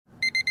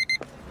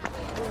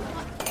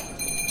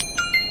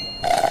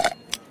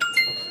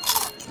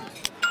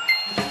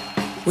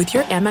With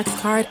your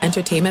Amex card,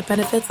 entertainment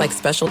benefits like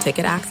special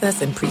ticket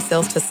access and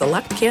pre-sales to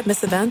select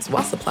can't-miss events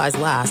while supplies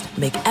last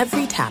make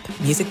every tap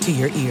music to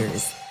your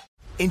ears.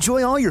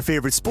 Enjoy all your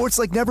favorite sports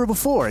like never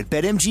before at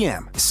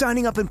BetMGM.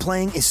 Signing up and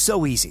playing is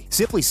so easy.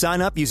 Simply sign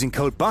up using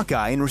code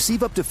Buckeye and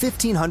receive up to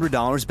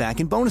 $1,500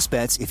 back in bonus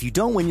bets if you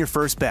don't win your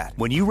first bet.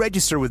 When you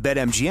register with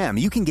BetMGM,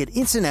 you can get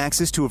instant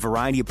access to a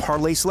variety of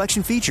parlay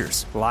selection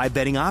features, live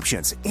betting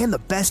options, and the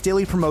best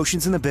daily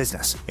promotions in the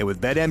business. And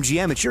with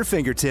BetMGM at your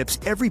fingertips,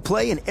 every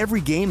play and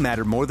every game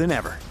matter more than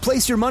ever.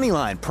 Place your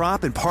moneyline,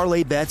 prop, and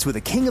parlay bets with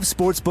the king of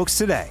sportsbooks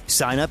today.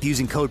 Sign up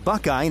using code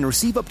Buckeye and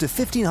receive up to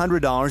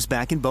 $1,500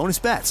 back in bonus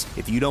bets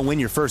if you don't win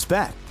your first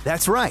bet.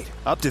 That's right,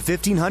 up to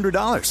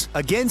 $1,500.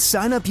 Again,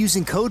 sign up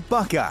using code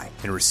Buckeye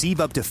and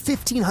receive up to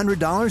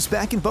 $1,500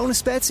 back in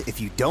bonus bets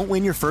if you don't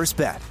win your first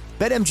bet.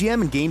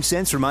 BetMGM and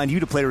GameSense remind you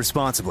to play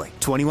responsibly.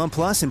 21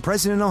 plus and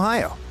present in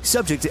Ohio.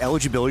 Subject to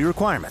eligibility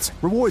requirements.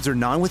 Rewards are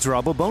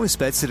non-withdrawable bonus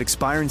bets that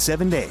expire in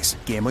 7 days.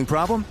 Gambling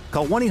problem?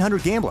 Call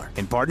 1-800-GAMBLER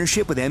in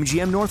partnership with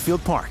MGM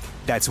Northfield Park.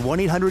 That's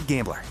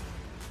 1-800-GAMBLER.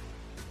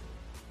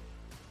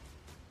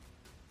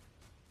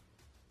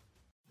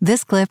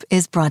 This clip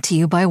is brought to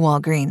you by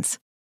Walgreens.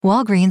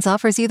 Walgreens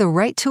offers you the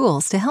right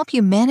tools to help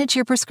you manage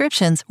your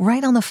prescriptions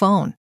right on the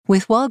phone.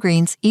 With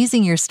Walgreens,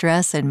 easing your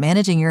stress and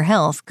managing your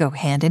health go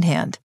hand in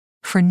hand.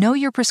 For Know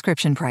Your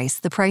Prescription Price,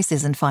 the price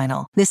isn't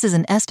final. This is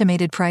an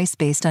estimated price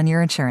based on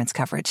your insurance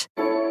coverage.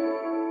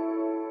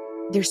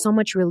 There's so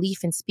much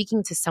relief in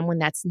speaking to someone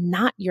that's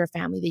not your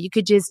family that you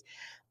could just,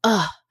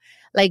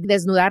 like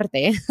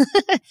desnudarte.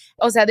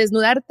 O sea,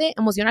 desnudarte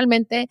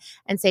emocionalmente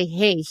and say,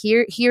 hey,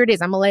 here it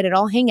is. I'm going to let it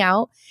all hang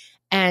out.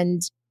 And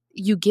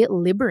you get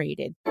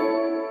liberated.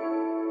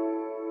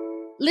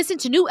 Listen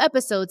to new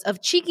episodes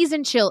of Chiquis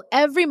and Chill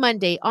every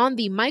Monday on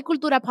the My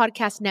Cultura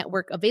Podcast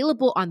Network,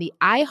 available on the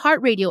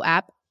iHeartRadio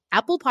app,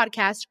 Apple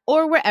Podcasts,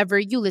 or wherever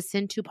you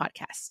listen to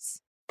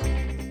podcasts.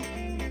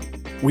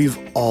 We've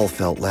all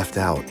felt left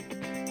out.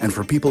 And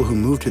for people who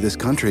move to this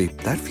country,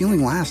 that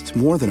feeling lasts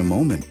more than a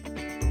moment.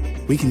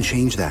 We can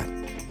change that.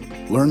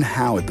 Learn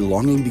how at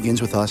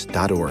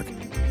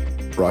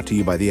belongingbeginswithus.org. Brought to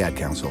you by the Ad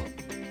Council.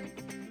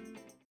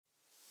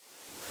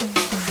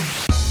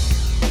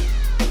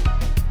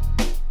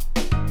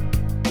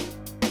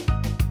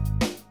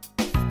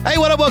 Hey,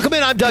 what up? Welcome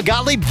in. I'm Doug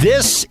Gottlieb.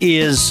 This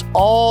is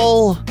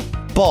all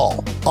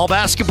ball, all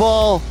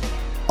basketball,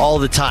 all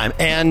the time.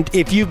 And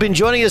if you've been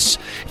joining us,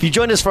 if you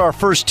joined us for our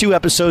first two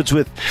episodes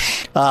with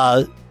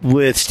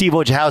Steve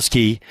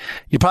Wojciechowski,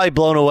 you're probably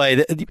blown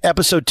away.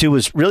 Episode 2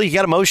 was really,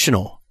 got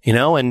emotional, you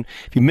know, and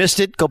if you missed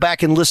it, go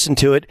back and listen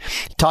to it.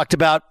 He talked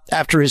about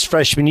after his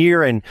freshman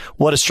year and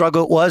what a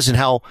struggle it was and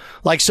how,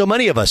 like so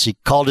many of us, he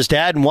called his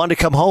dad and wanted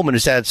to come home, and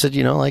his dad said,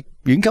 you know, like,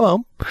 you can come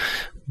home,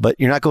 but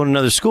you're not going to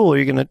another school.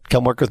 You're going to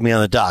come work with me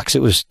on the docks.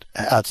 It was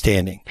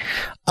outstanding.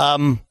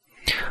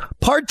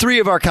 Part 3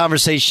 of our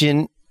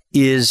conversation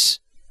is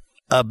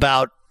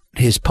about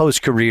his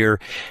post-career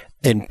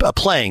in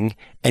playing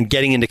and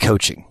getting into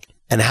coaching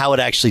and how it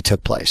actually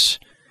took place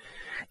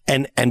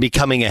and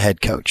becoming a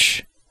head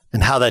coach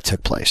and how that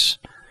took place.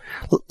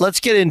 Let's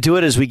get into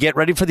it as we get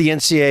ready for the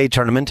NCAA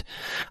tournament.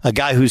 A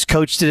guy who's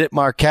coached it at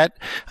Marquette,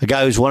 a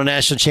guy who's won a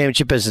national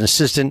championship as an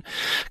assistant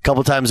a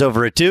couple times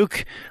over at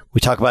Duke.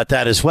 We talk about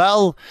that as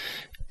well.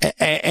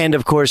 And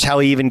of course, how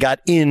he even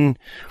got into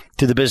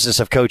the business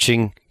of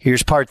coaching.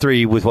 Here's part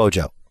 3 with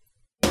Wojo.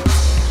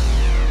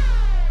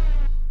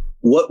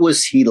 What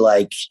was he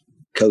like,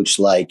 coach,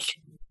 like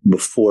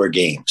before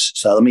games?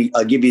 So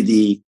I'll give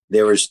you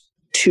there was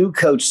 2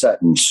 Coach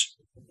Suttons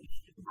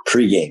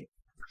pregame.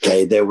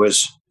 Okay. There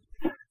was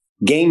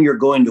game you're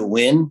going to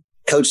win,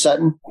 Coach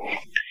Sutton.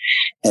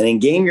 And in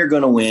game you're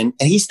going to win.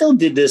 And he still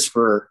did this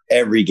for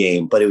every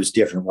game, but it was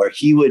different, where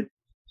he would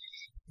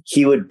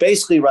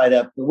basically write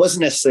up, it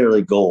wasn't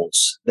necessarily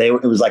goals.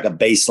 It was like a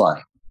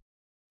baseline.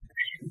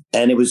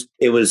 And it was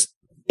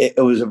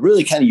a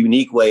really kind of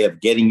unique way of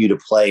getting you to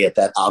play at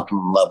that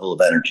optimum level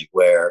of energy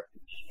where,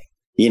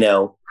 you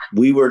know,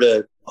 we were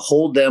to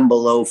hold them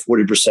below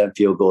 40%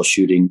 field goal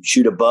shooting,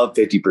 shoot above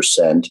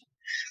 50%,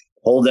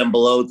 hold them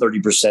below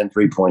 30%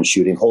 3-point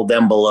shooting, hold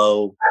them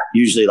below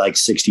usually like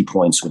 60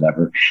 points,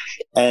 whatever.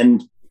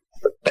 And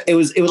it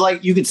was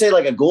like, you could say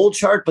like a goal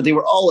chart, but they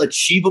were all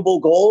achievable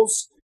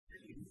goals.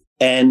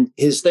 And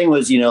his thing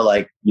was, you know,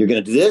 like, you're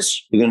going to do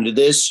this, you're going to do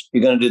this,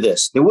 you're going to do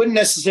this. There wouldn't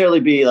necessarily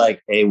be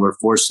like, hey, we're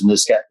forcing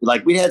this guy.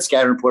 Like, we had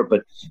scouting report,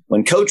 but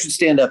when coach would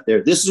stand up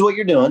there, this is what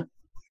you're doing. And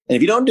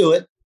if you don't do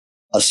it,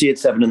 I'll see you at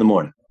 7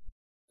 a.m.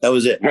 That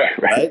was it.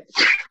 Right?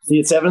 See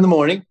you at 7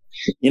 a.m,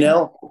 you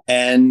know,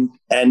 and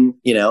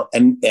you know,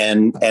 and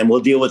we'll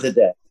deal with it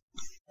then.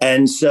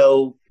 And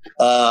so,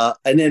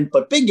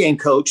 but big game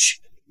coach,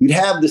 you'd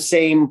have the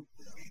same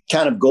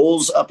kind of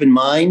goals up in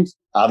mind.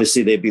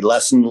 Obviously, they'd be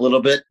lessened a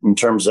little bit in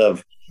terms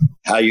of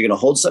how you're going to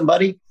hold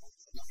somebody,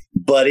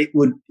 but it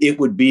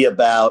would be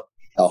about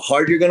how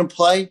hard you're going to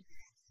play,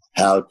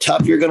 how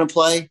tough you're going to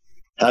play,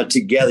 how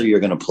together you're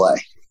going to play.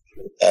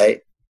 Okay,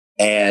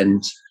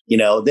 and you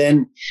know,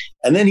 then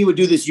he would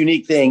do this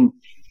unique thing.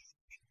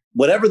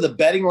 Whatever the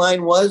betting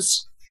line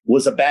was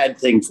was a bad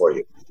thing for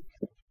you?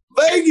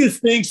 Vegas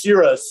thinks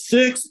you're a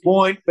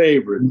 6-point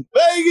favorite.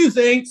 Vegas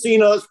ain't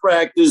seen us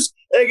practice.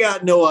 They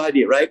got no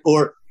idea, right?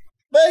 Or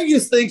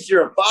Vegas thinks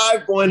you're a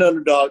 5-point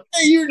underdog.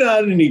 Hey, you're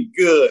not any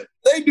good.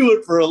 They do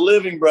it for a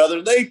living,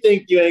 brother. They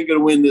think you ain't going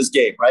to win this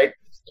game, right?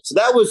 So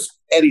that was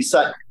Eddie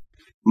Sutton.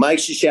 Mike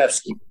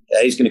Krzyzewski,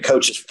 he's going to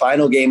coach his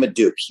final game at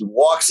Duke. He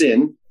walks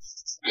in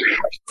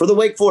for the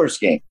Wake Forest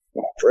game,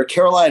 for a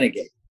Carolina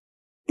game.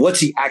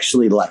 What's he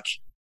actually like?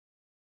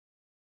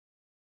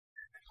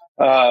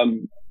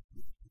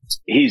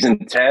 He's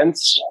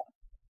intense,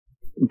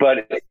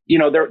 but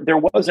there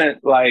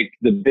wasn't like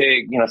the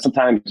big,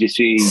 sometimes you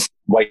see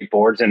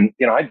whiteboards, and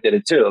I did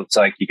it too. It's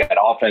like you got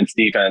offense,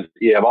 defense,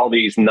 you have all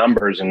these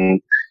numbers,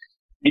 and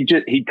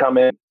he'd come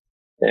in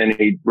and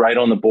he'd write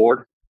on the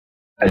board,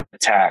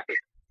 attack,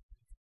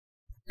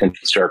 and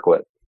circle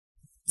it.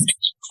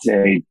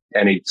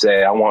 And he'd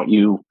say, I want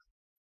you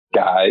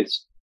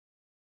guys.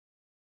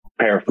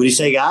 What do you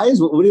say, guys?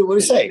 What do you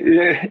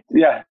say?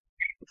 Yeah.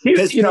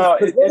 Because one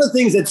of the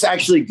things that's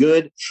actually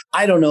good,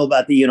 I don't know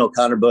about the Ian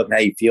O'Connor book and how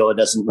you feel. It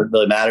doesn't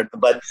really matter.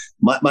 But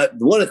one of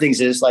the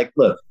things is like,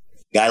 look,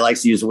 guy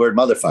likes to use the word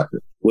motherfucker,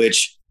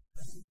 which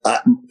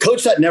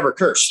Coach Sutton never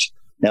cursed.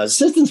 Now, his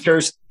assistants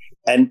cursed,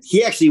 and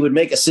he actually would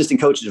make assistant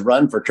coaches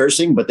run for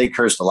cursing, but they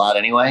cursed a lot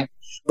anyway.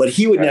 But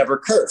he would never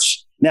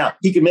curse. Now,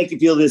 he could make you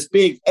feel this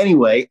big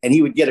anyway, and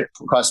he would get it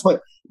across the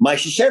point. Mike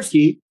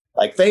Krzyzewski,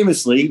 like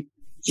famously,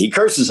 he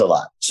curses a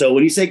lot. So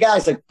when you say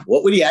guys, like,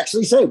 what would he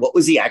actually say? What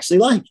was he actually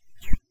like?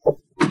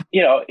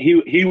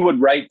 He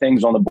would write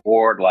things on the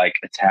board like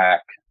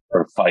attack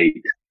or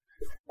fight.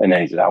 And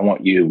then he said, I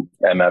want you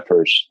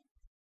MFers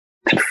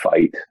to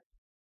fight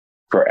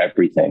for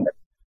everything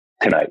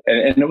tonight.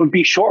 And it would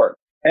be short.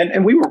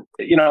 And we were,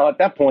 at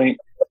that point,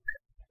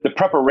 the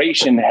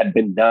preparation had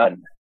been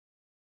done.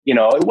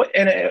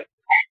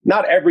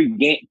 Not every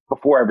game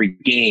before every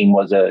game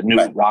was a new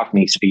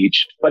Rockne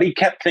speech, but he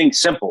kept things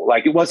simple.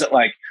 Like, it wasn't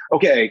like,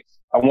 okay,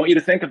 I want you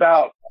to think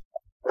about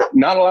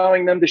not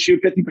allowing them to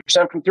shoot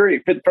 50%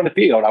 from the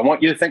field. I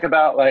want you to think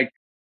about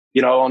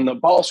on the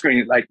ball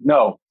screen, like,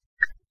 no,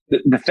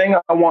 the thing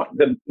I want,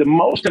 the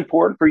most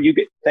important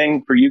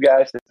thing for you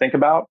guys to think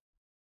about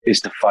is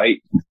to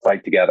fight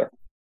together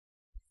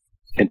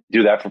and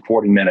do that for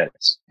 40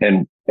 minutes.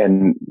 And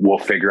we'll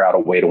figure out a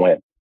way to win,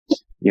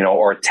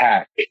 or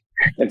attack.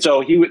 And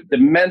so the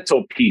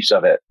mental piece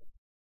of it,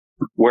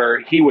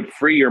 where he would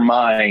free your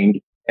mind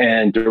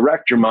and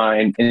direct your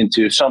mind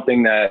into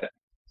something that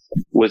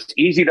was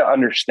easy to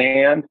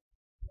understand,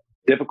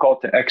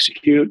 difficult to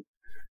execute,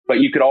 but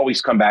you could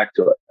always come back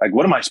to it. Like,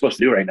 what am I supposed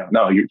to do right now?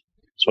 No, you're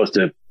supposed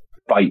to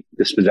fight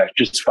this possession.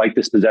 Just fight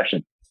this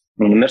possession.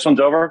 And when this one's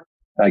over,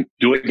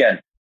 do it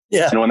again.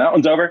 Yeah. And when that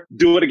one's over,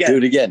 do it again. Do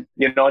it again.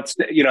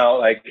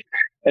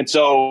 And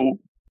so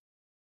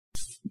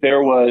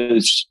there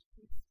was,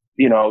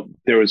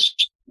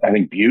 I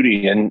think,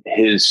 beauty in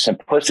his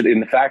simplicity,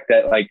 in the fact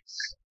that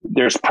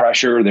there's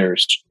pressure,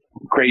 there's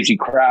crazy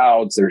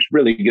crowds, there's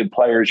really good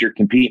players you're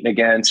competing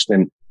against.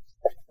 And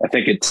I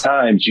think at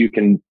times you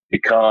can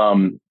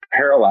become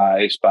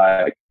paralyzed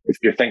by, if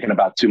you're thinking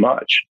about too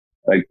much.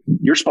 Like,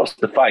 you're supposed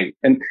to fight,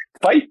 and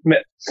fight.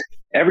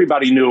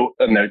 Everybody knew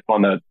on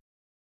the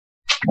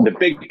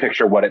big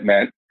picture what it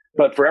meant,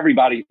 but for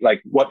everybody,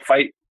 what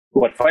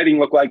fighting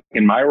looked like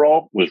in my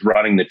role was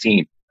running the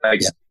team.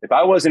 If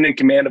I wasn't in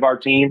command of our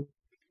team,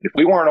 if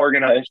we weren't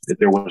organized, if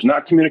there was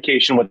not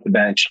communication with the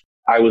bench,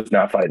 I was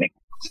not fighting.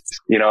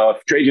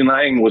 If Trajan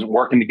Lang wasn't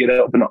working to get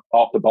up and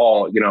off the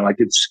ball,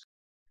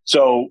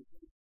 so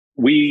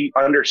we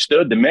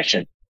understood the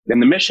mission,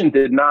 and the mission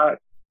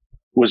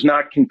was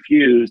not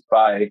confused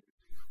by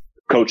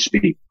coach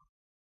speak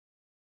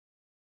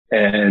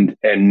and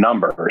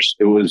numbers.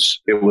 It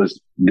was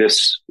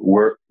this,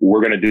 we're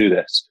going to do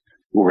this.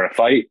 We're going to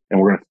fight, and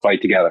we're going to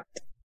fight together.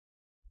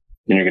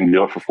 And you're going to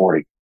do it for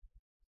 40.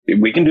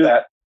 We can do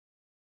that.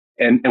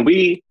 And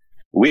we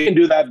can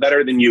do that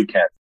better than you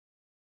can.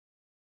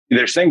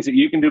 There's things that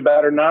you can do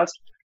better than us,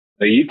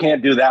 but you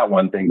can't do that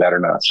one thing better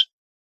than us.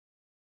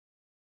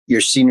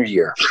 Your senior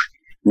year,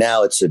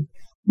 now it's a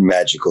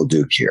magical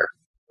Duke year,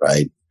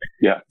 right?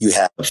 Yeah. You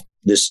have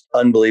this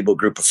unbelievable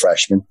group of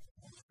freshmen,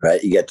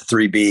 right? You got the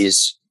 3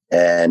 Bs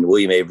and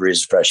William Avery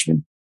is a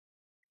freshman.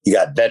 You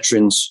got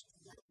veterans.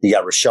 You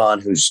got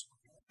Rashawn, who's,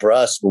 for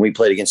us, when we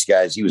played against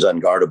guys, he was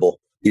unguardable.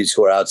 He'd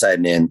score outside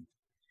and in.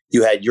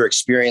 You had your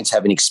experience,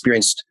 having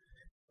experienced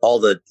all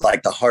the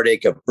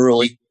heartache of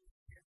early,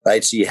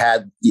 right? So you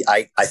had,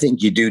 I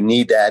think you do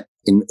need that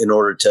in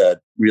order to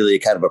really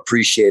kind of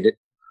appreciate it.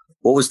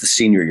 What was the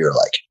senior year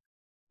like?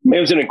 It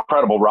was an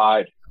incredible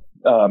ride.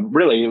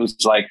 Really, it was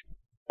like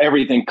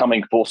everything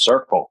coming full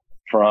circle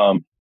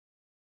from,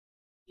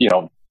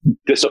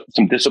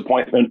 some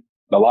disappointment,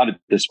 a lot of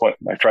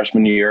disappointment my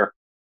freshman year,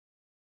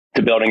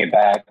 to building it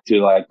back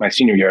to my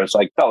senior year. It's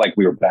felt like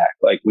we were back.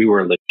 We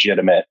were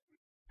legitimate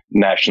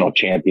national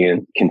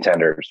champion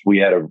contenders. We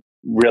had a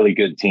really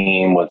good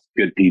team with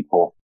good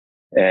people,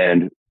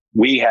 and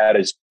we had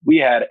as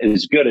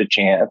good a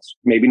chance,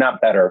 maybe not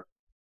better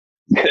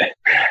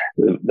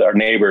our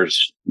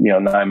neighbors,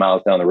 9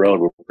 miles down the road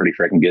were pretty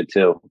freaking good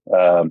too.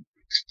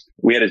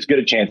 We had as good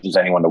a chance as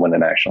anyone to win the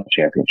national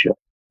championship.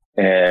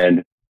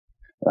 And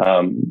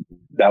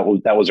that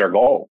was our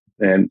goal.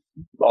 And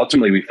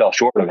ultimately we fell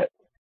short of it,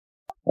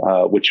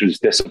 which was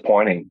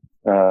disappointing.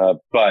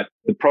 But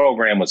the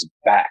program was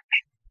back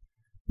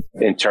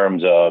in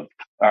terms of,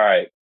 all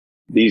right,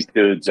 these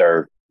dudes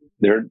they're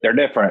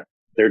different.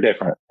 They're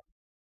different.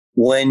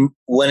 When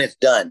it's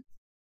done,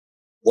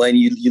 when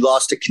you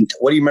lost to Kentucky,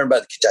 what do you remember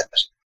about the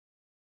Kentucky?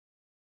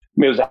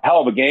 It was a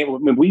hell of a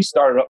game. We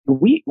started,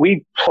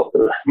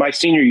 my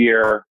senior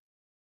year,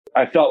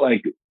 I felt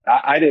like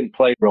I didn't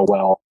play real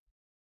well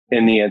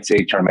in the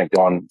NCAA tournament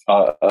going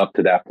up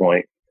to that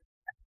point.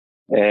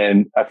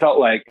 And I felt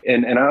like,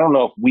 and I don't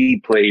know if we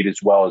played as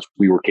well as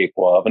we were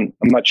capable of, and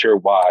I'm not sure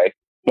why,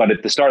 but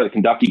at the start of the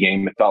Kentucky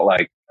game, it felt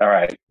like, all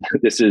right,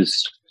 this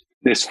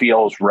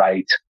feels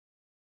right.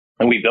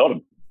 And we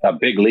built a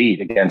big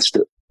lead against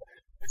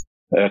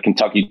a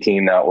Kentucky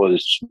team that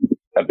was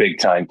a big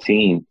time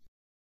team.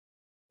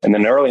 And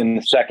then early in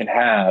the second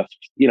half,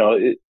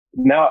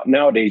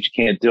 nowadays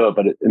you can't do it,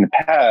 but in the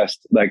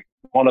past, like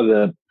one of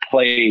the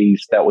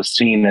plays that was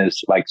seen as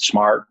like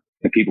smart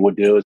that people would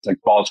do is like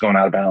ball's going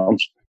out of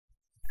bounds,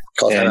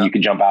 and you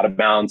can jump out of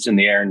bounds in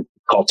the air and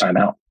call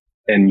timeout,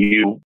 and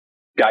you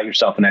got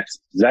yourself an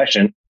extra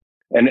possession.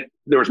 And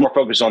there was more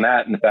focus on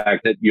that and the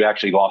fact that you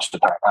actually lost the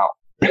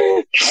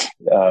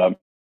timeout.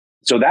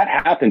 So that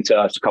happened to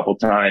us a couple of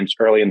times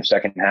early in the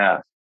second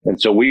half. And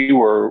so we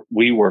were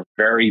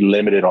very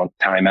limited on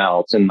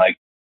timeouts, and like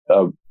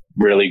a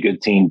really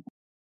good team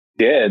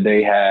did,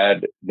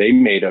 they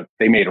made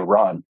a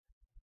run,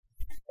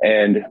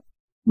 and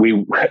we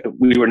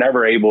were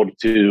never able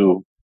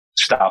to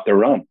stop their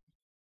run.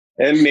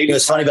 And maybe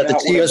it's funny about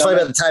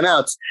the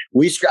timeouts.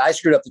 I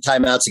screwed up the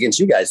timeouts against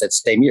you guys that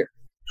same year.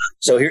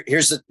 So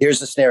here's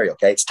the scenario.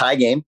 Okay, it's tie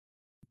game,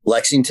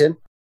 Lexington.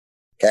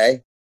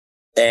 Okay,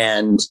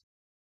 and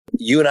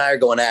you and I are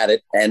going at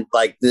it, and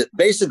like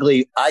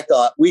basically,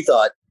 we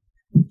thought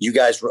you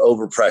guys were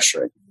over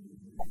pressuring.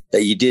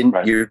 That you didn't.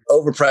 Right. You're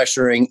over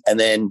pressuring, and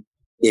then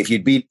if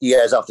you'd beat you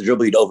guys off the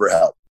dribble, you'd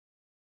overhelp.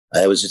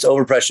 It was just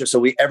over pressure.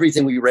 So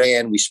everything we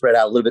ran, we spread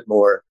out a little bit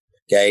more.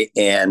 Okay,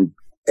 and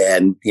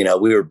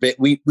we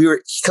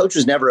were. Coach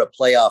was never a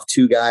playoff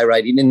 2 guy,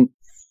 right? He didn't.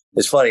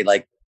 It's funny,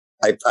 like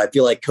I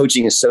feel like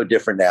coaching is so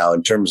different now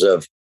in terms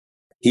of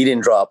he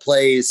didn't draw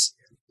plays.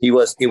 It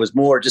was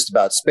more just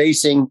about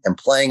spacing and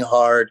playing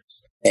hard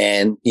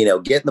and,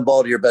 getting the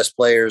ball to your best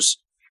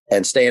players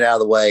and staying out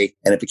of the way.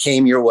 And if it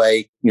came your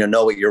way,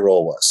 know what your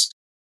role was.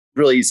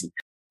 Really easy.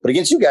 But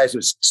against you guys, it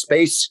was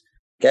space.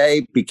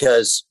 Okay.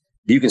 Because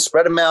you can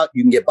spread them out,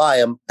 you can get by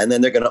them, and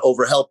then they're going to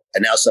overhelp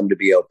and now something to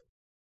be open.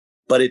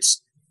 But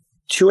it's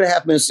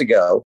 2.5 minutes to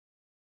go.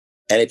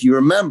 And if you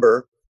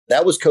remember,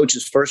 that was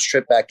coach's first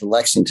trip back to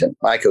Lexington.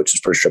 My coach's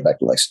first trip back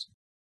to Lexington.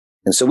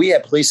 And so we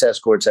had police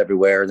escorts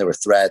everywhere, and there were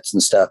threats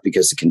and stuff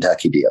because of the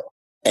Kentucky deal.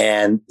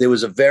 And there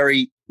was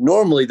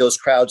normally those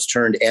crowds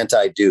turned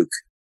anti-Duke,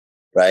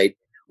 right?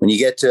 When you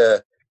get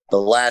to the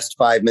last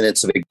 5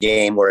 minutes of a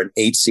game where an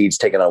 8 seed's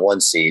taking on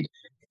 1 seed,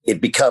 it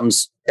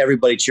becomes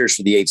everybody cheers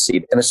for the 8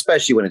 seed. And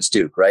especially when it's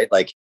Duke, right?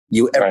 Like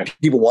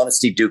people want to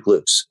see Duke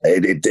lose.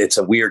 It's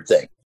a weird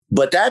thing.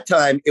 But that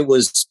time it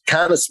was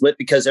kind of split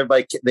because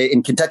everybody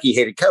in Kentucky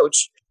hated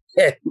Coach.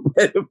 And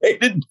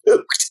hated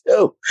Duke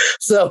too.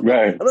 So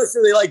right. I'm not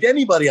sure they liked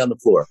anybody on the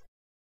floor.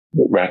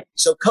 Right.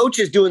 So Coach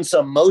is doing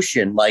some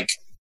motion like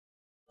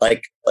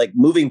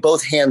moving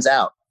both hands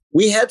out.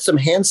 We had some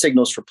hand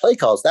signals for play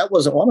calls. That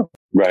wasn't one of them.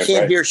 Right.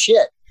 Can't hear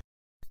shit.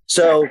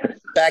 So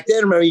back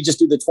then, remember, you just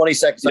do the 20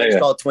 seconds. I just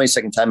call it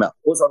 20-second timeout.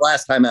 What was our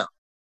last timeout?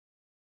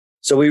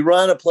 So we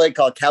run a play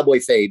called Cowboy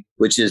Fade,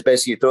 which is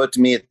basically you throw it to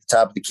me at the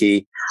top of the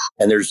key,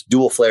 and there's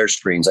dual flare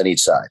screens on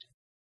each side.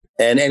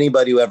 And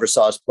anybody who ever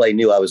saw us play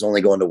knew I was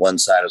only going to one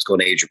side. I was going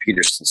to Adrian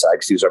Peterson's side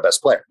because he was our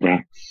best player,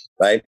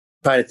 right?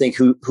 Trying to think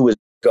who was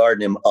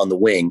guarding him on the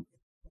wing.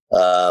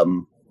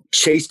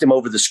 Chased him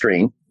over the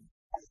screen,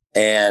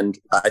 and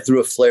I threw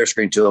a flare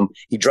screen to him.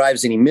 He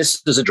drives and he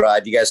misses a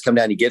drive. You guys come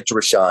down, you get to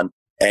Rashawn,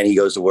 and he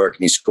goes to work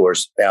and he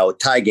scores. Now a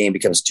tie game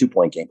becomes a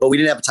 2-point game, but we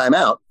didn't have a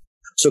timeout.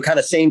 So kind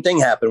of same thing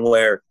happened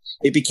where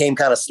it became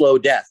kind of slow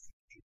death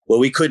where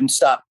we couldn't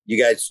stop.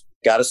 You guys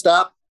got to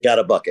stop, got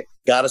a bucket,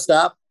 got to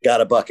stop,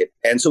 got a bucket.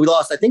 And so we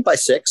lost, I think, by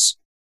 6.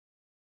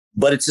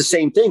 But it's the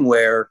same thing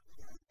where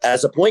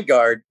as a point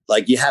guard,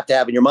 like you have to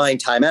have in your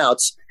mind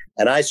timeouts.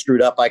 And I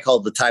screwed up. I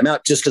called the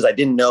timeout just because I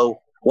didn't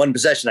know one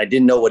possession. I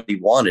didn't know what he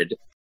wanted.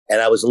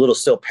 And I was a little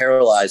still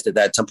paralyzed at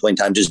that some point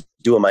in time, just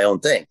doing my own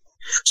thing.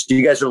 So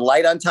you guys are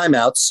light on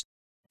timeouts.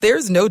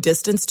 There's no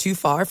distance too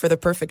far for the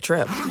perfect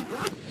trip.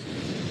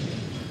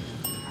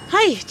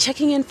 Hi,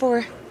 checking in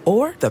for...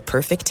 Or the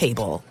perfect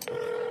table.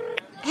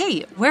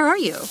 Hey, where are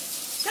you?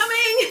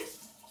 Coming!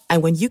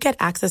 And when you get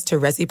access to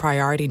Resi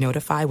Priority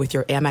Notify with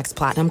your Amex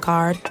Platinum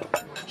card...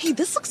 Hey,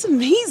 this looks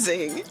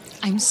amazing.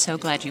 I'm so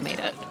glad you made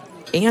it.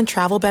 And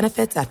travel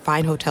benefits at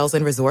fine hotels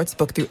and resorts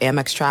booked through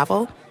Amex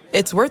Travel,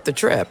 it's worth the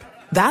trip.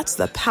 That's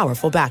the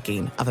powerful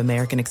backing of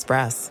American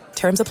Express.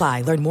 Terms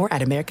apply. Learn more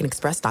at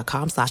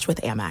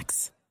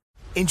americanexpress.com/withAmex.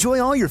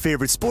 Enjoy all your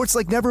favorite sports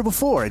like never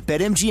before at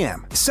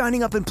BetMGM.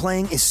 Signing up and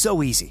playing is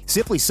so easy.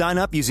 Simply sign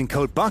up using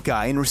code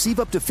Buckeye and receive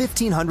up to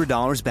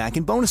 $1,500 back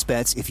in bonus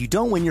bets if you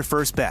don't win your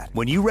first bet.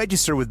 When you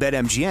register with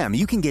BetMGM,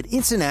 you can get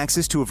instant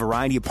access to a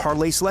variety of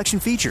parlay selection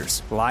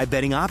features, live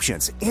betting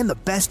options, and the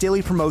best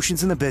daily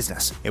promotions in the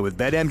business. And with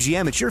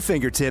BetMGM at your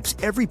fingertips,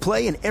 every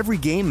play and every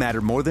game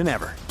matter more than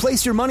ever.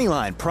 Place your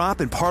moneyline, prop,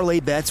 and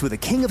parlay bets with the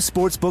king of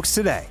sportsbooks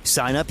today.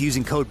 Sign up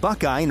using code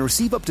Buckeye and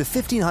receive up to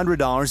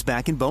 $1,500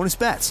 back in bonus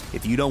bets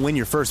if you don't win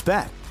your first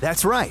bet.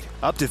 That's right,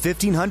 up to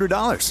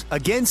 $1,500.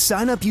 Again,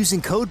 sign up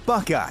using code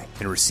Buckeye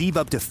and receive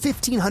up to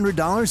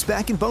 $1,500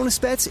 back in bonus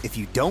bets if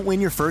you don't win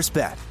your first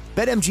bet.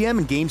 BetMGM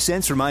and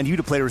GameSense remind you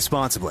to play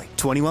responsibly.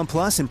 21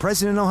 plus and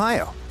present in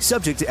Ohio.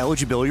 Subject to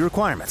eligibility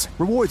requirements.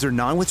 Rewards are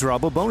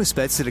non-withdrawable bonus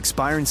bets that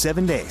expire in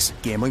 7 days.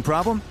 Gambling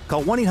problem?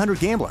 Call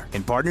 1-800-GAMBLER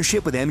in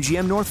partnership with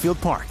MGM Northfield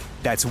Park.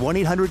 That's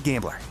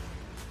 1-800-GAMBLER.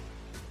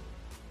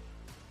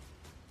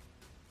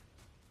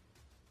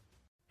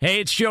 Hey,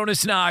 it's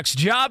Jonas Knox.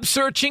 Job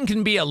searching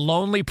can be a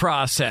lonely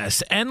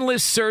process.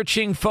 Endless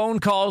searching, phone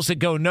calls that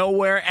go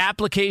nowhere,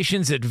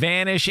 applications that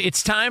vanish.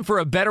 It's time for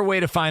a better way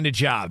to find a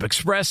job.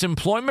 Express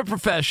Employment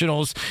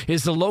Professionals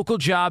is the local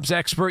jobs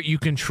expert you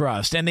can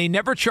trust, and they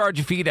never charge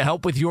a fee to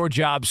help with your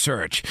job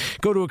search.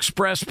 Go to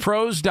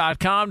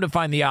expresspros.com to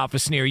find the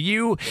office near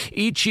you.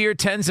 Each year,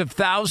 tens of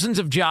thousands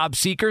of job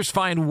seekers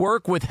find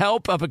work with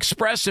help of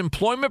Express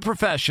Employment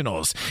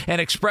Professionals,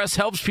 and Express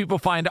helps people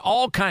find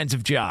all kinds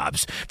of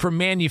jobs, from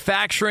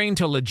manufacturing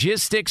to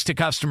logistics to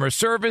customer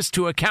service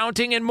to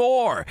accounting and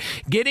more.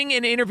 Getting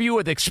an interview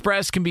with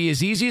Express can be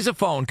as easy as a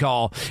phone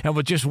call, and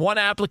with just one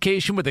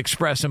application with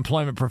Express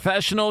Employment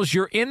Professionals,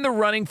 you're in the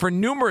running for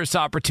numerous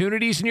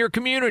opportunities in your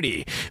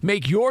community.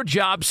 Make your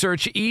job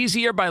search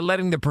easier by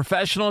letting the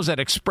professionals at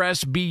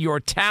Express be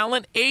your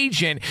talent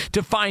agent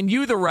to find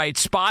you the right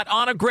spot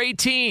on a great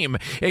team.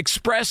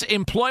 Express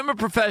Employment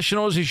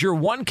Professionals is your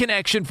one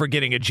connection for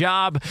getting a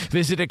job.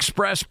 Visit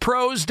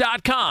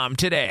expresspros.com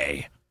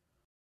today.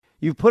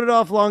 You've put it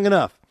off long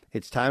enough.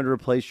 It's time to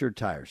replace your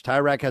tires.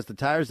 Tire Rack has the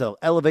tires that'll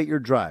elevate your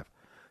drive.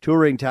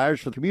 Touring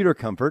tires for commuter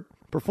comfort,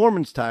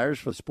 performance tires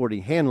for sporty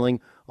handling,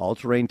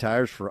 all-terrain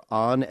tires for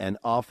on- and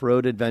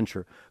off-road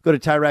adventure. Go to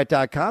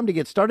TireRack.com to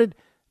get started.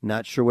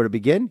 Not sure where to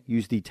begin?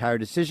 Use the Tire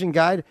Decision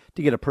Guide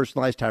to get a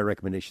personalized tire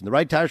recommendation. The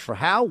right tires for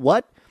how,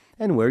 what,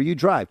 and where you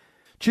drive.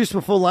 Choose from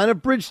a full line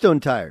of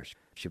Bridgestone tires.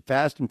 Ship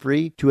fast and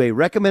free to a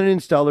recommended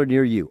installer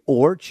near you.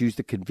 Or choose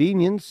the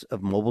convenience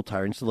of mobile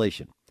tire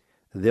installation.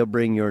 They'll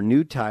bring your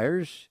new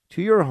tires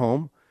to your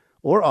home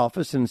or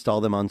office and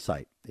install them on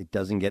site. It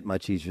doesn't get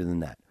much easier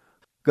than that.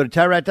 Go to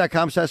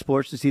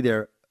TireRack.com/sports to see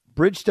their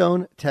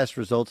Bridgestone test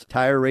results,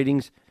 tire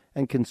ratings,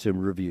 and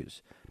consumer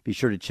reviews. Be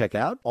sure to check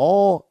out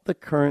all the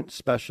current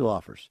special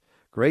offers.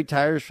 Great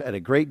tires at a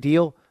great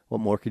deal.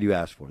 What more could you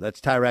ask for? That's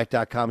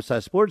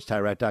TireRack.com/sports,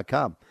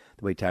 TireRack.com,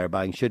 the way tire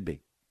buying should be.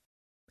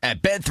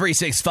 At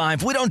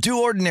Bet365, we don't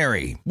do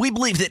ordinary. We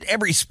believe that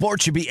every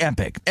sport should be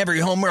epic.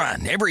 Every home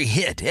run, every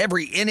hit,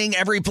 every inning,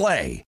 every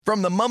play.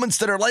 From the moments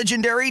that are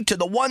legendary to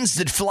the ones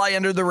that fly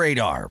under the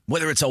radar.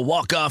 Whether it's a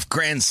walk-off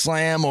grand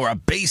slam or a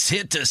base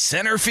hit to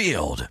center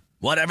field.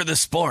 Whatever the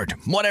sport,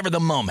 whatever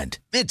the moment.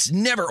 It's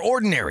never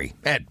ordinary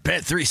at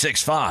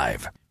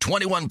Bet365.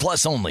 21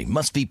 plus only.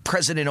 Must be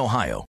present in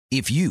Ohio.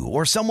 If you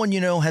or someone you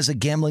know has a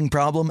gambling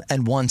problem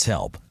and wants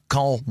help,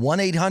 call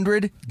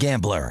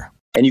 1-800-GAMBLER.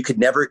 And you could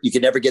never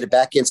get it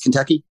back against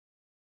Kentucky?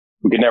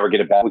 We could never get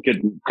it back. We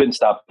couldn't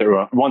stop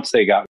there. Once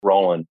they got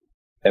rolling,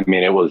 I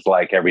mean, it was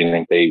like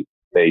everything they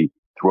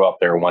threw up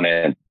there went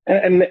in.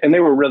 And they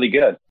were really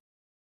good.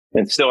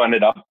 And still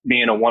ended up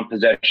being a one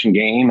possession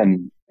game.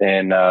 And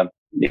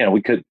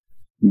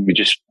we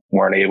just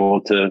weren't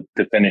able to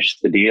finish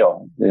the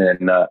deal.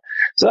 And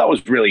so that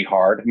was really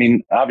hard. I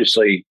mean,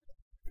 obviously,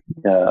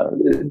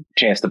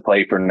 chance to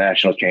play for a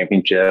national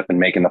championship and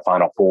making the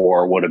Final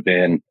Four would have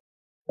been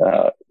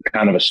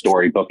kind of a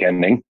storybook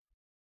ending.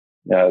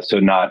 So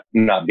not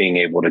being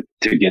able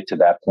to get to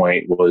that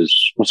point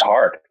was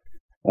hard.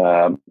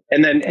 And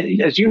then,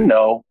 as you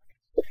know,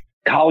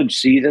 college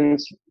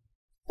seasons,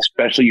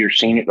 especially your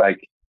senior, like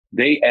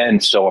they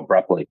end so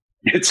abruptly.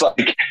 It's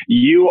like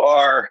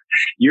you're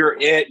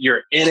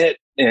in it,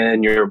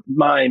 and your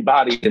mind,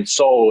 body, and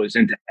soul is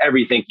into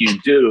everything you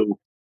do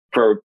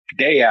for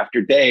day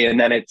after day. And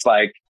then it's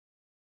like,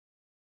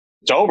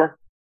 it's over.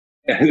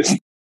 And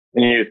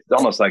it's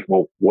almost like,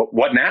 well,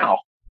 what now?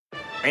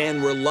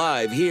 And we're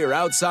live here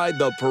outside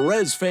the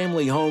Perez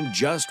family home,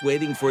 just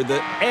waiting for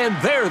and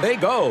there they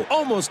go.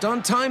 Almost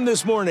on time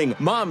this morning.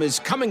 Mom is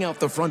coming out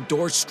the front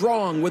door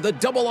strong with a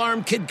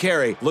double-arm kid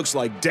carry. Looks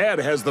like Dad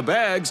has the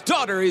bags.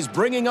 Daughter is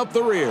bringing up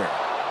the rear.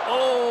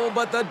 Oh,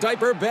 but the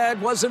diaper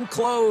bag wasn't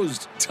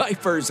closed.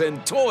 Diapers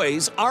and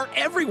toys are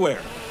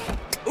everywhere.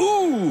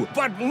 Ooh,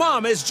 but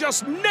Mom has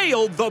just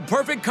nailed the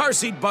perfect car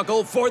seat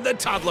buckle for the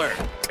toddler.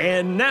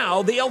 And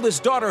now the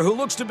eldest daughter, who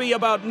looks to be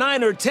about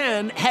 9 or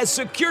 10, has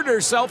secured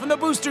herself in the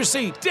booster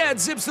seat. Dad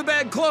zips the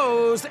bag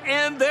closed,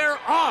 and they're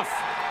off.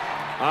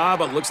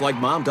 But looks like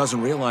Mom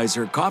doesn't realize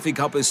her coffee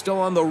cup is still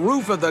on the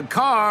roof of the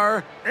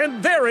car.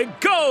 And there it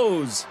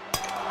goes.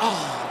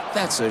 Oh,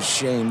 that's a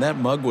shame. That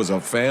mug was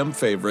a fam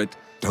favorite.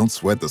 Don't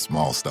sweat the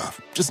small stuff.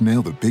 Just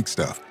nail the big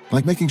stuff,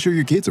 like making sure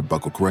your kids are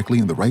buckled correctly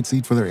in the right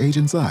seat for their age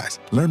and size.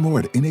 Learn more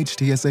at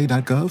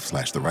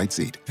nhtsa.gov/the right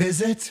seat.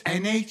 Visit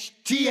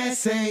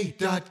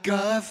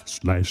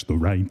nhtsa.gov/the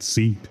right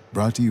seat.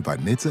 Brought to you by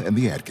NHTSA and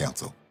the Ad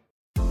Council.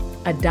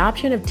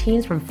 Adoption of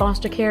teens from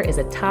foster care is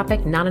a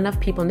topic not enough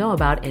people know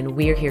about, and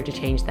we're here to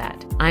change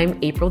that. I'm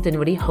April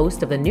Dinwiddie,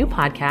 host of the new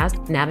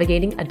podcast,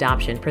 Navigating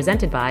Adoption,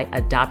 presented by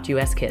Adopt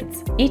US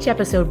Kids. Each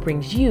episode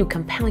brings you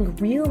compelling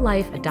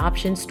real-life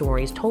adoption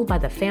stories told by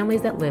the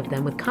families that live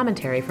them with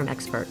commentary from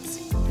experts.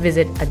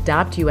 Visit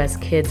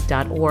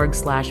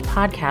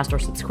adoptuskids.org/podcast or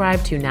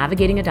subscribe to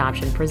Navigating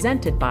Adoption,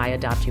 presented by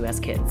Adopt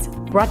US Kids.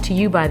 Brought to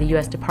you by the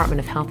U.S.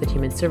 Department of Health and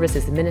Human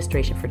Services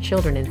Administration for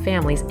Children and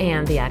Families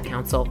and the Ad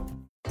Council.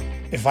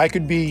 If I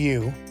could be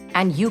you,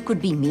 and you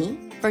could be me,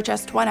 for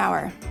just 1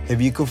 hour.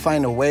 If you could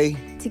find a way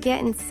to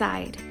get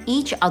inside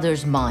each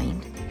other's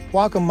mind.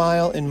 Walk a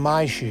mile in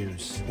my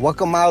shoes.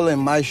 Walk a mile in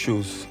my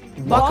shoes.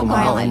 Walk a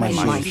mile in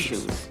my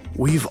shoes.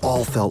 We've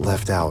all felt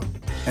left out.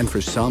 And for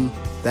some,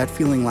 that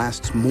feeling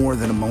lasts more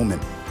than a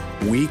moment.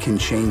 We can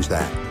change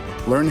that.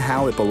 Learn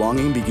how at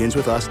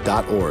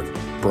belongingbeginswithus.org.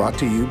 Brought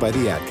to you by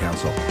the Ad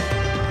Council.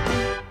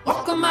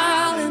 Walk a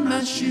mile in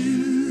my shoes.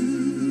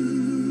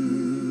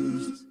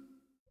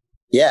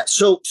 Yeah,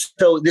 so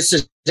this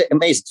is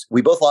amazing.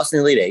 We both lost in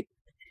the Elite Eight,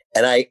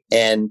 and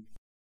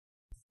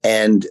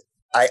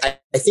I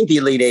think the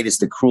Elite Eight is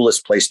the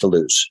cruelest place to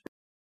lose,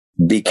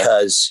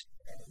 because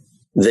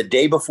the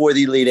day before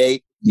the Elite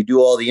Eight, you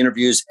do all the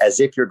interviews as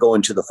if you're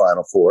going to the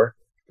Final Four,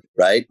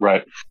 right?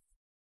 Right.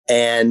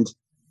 And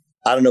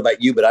I don't know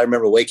about you, but I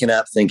remember waking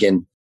up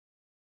thinking,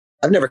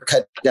 I've never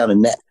cut down a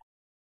net.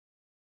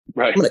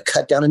 Right. I'm going to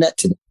cut down a net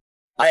today.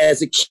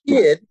 As a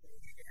kid,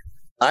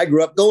 I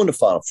grew up going to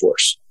Final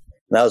Fours.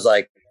 And I was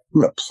like, I'm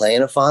going to play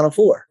in a Final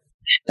Four.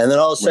 And then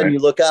all of a sudden you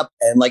look up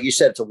and, like you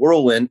said, it's a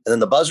whirlwind. And then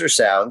the buzzer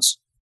sounds.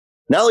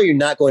 Not only are you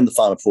not going to the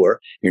Final Four,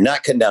 you're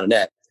not cutting down a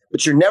net,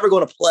 but you're never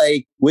going to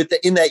play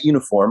in that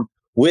uniform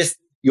with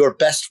your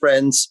best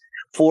friends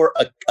for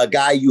a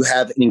guy you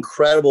have an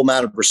incredible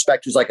amount of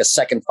respect, who's like a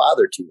second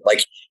father to you.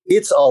 Like,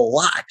 it's a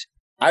lot.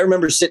 I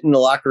remember sitting in the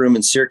locker room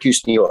in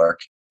Syracuse, New York.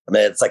 I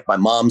mean, it's like my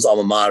mom's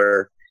alma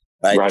mater,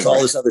 right? There's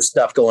all this other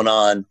stuff going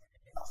on.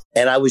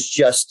 And I was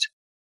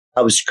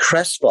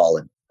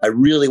crestfallen. I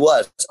really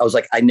was. I was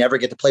like, I never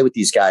get to play with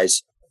these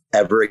guys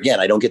ever again.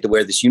 I don't get to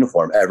wear this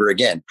uniform ever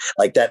again,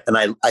 like that. And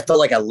I felt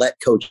like I let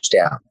coach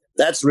down.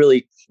 That's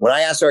really, when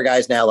I ask our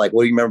guys now, like,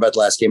 what do you remember about the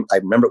last game? I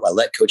remember I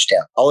let coach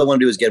down. All I want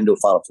to do is get him to a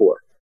Final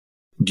Four.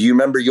 Do you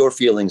remember your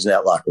feelings in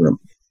that locker room?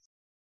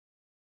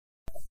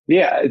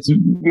 Yeah, it's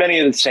many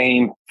of the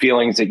same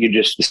feelings that you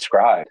just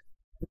described.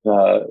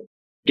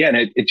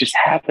 Again, it just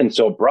happened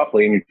so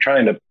abruptly, and you're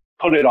trying to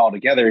put it all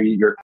together.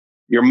 Your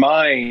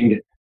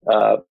mind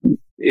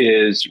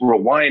is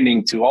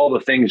rewinding to all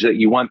the things that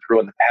you went through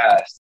in the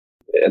past.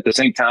 At the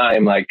same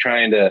time, like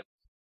trying to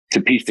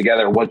piece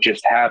together what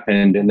just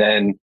happened, and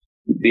then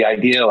the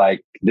idea,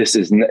 like, this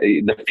is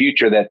the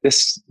future, that this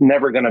is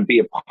never going to be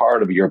a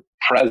part of your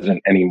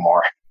present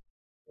anymore.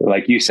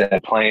 Like you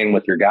said, playing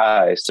with your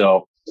guys.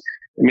 So,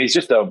 I mean,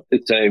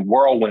 it's a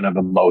whirlwind of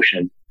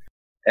emotion,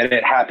 and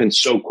it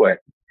happens so quick,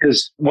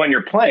 because when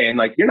you're playing,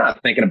 like, you're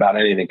not thinking about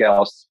anything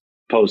else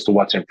opposed to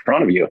what's in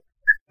front of you.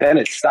 Then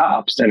it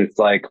stops, and it's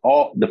like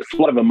all the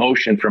flood of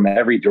emotion from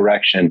every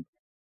direction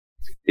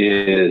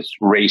is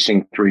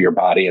racing through your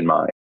body and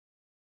mind.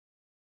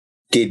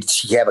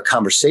 Did you have a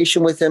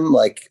conversation with him,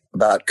 like,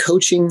 about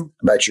coaching,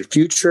 about your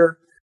future?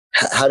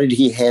 How did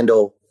he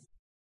handle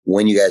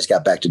when you guys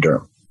got back to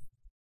Durham?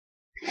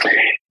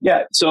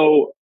 Yeah.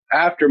 So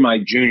after my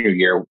junior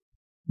year,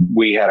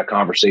 we had a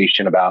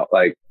conversation about,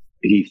 like,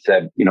 he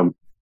said,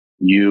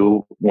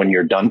 when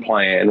you're done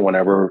playing,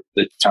 whenever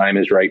the time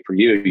is right for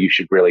you, you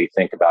should really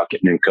think about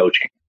getting in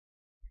coaching.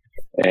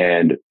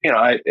 And,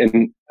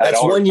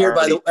 that's 1 year,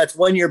 that's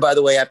 1 year, by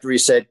the way, after he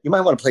said, you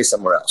might want to play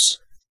somewhere else.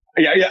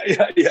 Yeah,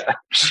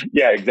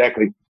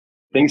 exactly.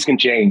 Things can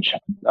change.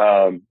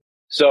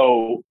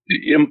 So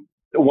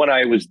when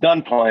I was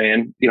done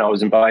playing, I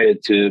was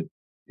invited to,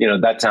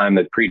 that time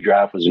the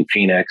pre-draft was in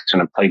Phoenix,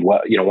 and I played well,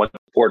 went to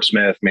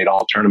Portsmouth, made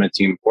all tournament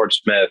team in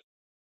Portsmouth.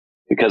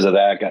 Because of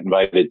that, got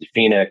invited to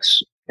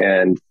Phoenix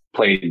and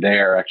played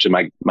there.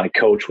 Actually, my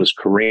coach was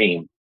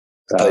Kareem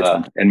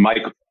and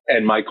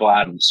Michael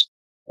Adams,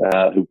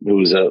 who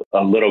was a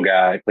little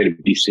guy, played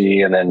at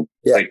BC and then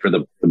played for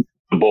the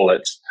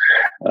Bullets,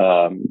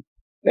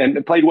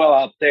 and played well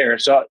out there.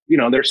 So,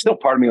 there's still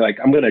part of me like,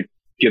 I'm going to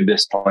give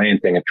this playing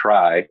thing a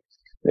try.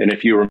 And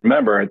if you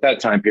remember, at that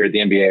time period, the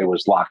NBA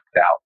was locked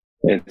out.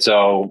 And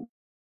so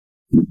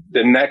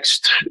the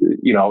next,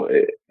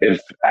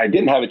 if I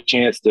didn't have a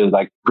chance to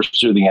like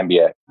pursue the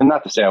NBA, and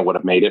not to say I would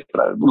have made it,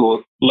 but I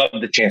would love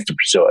the chance to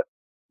pursue it.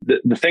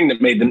 The thing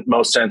that made the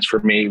most sense for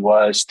me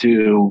was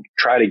to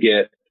try to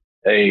get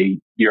a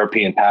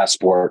European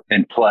passport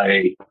and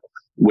play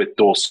with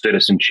dual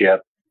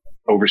citizenship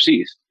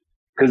overseas.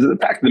 Because the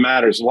fact of the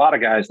matter is a lot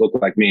of guys look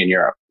like me in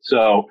Europe.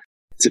 So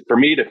for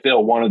me to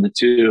fill one of the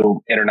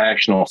two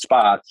international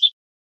spots,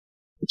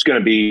 it's going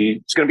to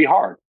be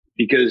hard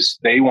because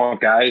they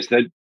want guys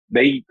that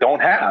they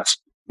don't have.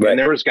 Right. And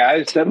there was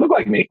guys that look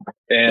like me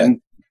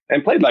and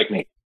played like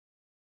me.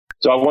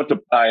 So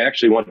I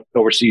actually went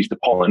overseas to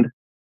Poland,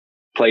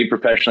 played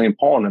professionally in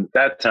Poland. And at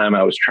that time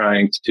I was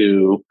trying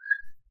to,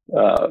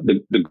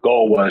 the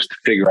goal was to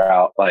figure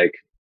out like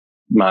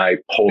my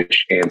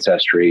Polish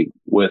ancestry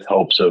with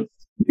hopes of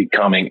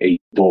becoming a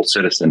dual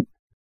citizen,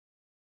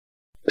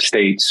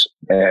 States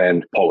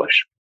and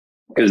Polish,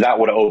 because that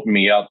would have opened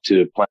me up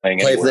to playing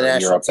play for the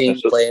national team,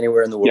 play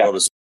anywhere in the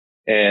world.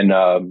 Yeah.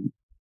 And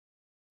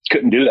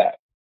couldn't do that.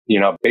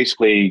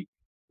 Basically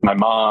my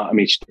mom,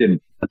 she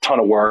did a ton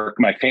of work.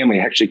 My family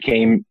actually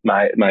came,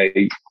 my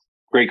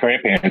great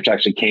grandparents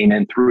actually came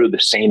in through the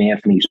St.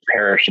 Anthony's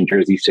Parish in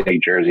Jersey City,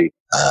 Jersey.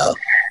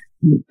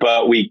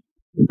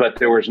 But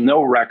there was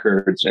no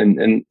records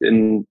and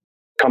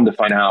come to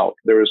find out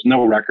there was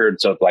no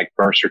records of like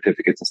birth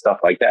certificates and stuff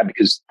like that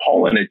because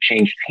Poland had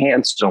changed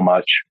hands so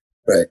much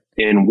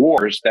in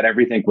wars that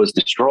everything was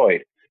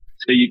destroyed.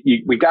 So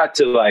we got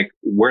to like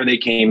where they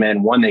came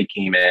in, when they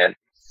came in,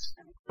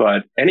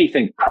 but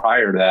anything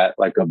prior to that,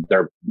 like of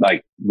their,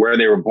 like where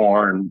they were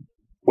born,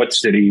 what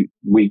city,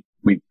 we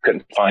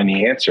couldn't find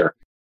the answer.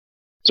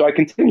 So I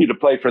continued to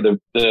play for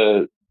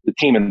the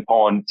team in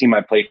Poland. The team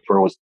I played for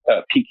was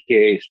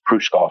PKA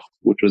Pruszków,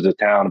 which was a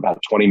town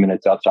about 20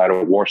 minutes outside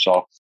of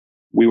Warsaw.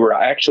 We were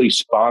actually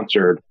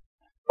sponsored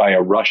by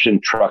a Russian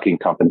trucking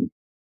company.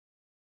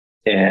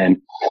 And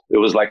it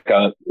was like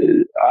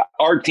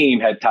our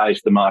team had ties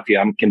to the mafia.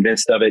 I'm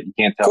convinced of it. You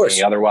can't tell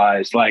me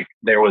otherwise. Like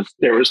there's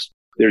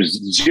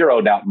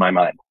zero doubt in my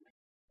mind.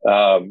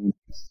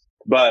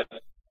 But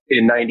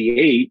in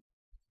 98,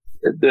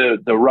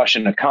 the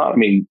Russian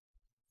economy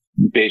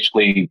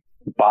basically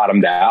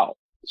bottomed out.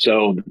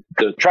 So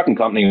the trucking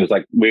company was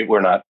like,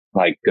 we're not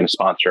like going to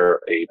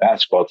sponsor a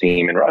basketball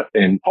team in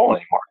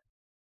Poland anymore.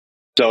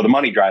 So the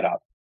money dried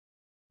up,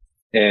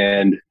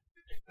 and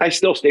I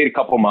still stayed a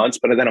couple months,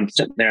 but then I'm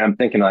sitting there, I'm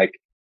thinking like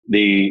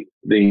the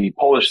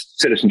Polish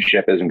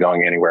citizenship isn't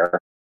going anywhere.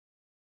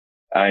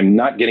 I'm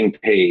not getting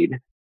paid.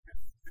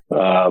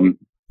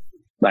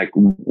 Like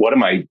what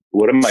am I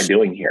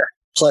doing here?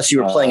 Plus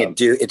you were playing at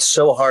Duke. It's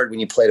so hard when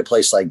you play at a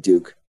place like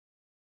Duke.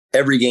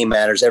 Every game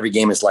matters. Every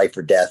game is life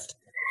or death.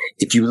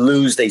 If you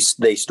lose, they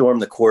storm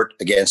the court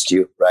against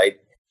you, right?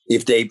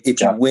 If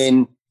you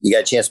win, you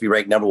got a chance to be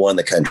ranked number one in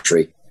the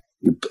country.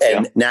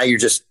 And now you're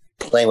just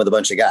playing with a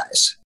bunch of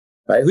guys,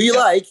 right? Who you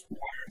like,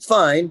 it's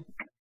fine,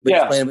 but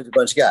you're playing with a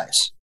bunch of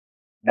guys.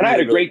 And I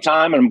had a great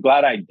time, and I'm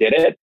glad I did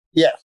it.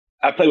 Yeah.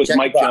 I played with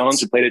Mike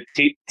Jones, who played at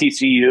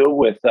TCU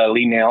with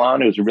Lee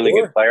Nailon, who was a really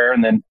good player.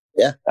 And then,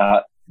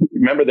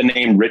 remember the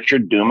name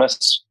Richard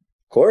Dumas?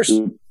 Of course.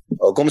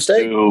 Oklahoma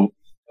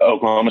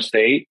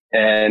State.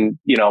 And,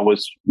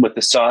 was with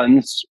the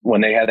Suns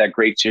when they had that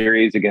great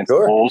series against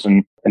the Bulls.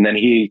 And then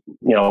he,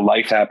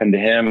 life happened to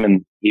him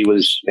and he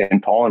was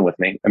in Poland with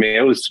me. I mean,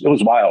 it was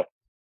wild.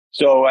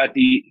 So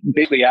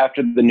basically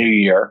after the new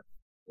year,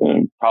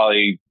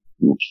 probably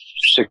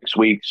 6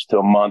 weeks to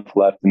a month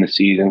left in the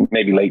season,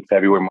 maybe late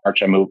February,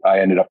 March, I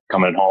ended up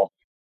coming home.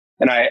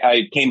 And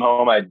I came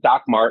home, I had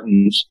Doc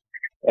Martens,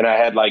 and I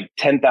had like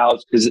 10,000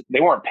 because they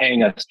weren't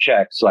paying us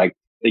checks. Like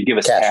they give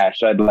us cash.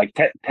 So I had like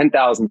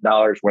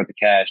 $10,000 worth of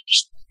cash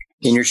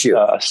in your shoe,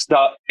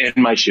 stuff in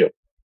my shoe.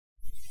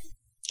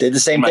 Did the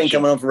same thing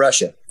coming home from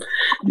Russia.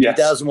 Yes.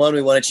 2001,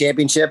 we won a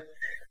championship.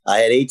 I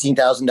had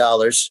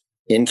 $18,000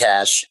 in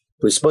cash.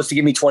 It was supposed to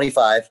give me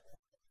 25.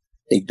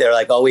 They're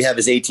like, all we have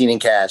is 18 in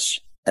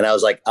cash. And I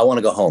was like, I want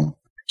to go home.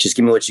 Just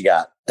give me what you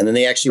got. And then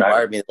they actually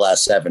wired me the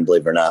last 7,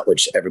 believe it or not,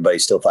 which everybody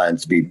still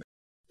finds to be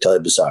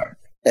totally bizarre.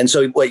 And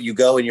so you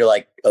go and you're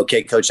like,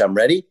 okay, coach, I'm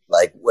ready.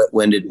 Like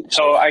when did?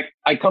 So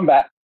I come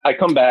back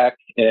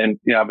and,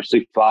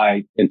 obviously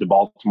fly into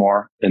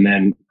Baltimore, and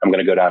then I'm going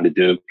to go down to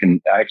Duke.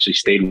 And I actually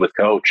stayed with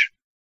coach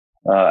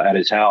at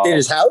his house. In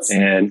his house?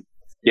 And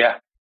yeah.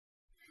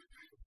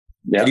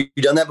 Have you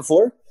done that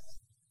before?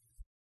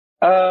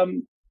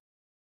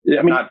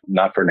 I mean,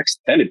 not for an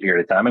extended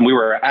period of time. And we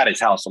were at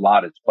his house a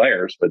lot as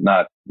players, but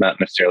not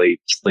necessarily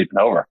sleeping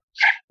over.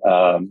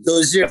 So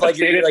is it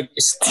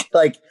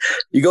like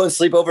you go and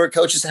sleep over at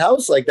coach's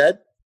house like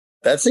that?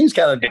 That seems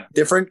kind of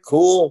different,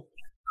 cool,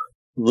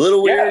 a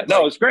little weird. Yeah,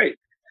 no, it's great.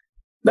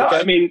 No, okay.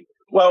 I mean,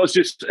 well, it's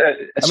just.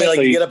 like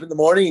you get up in the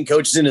morning and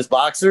coach is in his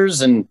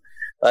boxers and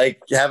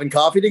like having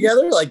coffee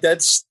together. Like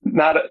that's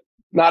not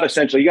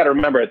essentially. You got to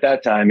remember at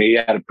that time he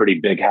had a pretty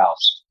big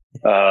house.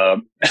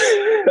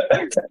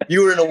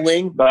 You were in a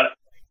wing, but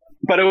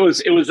it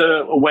was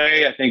a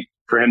way, I think,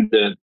 for him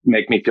to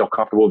make me feel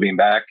comfortable being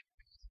back,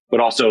 but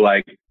also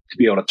like to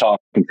be able to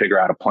talk and figure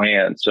out a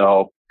plan.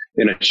 So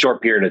in a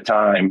short period of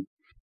time,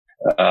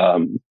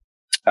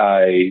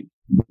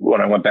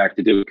 when I went back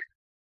to Duke,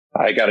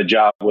 I got a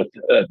job with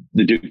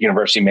the Duke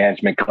University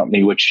Management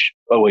Company, which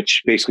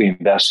basically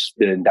invests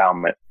the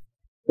endowment.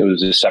 It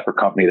was a separate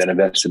company that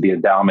invested the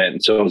endowment.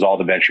 And so it was all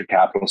the venture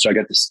capital. So I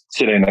got to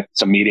sit in at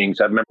some meetings.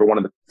 I remember one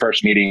of the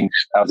first meetings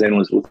I was in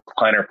was with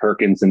Kleiner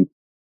Perkins, and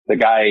the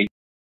guy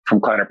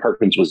from Kleiner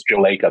Perkins was Joe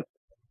Lacob,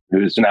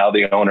 who's now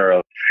the owner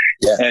of,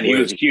 and he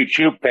was a huge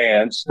Hoop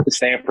fan at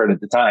Stanford at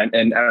the time.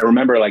 And I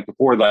remember like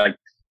before like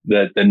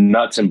the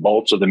nuts and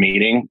bolts of the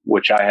meeting,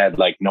 which I had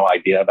like no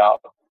idea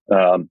about,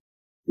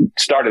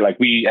 started, like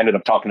we ended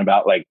up talking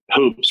about like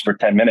hoops for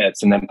 10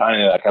 minutes. And then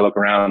finally, like I look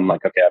around, I'm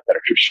like, okay, I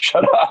better just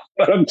shut up.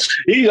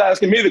 He's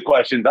asking me the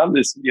questions. I'm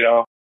just,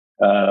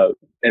 and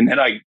then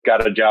I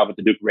got a job at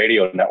the Duke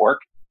Radio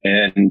Network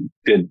and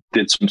did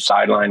some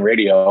sideline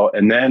radio.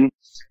 And then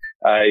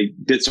I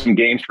did some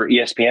games for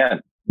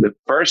ESPN. The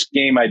first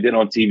game I did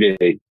on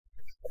TV,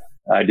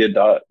 I did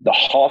the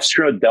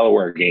Hofstra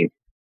Delaware game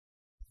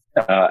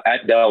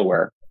at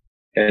Delaware.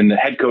 And the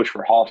head coach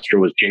for Hofstra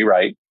was Jay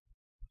Wright.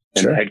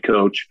 And the head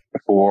coach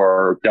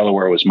for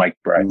Delaware was Mike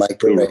Bray,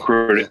 who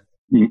recruited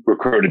me.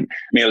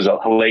 I mean, it was a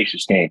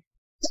hellacious game.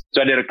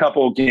 So I did a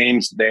couple of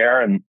games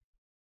there, and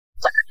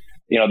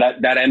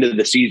that end of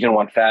the season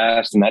went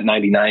fast, and that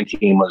 99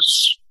 team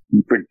was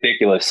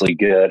ridiculously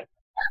good.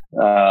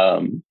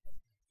 And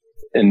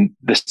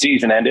the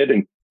season ended,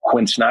 and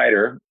Quinn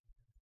Snyder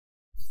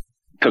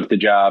took the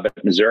job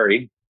at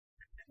Missouri,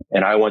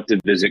 and I went to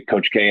visit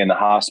Coach K in the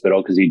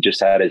hospital because he just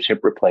had his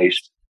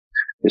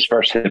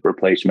first hip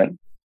replacement.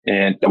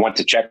 And I went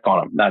to check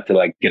on him, not to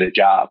like get a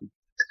job.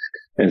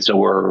 And so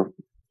we're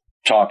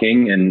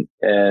talking, and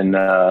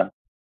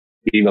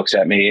he looks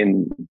at me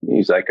and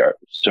he's like,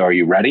 so are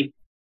you ready?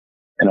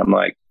 And I'm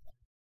like,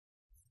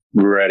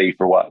 ready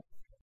for what?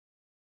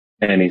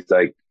 And he's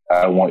like,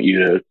 I want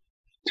you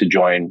to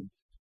join.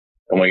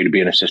 I want you to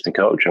be an assistant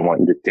coach. I want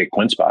you to take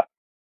Quinn's spot.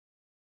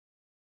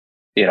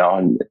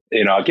 Again,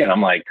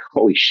 I'm like,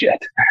 holy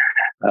shit.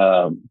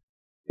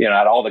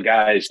 Out all the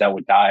guys that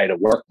would die to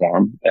work for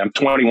him. I'm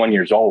 21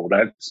 years old.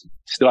 I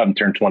still haven't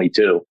turned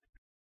 22.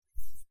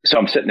 So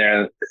I'm sitting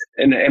there,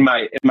 and in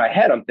my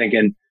head, I'm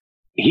thinking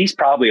he's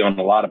probably on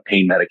a lot of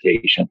pain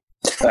medication.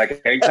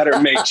 Like I better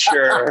make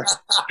sure.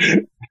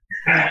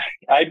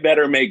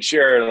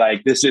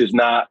 Like this is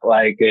not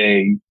like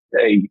a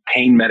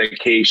pain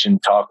medication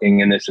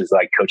talking, and this is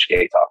like Coach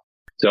K talk.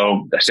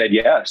 So I said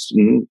yes,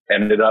 and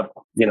ended up,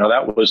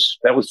 that was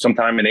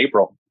sometime in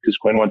April because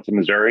Quinn went to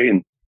Missouri,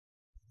 and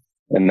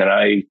then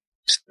I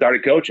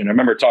started coaching. I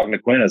remember talking to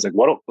Quinn. I was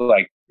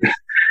like,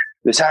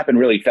 this happened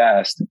really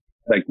fast.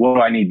 Like, what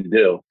do I need to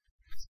do?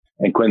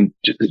 And Quinn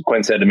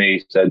said to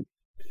me,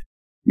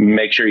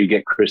 make sure you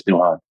get Chris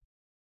Duhon.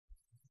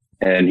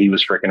 And he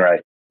was freaking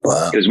right.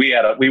 Wow. Because we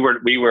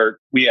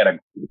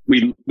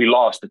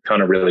lost a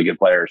ton of really good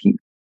players. And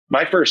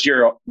my first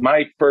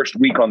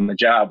week on the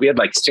job, we had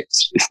like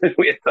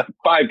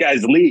 5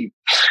 guys leave.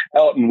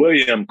 Elton,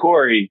 William,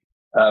 Corey,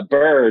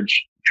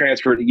 Burge,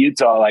 transferred to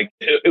Utah. Like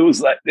it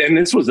was like, and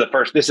this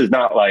is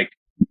not like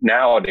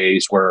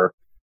nowadays where,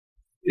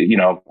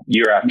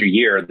 year after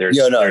year, there's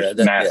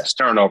mass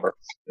turnover.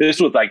 This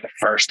was like the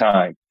first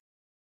time.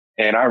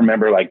 And I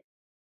remember like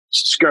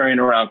scurrying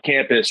around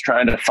campus,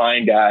 trying to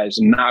find guys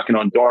and knocking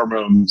on dorm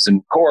rooms.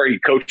 And Corey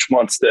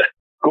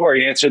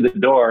answered the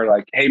door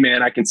like, hey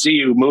man, I can see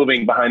you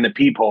moving behind the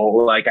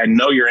people. Like, I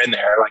know you're in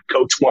there. Like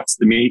coach wants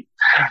to meet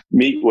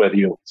with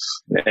you.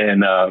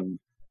 And,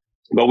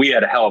 but we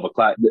had a hell of a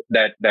class,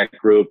 that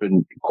group,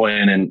 and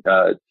Quinn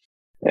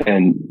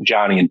and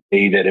Johnny and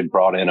David had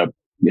brought in a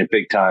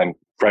big time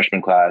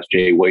freshman class,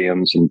 Jay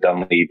Williams and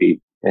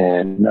Dunleavy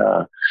and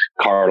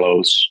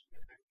Carlos,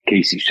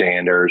 Casey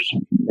Sanders,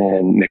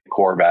 and Nick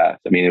Horvath.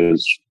 I mean,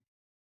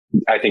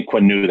 I think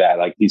Quinn knew that,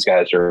 like, these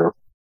guys are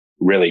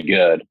really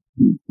good,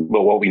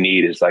 but what we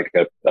need is like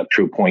a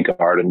true point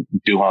guard, and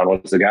Duhon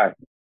was the guy.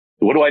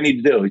 What do I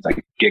need to do? He's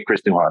like, get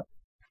Chris Duhon.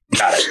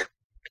 Got it.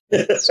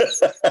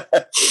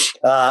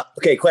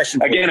 Okay,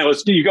 question. Again, it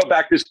was, you go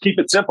back, just keep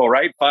it simple,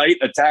 right? Fight,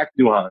 attack,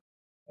 Duhon.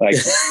 Like,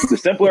 the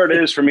simpler it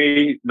is for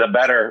me, the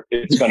better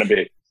it's going to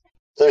be.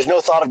 There's no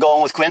thought of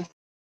going with Quinn?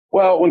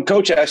 Well, when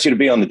coach asks you to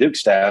be on the Duke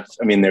staff,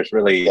 I mean, there's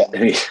really,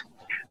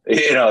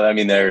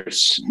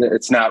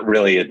 it's not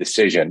really a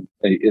decision,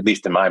 at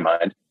least in my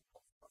mind.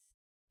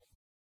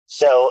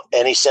 So,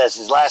 and he says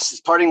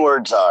his parting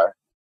words are,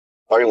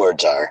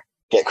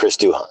 get Chris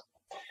Duhon.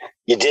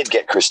 You did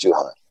get Chris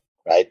Duhon,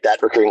 right?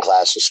 That recruiting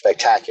class was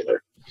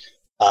spectacular.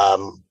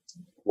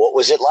 What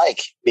was it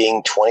like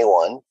being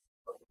 21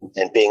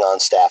 and being on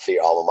staff at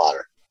your alma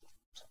mater?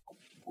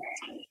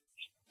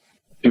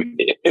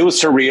 It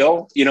was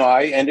surreal.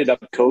 I ended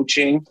up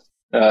coaching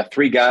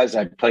 3 guys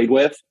I played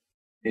with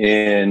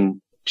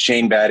in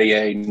Shane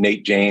Battier,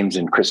 Nate James,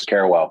 and Chris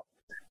Carwell.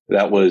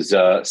 That was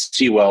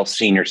Sewell's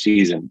senior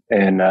season.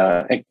 And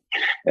I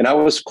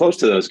was close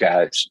to those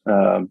guys.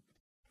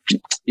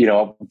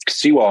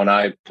 Sewell and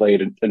I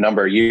played a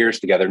number of years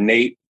together.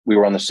 Nate, we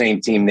were on the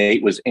same team.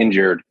 Nate was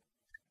injured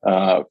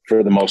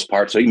for the most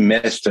part. So he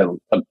missed a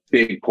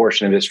big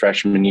portion of his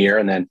freshman year.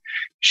 And then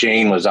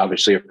Shane was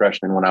obviously a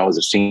freshman when I was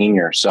a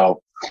senior.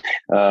 So,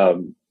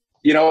 for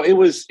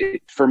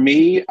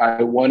me,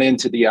 I went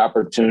into the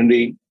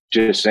opportunity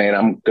just saying,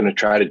 I'm going to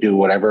try to do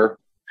whatever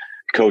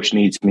coach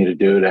needs me to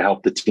do to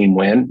help the team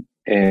win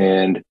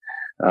and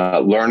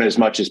learn as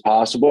much as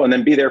possible and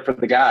then be there for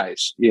the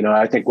guys.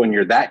 I think when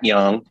you're that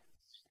young,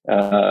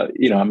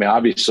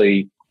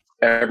 obviously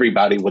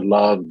everybody would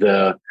love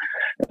the,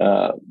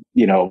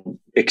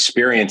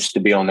 experience to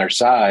be on their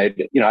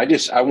side.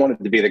 I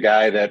wanted to be the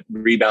guy that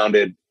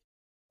rebounded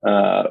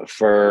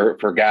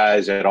for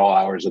guys at all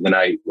hours of the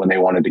night when they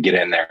wanted to get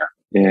in there.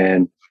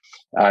 And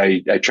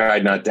I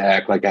tried not to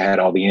act like I had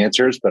all the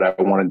answers, but I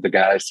wanted the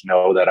guys to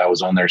know that I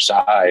was on their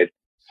side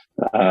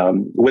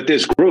with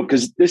this group.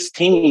 Because this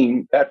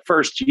team, that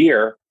first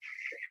year,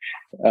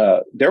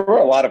 there were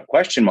a lot of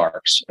question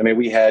marks. I mean,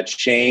 we had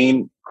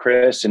Shane,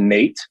 Chris, and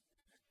Nate.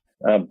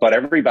 But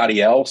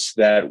everybody else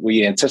that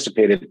we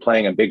anticipated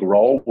playing a big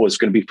role was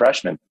going to be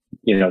freshmen.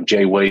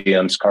 Jay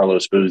Williams,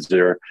 Carlos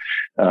Boozer,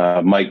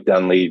 Mike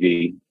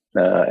Dunleavy,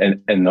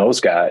 and those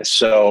guys.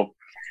 So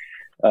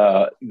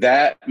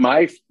that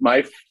my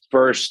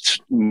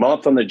first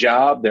month on the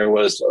job, there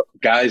was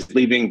guys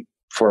leaving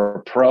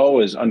for pro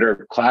as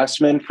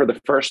underclassmen for the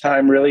first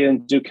time really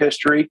in Duke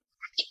history.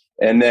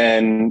 And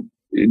then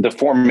the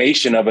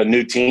formation of a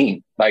new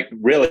team, like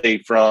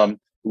really from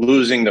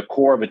losing the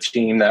core of a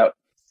team that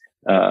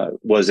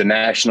was a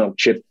national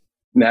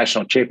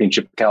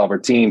championship caliber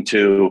team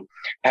to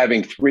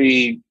having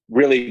 3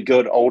 really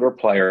good older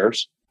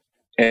players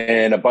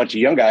and a bunch of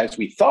young guys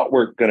we thought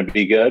were going to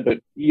be good, but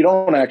you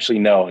don't actually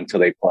know until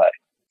they play.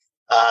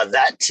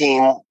 That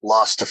team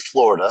lost to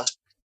Florida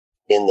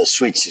in the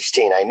Sweet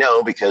 16. I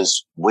know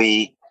because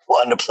we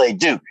wanted to play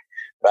Duke,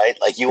 right?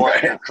 Like you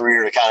want your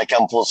career to kind of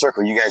come full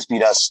circle. You guys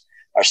beat us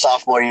our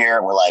sophomore year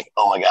and we're like,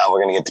 oh my God,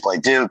 we're going to get to play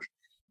Duke.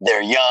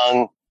 They're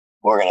young.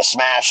 We're going to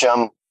smash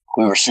them.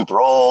 We were super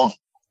old,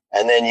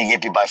 and then you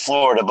get beat by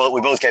Florida. But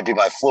we both get beat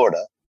by Florida.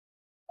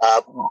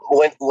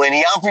 When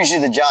he offers you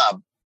the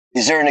job,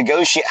 is there a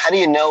negotiate? How do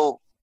you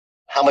know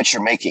how much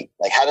you're making?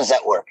 Like, how does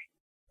that work?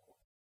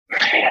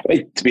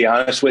 To be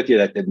honest with you,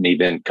 that didn't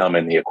even come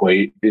in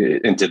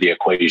into the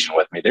equation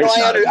with me. There's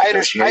I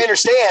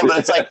understand, but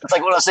it's like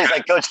one of those things.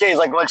 Like Coach K is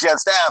like once you have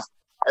staff,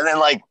 and then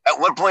like at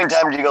what point in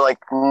time do you go like,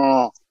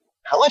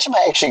 how much am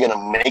I actually going to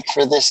make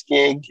for this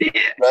gig?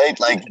 Right?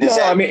 Like,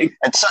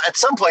 at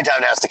some point in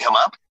time, it has to come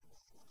up.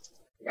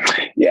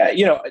 Yeah.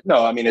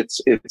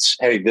 It's,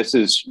 hey,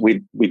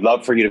 we'd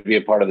love for you to be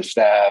a part of the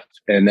staff.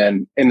 And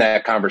then in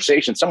that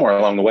conversation, somewhere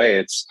along the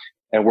way,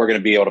 and we're going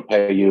to be able to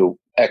pay you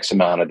X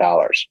amount of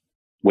dollars,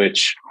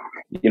 which,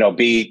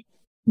 beat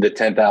the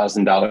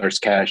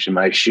 $10,000 cash in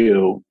my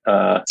shoe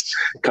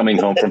coming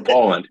home from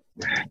Poland.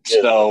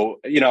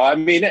 So,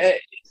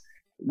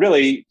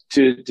 really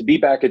to be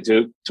back at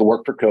Duke, to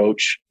work for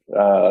Coach,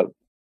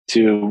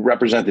 to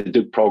represent the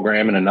Duke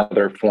program in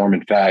another form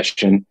and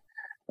fashion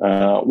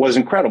was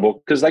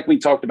incredible. Because like we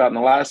talked about in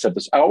the last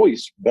episode, I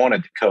always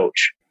wanted to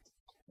coach.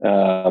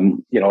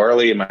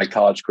 Early in my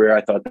college career,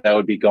 I thought that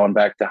would be going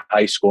back to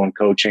high school and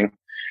coaching.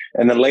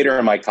 And then later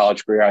in my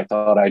college career, I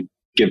thought I'd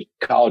give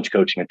college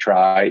coaching a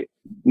try.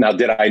 Now,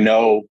 did I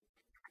know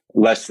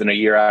less than a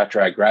year after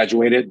I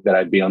graduated that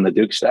I'd be on the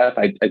Duke staff?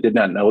 I did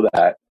not know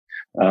that.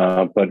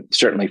 But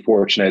certainly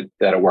fortunate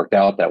that it worked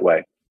out that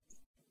way.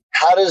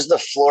 How does the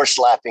floor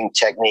slapping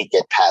technique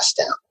get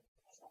passed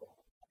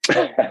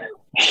down?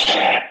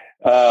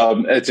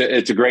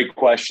 It's a great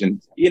question.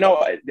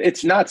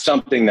 It's not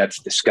something that's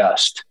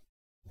discussed.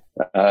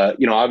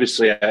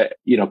 Obviously,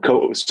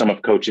 some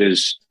of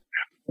Coach's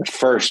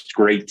first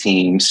great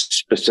teams,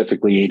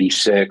 specifically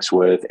 86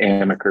 with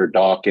Amaker,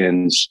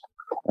 Dawkins,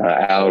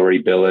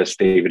 Allery, Billis,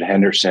 David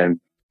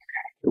Henderson.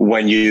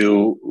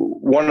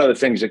 One of the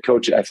things that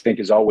Coach, I think,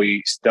 has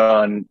always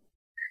done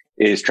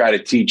is try to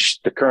teach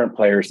the current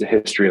players the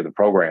history of the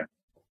program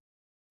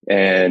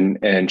and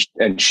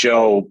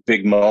show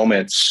big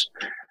moments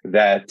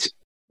that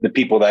the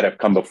people that have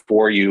come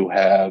before you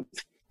have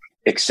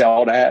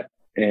excelled at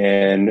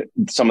and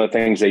some of the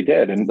things they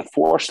did. And the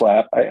floor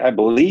slap, I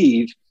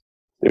believe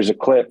there's a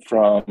clip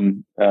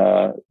from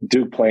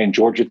Duke playing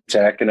Georgia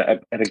Tech. And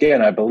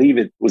again, I believe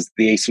it was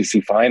the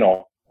ACC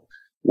final.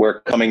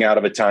 We're coming out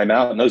of a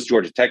timeout, and those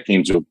Georgia Tech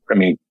teams were,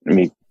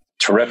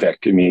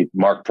 terrific.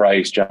 Mark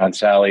Price, John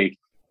Sally,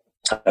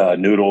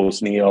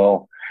 Noodles,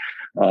 Neal,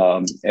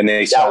 and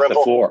they slapped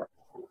the floor.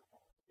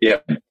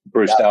 Yeah,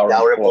 Bruce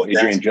Dalrymple,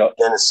 Adrian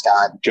Dennis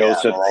Scott,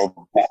 Joseph,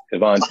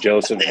 Yvonne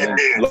Joseph, and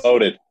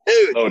loaded.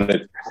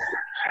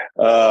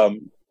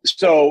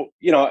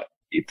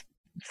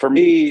 For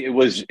me, it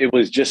was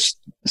just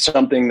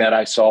something that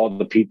I saw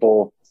the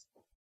people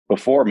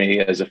before me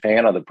as a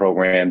fan of the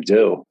program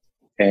do.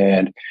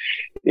 And,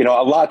 a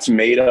lot's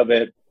made of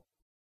it,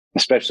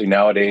 especially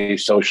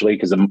nowadays socially,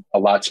 because a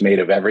lot's made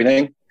of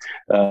everything,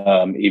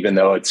 even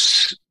though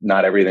it's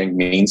not everything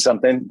means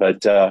something.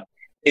 But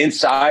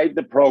inside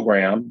the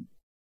program,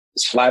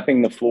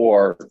 slapping the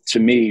floor, to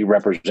me,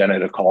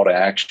 represented a call to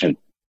action.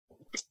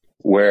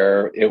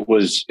 where it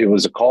was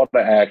a call to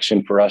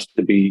action for us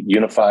to be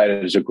unified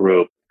as a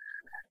group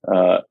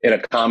in a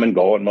common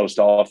goal. And most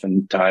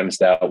oftentimes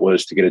that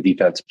was to get a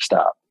defensive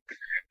stop.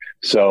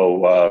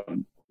 So,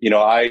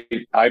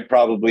 I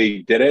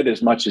probably did it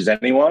as much as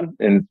anyone,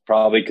 and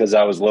probably because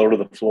I was low to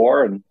the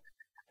floor, and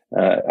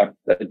I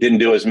didn't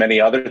do as many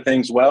other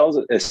things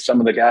well as some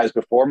of the guys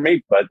before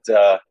me. But,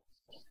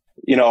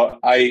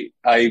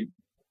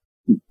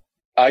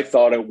 I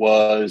thought it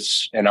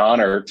was an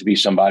honor to be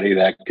somebody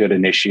that could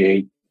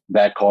initiate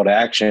that call to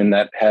action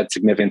that had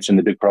significance in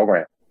the Duke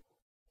program.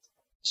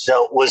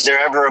 So was there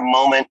ever a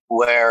moment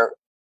where,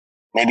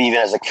 maybe even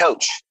as a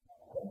coach,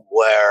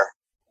 where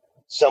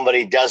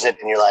somebody does it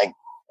and you're like,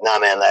 nah,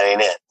 man, that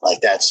ain't it?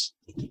 Like, that's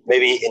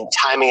maybe in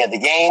timing of the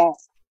game,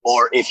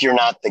 or if you're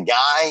not the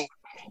guy,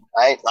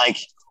 right? Like,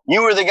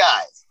 you were the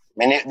guy. I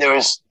mean,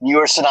 you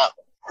were set up.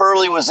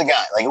 Hurley was the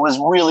guy. Like, it was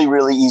really,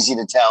 really easy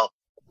to tell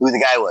who the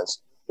guy was.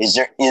 Is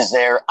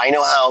there, I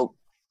know how,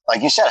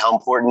 like you said, how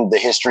important the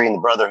history and the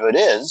brotherhood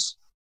is,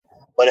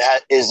 but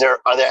have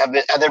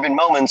there been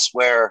moments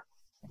where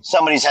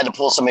somebody's had to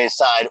pull somebody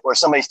aside, or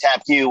somebody's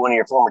tapped you, one of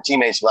your former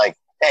teammates, like,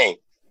 hey,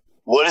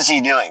 what is he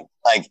doing?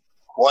 Like,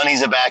 one,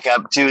 he's a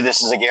backup. Two,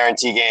 this is a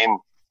guarantee game.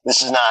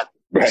 This is not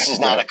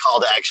a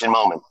call to action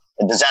moment.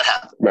 And does that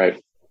happen?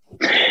 Right.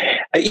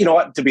 You know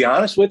what, to be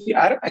honest with you,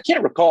 I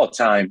can't recall a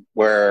time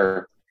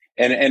where,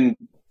 and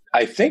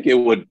I think it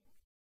would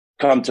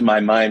come to my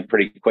mind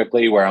pretty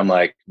quickly where I'm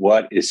like,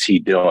 what is he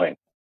doing?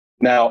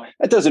 Now,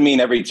 that doesn't mean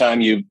every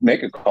time you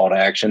make a call to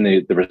action,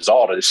 the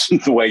result is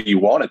the way you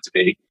want it to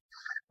be.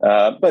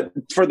 But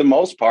for the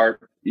most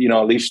part,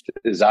 at least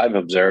as I've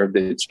observed,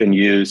 it's been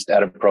used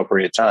at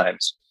appropriate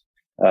times.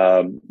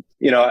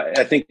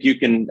 I think you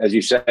can, as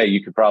you say,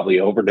 you could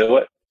probably overdo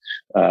it.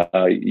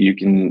 You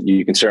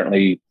can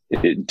certainly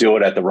do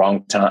it at the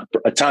wrong time,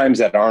 at times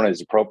that aren't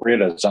as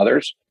appropriate as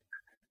others.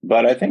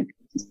 But I think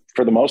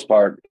for the most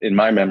part, in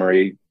my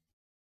memory,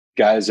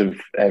 guys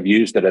have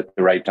used it at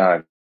the right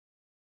time.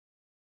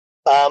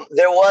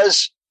 There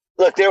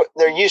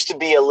used to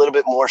be a little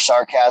bit more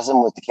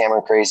sarcasm with the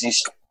Cameron Crazies,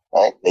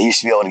 right? They used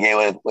to be able to get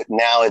away with it.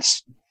 Now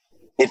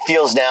it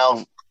feels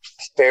now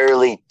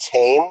fairly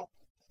tame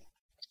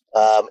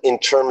in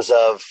terms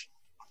of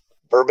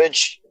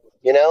verbiage,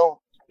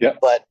 Yeah.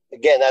 But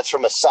again, that's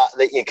from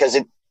because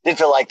it did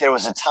feel like there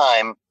was a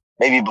time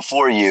maybe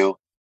before you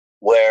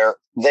where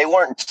they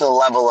weren't to the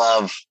level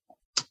of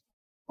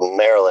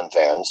Maryland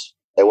fans.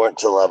 They weren't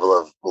to the level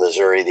of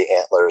Missouri, the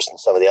Antlers, and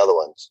some of the other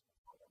ones,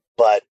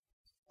 but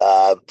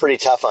pretty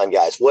tough on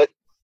guys. What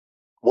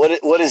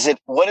is it?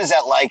 What is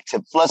that like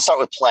let's start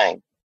with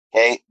playing.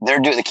 Okay.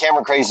 The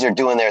Cameron Crazies are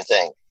doing their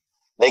thing.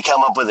 They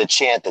come up with a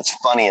chant that's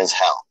funny as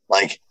hell.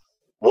 Like,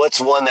 what's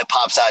one that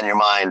pops out in your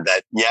mind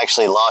that you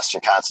actually lost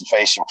your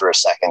concentration for a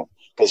second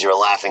because you were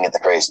laughing at the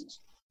Crazies?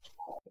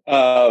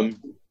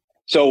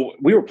 So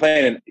we were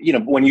playing,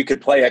 when you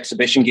could play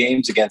exhibition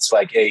games against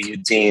like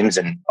AAU teams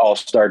and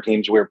all-star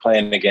teams, we were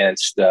playing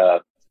against, I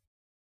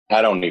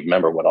don't even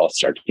remember what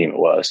all-star team it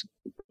was,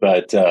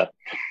 but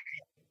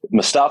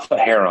Mustafa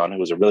Heron, who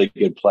was a really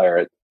good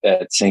player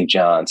at St.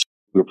 John's,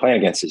 we were playing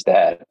against his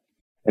dad,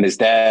 and his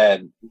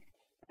dad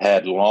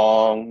had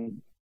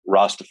long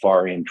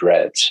Rastafarian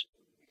dreads.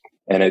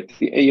 And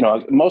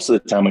most of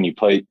the time when you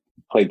played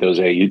those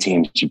AAU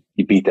teams,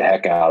 you beat the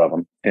heck out of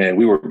them, and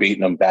we were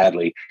beating them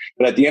badly.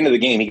 But at the end of the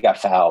game, he got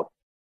fouled.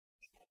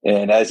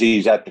 And as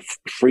he's at the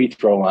free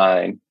throw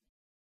line,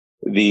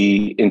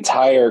 the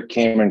entire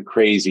Cameron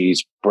Crazies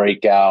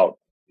break out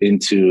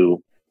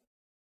into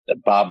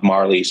Bob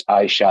Marley's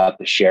 "I Shot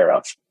the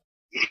Sheriff."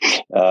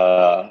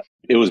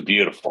 It was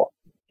beautiful.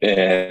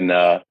 And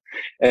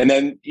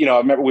then, I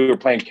remember we were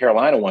playing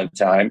Carolina one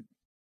time,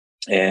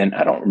 and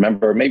I don't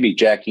remember, maybe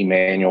Jack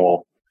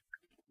Emanuel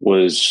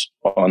was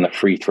on the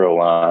free throw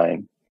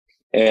line,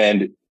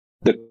 and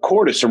the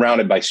court is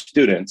surrounded by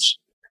students,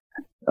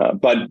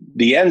 but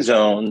the end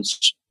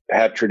zones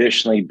have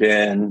traditionally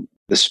been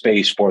the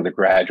space for the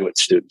graduate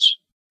students,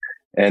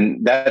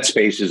 and that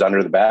space is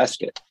under the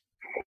basket.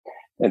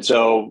 And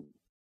so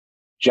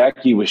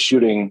Jackie was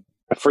shooting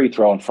a free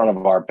throw in front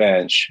of our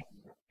bench,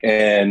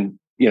 and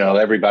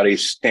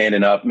everybody's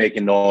standing up,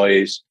 making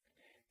noise.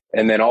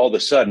 And then all of a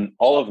sudden,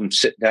 all of them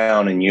sit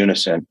down in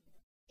unison.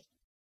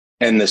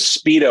 And the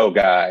Speedo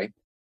guy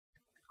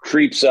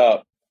creeps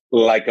up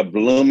like a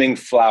blooming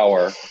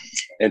flower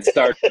and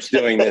starts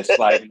doing this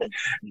like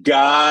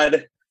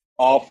god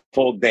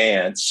awful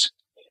dance.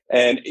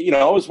 And, it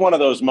was one of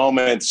those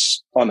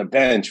moments on the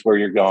bench where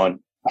you're going,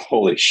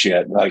 holy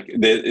shit. Like,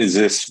 this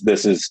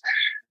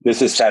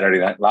is Saturday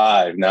Night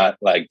Live, not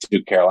like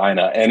Duke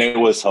Carolina. And it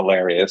was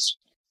hilarious.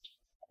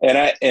 And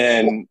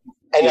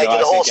did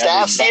the whole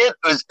staff see it?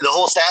 Was the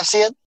whole staff see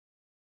it?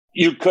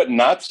 You could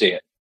not see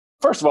it.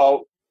 First of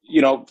all,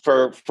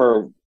 for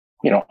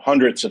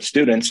hundreds of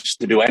students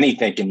to do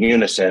anything in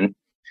unison,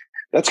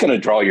 that's going to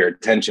draw your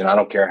attention. I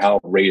don't care how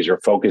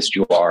razor focused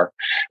you are,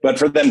 but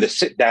for them to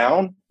sit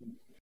down,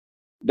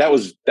 that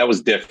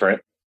was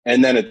different.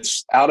 And then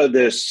it's out of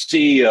this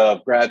sea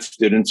of grad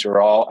students who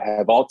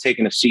have all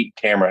taken a seat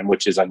in Cameron,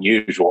 which is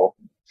unusual.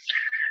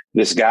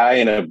 This guy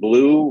in a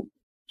blue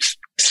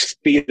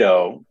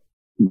Speedo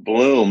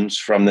blooms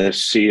from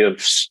this sea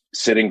of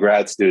sitting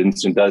grad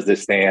students and does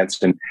this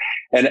dance.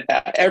 And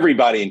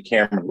everybody in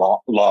Cameron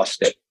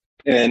lost it.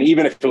 And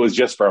even if it was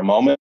just for a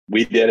moment,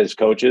 we did as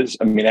coaches.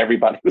 I mean,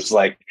 everybody was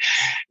like,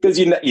 because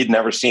you'd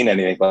never seen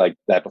anything like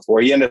that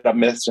before. He ended up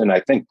missing, I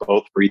think,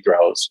 both free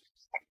throws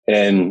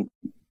and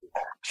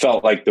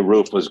felt like the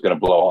roof was going to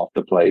blow off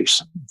the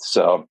place.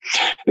 So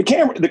the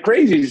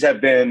Crazies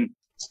have been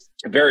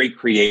very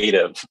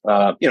creative.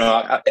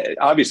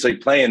 Obviously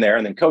playing there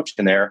and then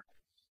coaching there.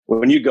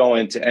 When you go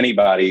into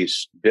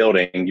anybody's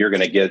building, you're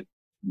going to get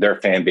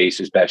their fan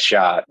base's best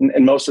shot.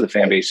 And most of the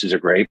fan bases are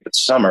great, but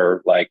some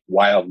are like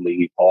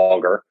wildly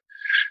vulgar.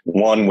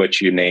 One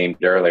which you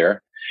named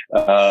earlier.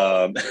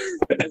 The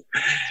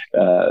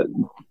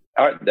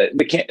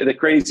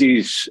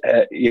Crazies,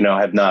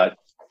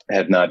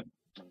 have not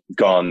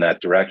gone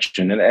that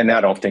direction, and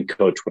I don't think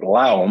Coach would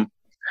allow them,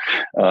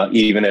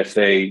 even if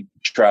they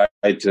tried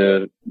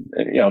to,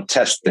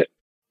 test it.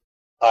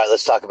 All right,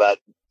 let's talk about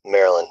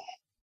Maryland.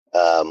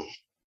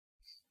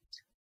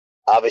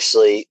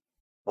 Obviously,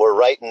 we're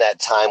right in that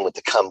time with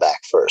the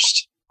comeback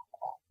first.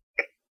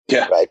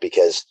 Yeah. Right,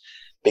 because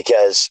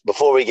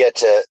before we get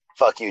to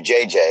fuck you,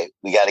 JJ,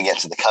 we got to get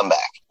to the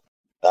comeback.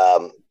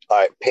 All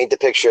right, paint the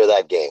picture of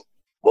that game.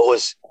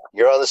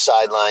 You're on the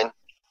sideline.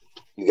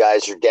 You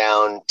guys are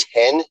down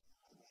 10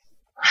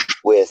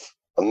 with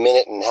a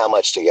minute and how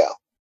much to go?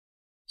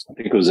 I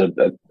think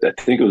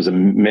it was a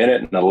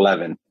minute and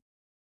 11.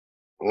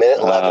 A minute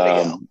and 11 to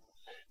go.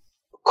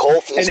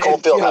 It's Cole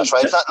Fieldhouse,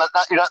 right? It's not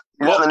you're not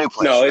in the new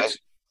place. No, right?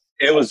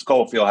 It was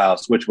Cole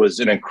Fieldhouse, which was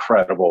an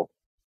incredible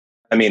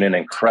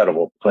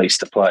place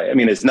to play. I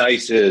mean, as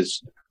nice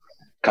as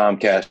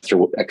Comcast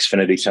or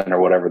Xfinity Center,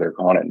 whatever they're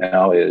calling it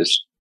now,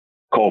 is,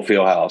 Cole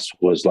Fieldhouse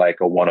was like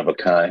a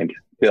one-of-a-kind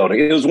building.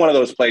 It was one of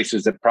those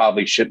places that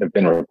probably shouldn't have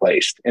been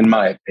replaced, in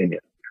my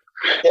opinion.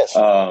 Yes.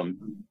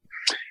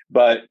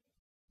 But,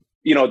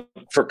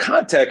 for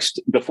context,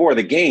 before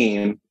the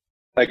game,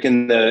 like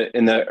in the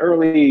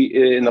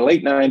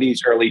late 90s,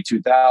 early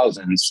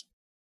 2000s,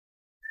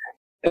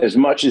 as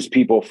much as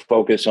people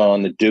focus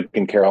on the Duke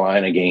and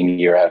Carolina game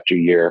year after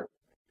year,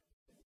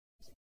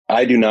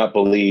 I do not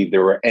believe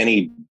there were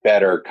any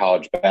better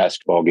college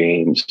basketball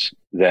games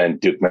than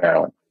Duke,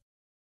 Maryland.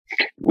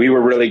 We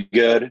were really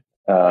good.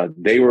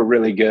 They were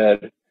really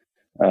good.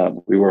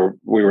 We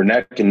were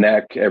neck and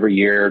neck every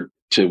year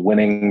to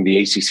winning the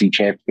ACC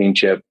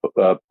championship,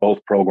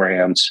 both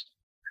programs.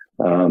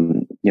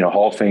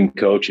 Hall of Fame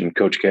coach and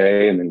Coach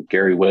K, and then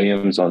Gary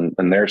Williams on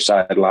their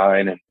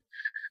sideline.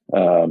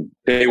 And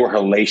they were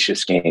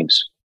hellacious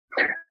games.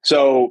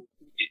 So,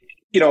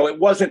 it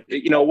wasn't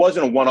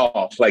a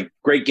one-off. Like,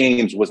 Great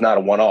Games was not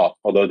a one-off,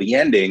 although the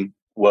ending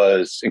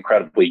was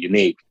incredibly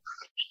unique.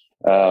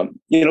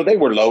 They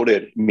were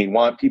loaded. I mean,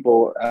 I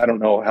don't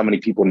know how many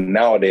people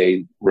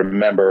nowadays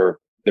remember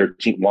their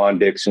team: Juan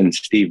Dixon,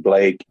 Steve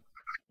Blake,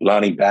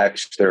 Lonnie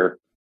Baxter,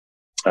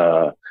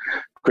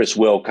 Chris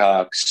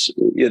Wilcox.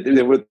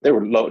 They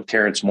were loaded.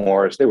 Terrence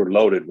Morris. They were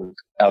loaded with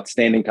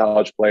outstanding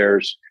college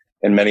players,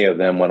 and many of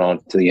them went on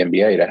to the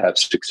NBA to have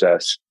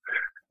success.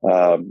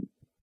 And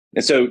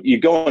so you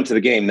go into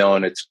the game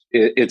knowing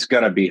it's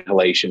going to be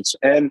hellacious,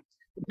 and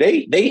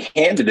they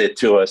handed it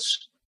to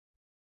us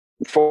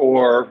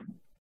for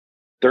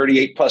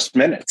 38 plus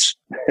minutes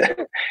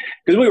because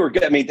we were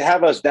good. I mean, to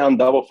have us down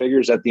double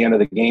figures at the end of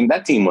the game,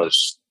 that team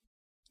was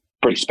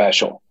pretty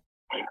special.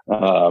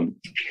 And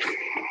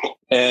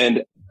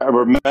I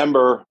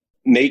remember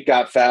Nate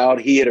got fouled.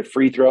 He hit a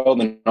free throw.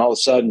 Then all of a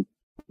sudden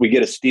we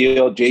get a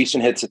steal.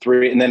 Jason hits a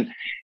three. And then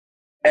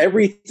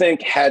everything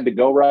had to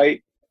go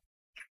right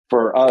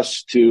for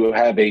us to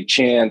have a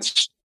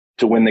chance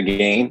to win the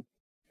game.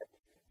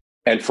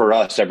 And for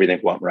us, everything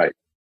went right.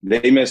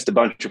 They missed a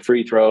bunch of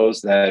free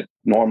throws that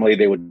normally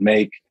they would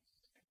make.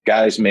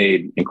 Guys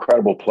made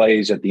incredible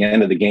plays at the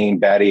end of the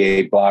game.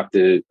 Battier blocked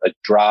a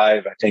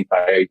drive, I think,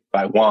 by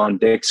Juan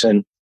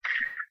Dixon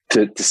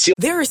to seal.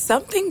 There are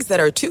some things that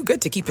are too good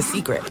to keep a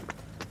secret.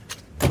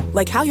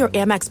 Like how your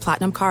Amex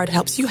Platinum card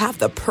helps you have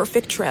the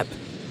perfect trip.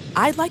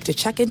 I'd like to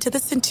check into the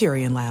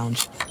Centurion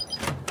Lounge.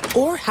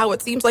 Or how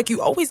it seems like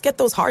you always get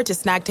those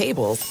hard-to-snag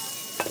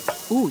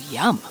tables. Ooh,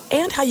 yum.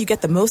 And how you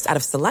get the most out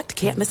of select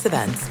can't-miss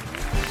events.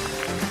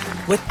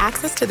 With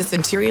access to the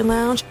Centurion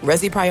Lounge,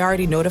 Resi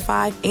Priority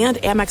Notified, and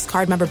Amex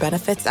card member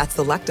benefits at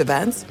select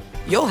events,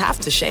 you'll have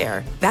to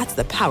share. That's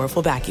the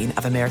powerful backing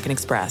of American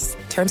Express.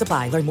 Terms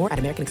apply. Learn more at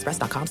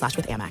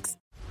americanexpress.com/withAmex.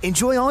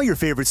 Enjoy all your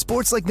favorite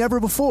sports like never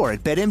before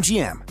at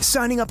BetMGM.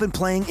 Signing up and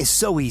playing is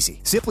so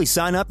easy. Simply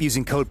sign up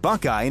using code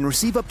Buckeye and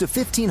receive up to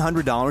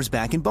 $1,500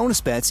 back in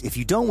bonus bets if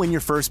you don't win your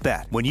first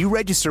bet. When you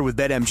register with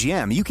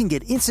BetMGM, you can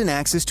get instant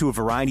access to a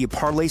variety of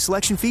parlay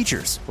selection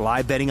features,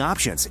 live betting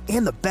options,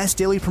 and the best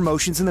daily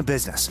promotions in the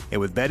business.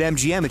 And with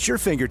BetMGM at your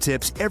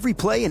fingertips, every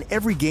play and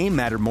every game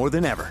matter more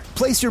than ever.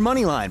 Place your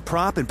moneyline,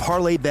 prop, and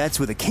parlay bets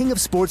with the king of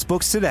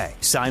sportsbooks today.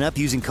 Sign up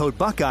using code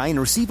Buckeye and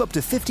receive up to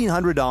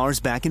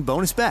 $1,500 back in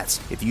bonus bets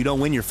if you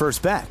don't win your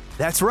first bet.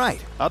 That's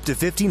right, up to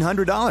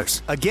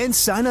 $1,500. Again,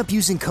 sign up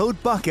using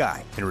code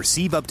Buckeye and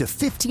receive up to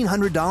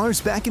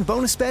 $1,500 back in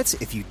bonus bets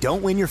if you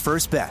don't win your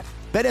first bet.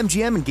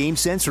 BetMGM and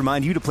GameSense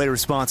remind you to play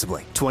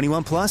responsibly.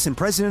 21 plus and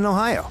present in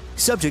Ohio.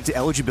 Subject to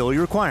eligibility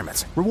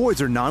requirements.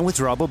 Rewards are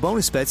non-withdrawable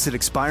bonus bets that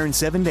expire in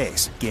 7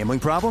 days. Gambling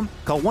problem?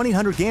 Call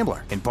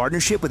 1-800-GAMBLER in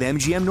partnership with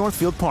MGM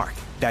Northfield Park.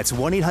 That's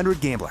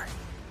 1-800-GAMBLER.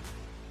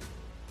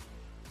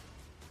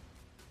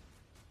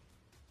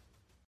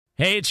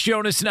 Hey, it's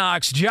Jonas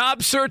Knox.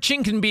 Job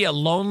searching can be a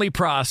lonely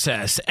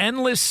process.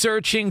 Endless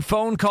searching,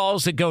 phone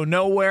calls that go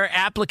nowhere,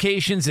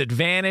 applications that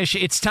vanish.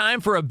 It's time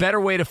for a better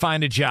way to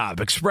find a job.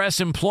 Express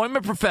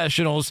Employment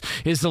Professionals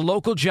is the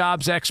local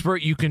jobs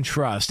expert you can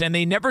trust, and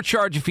they never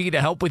charge a fee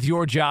to help with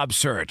your job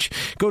search.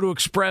 Go to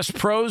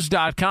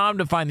expresspros.com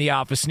to find the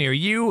office near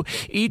you.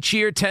 Each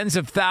year, tens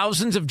of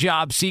thousands of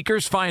job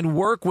seekers find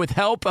work with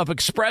help of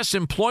Express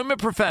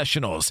Employment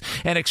Professionals,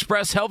 and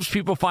Express helps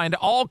people find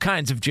all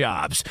kinds of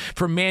jobs,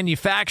 from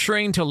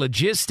manufacturing to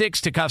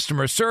logistics to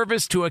customer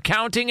service to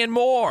accounting and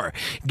more.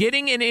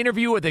 Getting an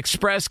interview with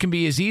Express can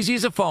be as easy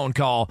as a phone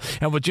call,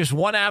 and with just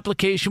one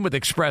application with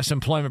Express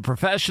Employment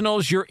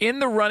Professionals, you're in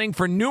the running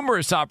for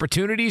numerous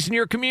opportunities in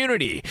your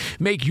community.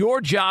 Make your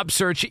job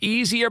search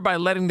easier by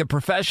letting the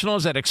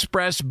professionals at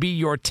Express be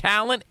your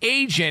talent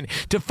agent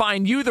to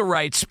find you the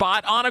right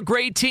spot on a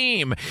great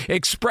team.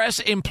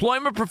 Express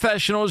Employment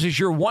Professionals is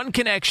your one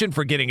connection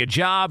for getting a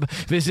job.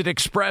 Visit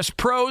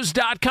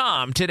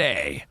expresspros.com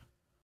today.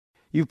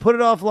 You've put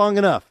it off long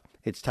enough.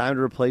 It's time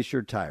to replace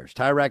your tires.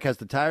 Tire Rack has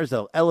the tires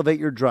that'll elevate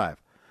your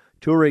drive.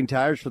 Touring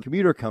tires for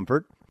commuter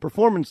comfort,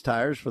 performance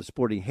tires for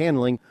sporty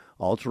handling,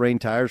 all-terrain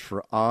tires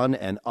for on-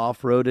 and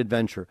off-road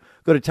adventure.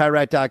 Go to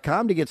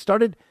TireRack.com to get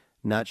started.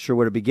 Not sure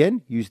where to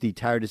begin? Use the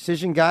Tire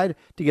Decision Guide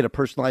to get a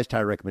personalized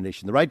tire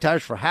recommendation. The right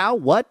tires for how,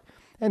 what,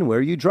 and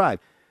where you drive.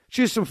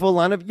 Choose from full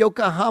line of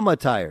Yokohama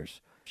tires.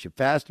 Ship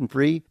fast and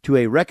free to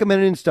a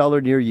recommended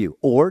installer near you,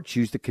 or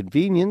choose the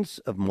convenience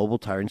of mobile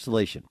tire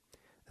installation.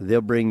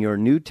 They'll bring your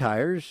new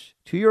tires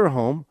to your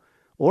home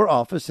or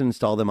office and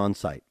install them on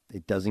site.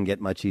 It doesn't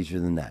get much easier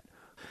than that.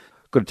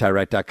 Go to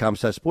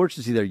TireRack.com/sports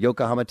to see their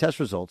Yokohama test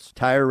results,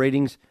 tire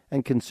ratings,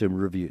 and consumer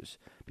reviews.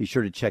 Be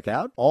sure to check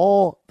out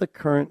all the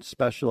current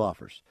special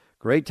offers.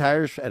 Great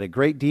tires at a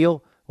great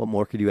deal. What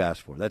more could you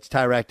ask for? That's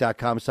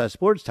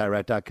TireRack.com/sports,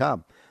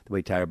 TireRack.com, the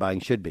way tire buying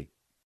should be.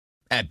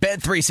 At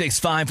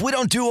Bet365, we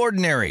don't do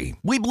ordinary.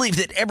 We believe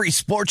that every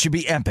sport should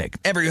be epic.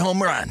 Every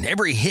home run,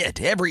 every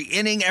hit, every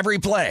inning, every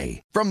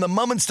play. From the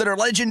moments that are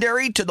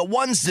legendary to the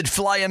ones that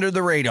fly under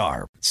the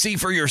radar. See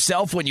for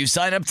yourself when you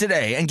sign up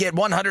today and get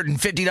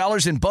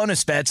 $150 in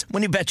bonus bets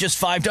when you bet just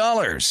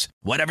 $5.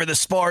 Whatever the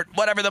sport,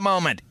 whatever the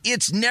moment,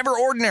 it's never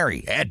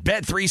ordinary at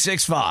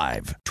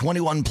Bet365.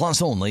 21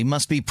 plus only.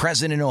 Must be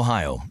present in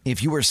Ohio.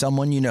 If you or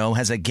someone you know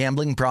has a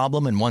gambling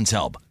problem and wants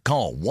help,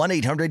 call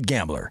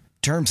 1-800-GAMBLER.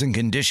 Terms and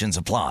conditions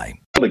apply.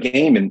 The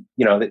game, and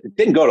it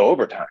didn't go to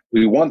overtime.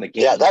 We won the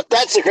game. Yeah,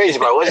 that's the crazy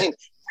part, wasn't it?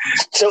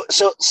 So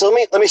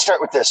let me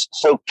start with this.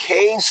 So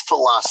Kay's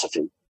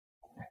philosophy,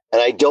 and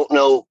I don't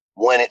know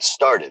when it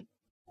started,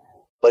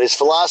 but his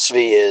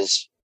philosophy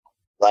is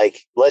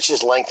like, let's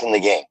just lengthen the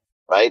game,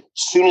 right?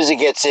 As soon as it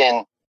gets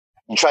in,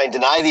 you try and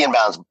deny the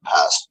inbounds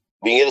pass.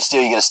 If you get a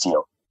steal, you get a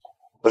steal.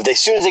 But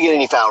as soon as they get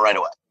in, you foul right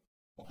away.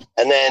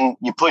 And then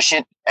you push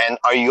it, and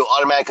are you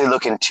automatically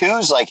looking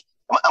twos? Like,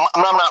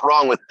 I'm not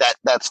wrong with that.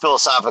 That's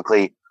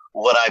philosophically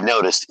what I've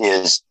noticed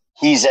is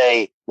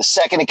the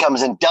second it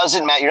comes in,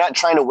 doesn't matter. You're not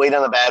trying to wait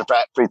on the bad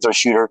free throw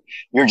shooter.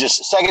 You're just,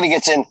 the second it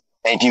gets in,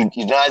 and if you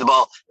deny the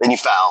ball, then you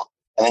foul,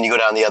 and then you go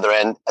down the other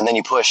end, and then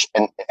you push.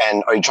 And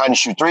are you trying to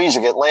shoot threes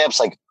or get layups?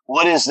 Like,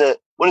 what is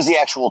the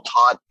actual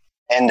taught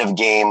end of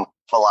game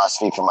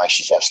philosophy from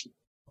Wojciechowski?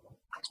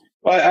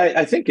 Well,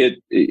 I think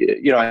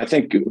I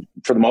think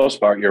for the most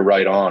part, you're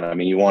right on. I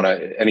mean, you want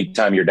to,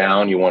 anytime you're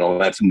down, you want to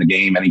lengthen the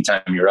game.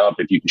 Anytime you're up,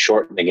 if you can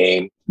shorten the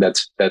game,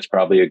 that's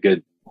probably a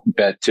good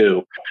bet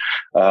too.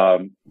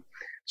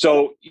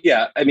 So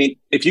yeah, I mean,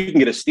 if you can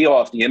get a steal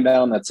off the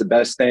inbound, that's the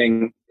best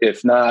thing.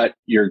 If not,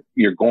 you're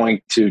going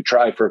to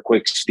try for a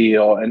quick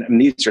steal. And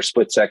these are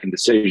split second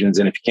decisions.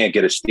 And if you can't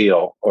get a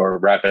steal or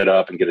wrap it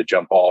up and get a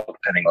jump ball,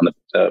 depending on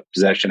the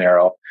possession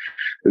arrow,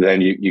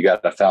 then you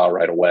got a foul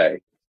right away.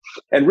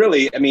 And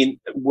really, I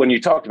mean, when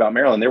you talked about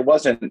Maryland, it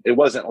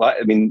wasn't like,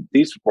 I mean,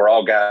 these were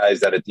all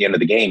guys that at the end of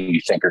the game, you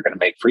think are going to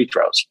make free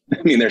throws.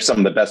 I mean, they're some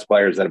of the best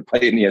players that have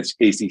played in the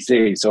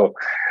ACC. So,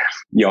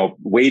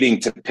 waiting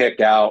to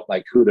pick out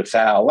like who to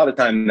foul, a lot of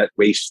time that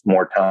wastes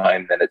more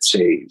time than it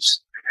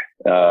saves.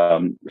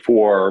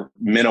 for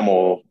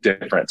minimal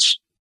difference.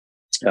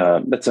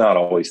 That's not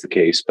always the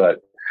case,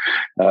 but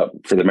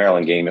for the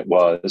Maryland game, it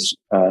was.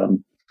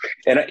 And,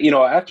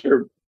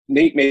 after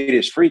Nate made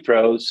his free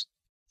throws,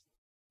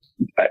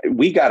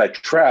 we got a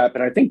trap.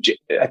 And I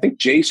think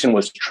Jason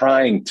was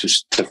trying to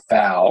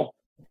foul,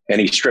 and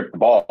he stripped the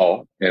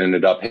ball and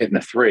ended up hitting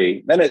a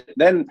three.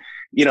 Then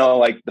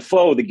like the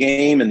flow of the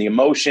game and the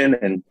emotion,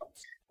 and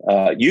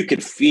you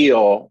could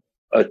feel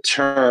a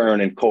turn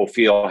in Cole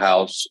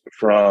Fieldhouse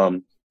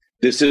from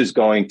this is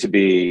going to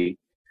be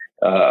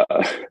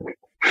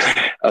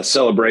a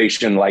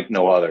celebration like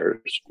no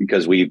others,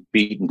 because we've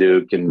beaten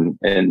Duke, and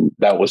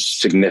that was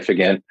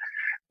significant,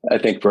 I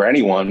think, for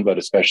anyone, but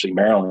especially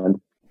Maryland,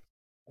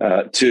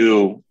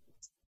 to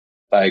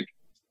like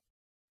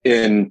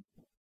in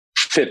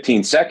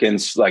 15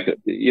 seconds, like,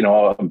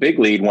 a big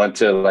lead went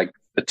to like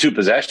a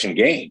 2-possession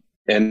game.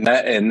 And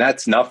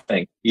that's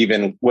nothing,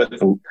 even with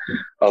a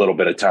little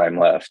bit of time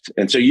left.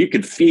 And so you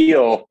could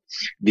feel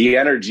the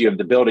energy of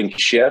the building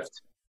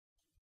shift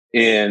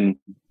in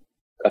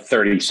a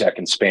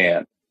 30-second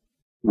span,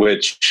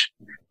 which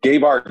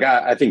gave our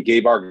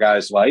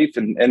guys life,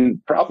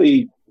 and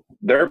probably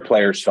their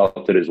players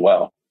felt it as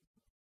well.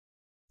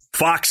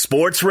 Fox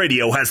Sports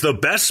Radio has the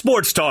best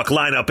sports talk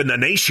lineup in the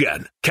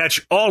nation.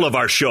 Catch all of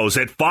our shows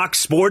at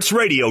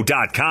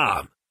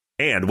foxsportsradio.com.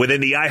 And within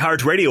the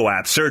iHeartRadio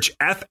app, search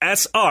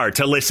FSR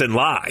to listen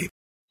live.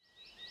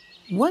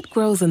 What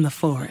grows in the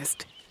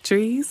forest?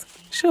 Trees?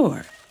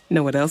 Sure.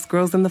 Know what else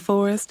grows in the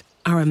forest?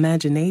 Our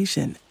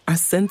imagination, our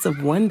sense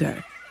of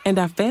wonder, and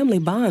our family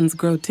bonds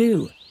grow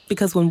too.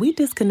 Because when we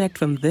disconnect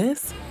from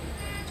this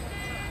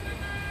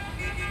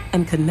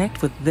and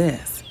connect with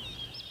this,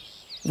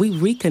 we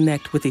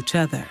reconnect with each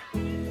other.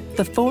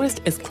 The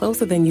forest is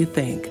closer than you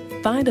think.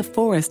 Find a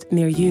forest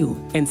near you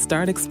and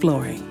start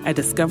exploring at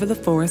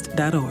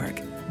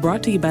discovertheforest.org.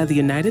 Brought to you by the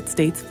United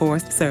States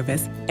Forest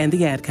Service and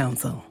the Ad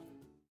Council.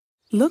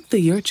 Look through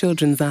your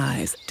children's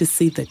eyes to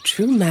see the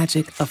true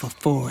magic of a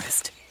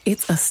forest.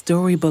 It's a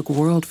storybook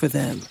world for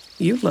them.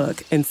 You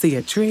look and see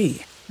a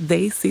tree.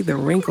 They see the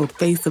wrinkled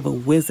face of a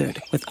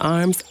wizard with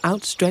arms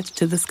outstretched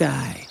to the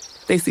sky.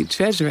 They see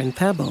treasure in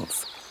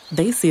pebbles.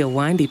 They see a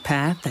windy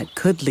path that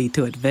could lead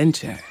to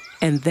adventure.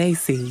 And they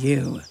see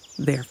you,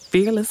 their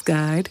fearless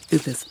guide through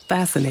this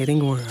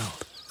fascinating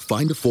world.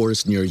 Find a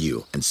forest near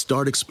you and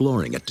start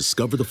exploring at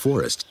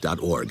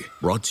discovertheforest.org.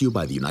 Brought to you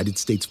by the United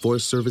States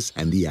Forest Service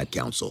and the Ad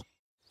Council.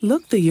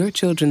 Look through your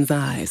children's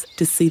eyes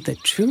to see the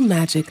true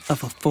magic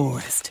of a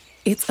forest.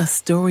 It's a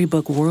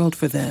storybook world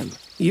for them.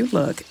 You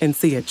look and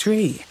see a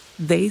tree.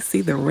 They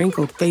see the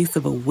wrinkled face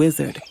of a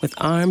wizard with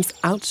arms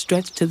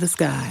outstretched to the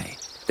sky.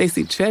 They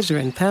see treasure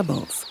in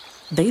pebbles.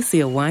 They see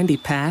a windy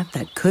path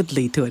that could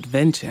lead to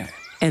adventure.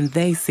 And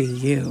they see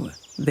you,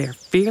 their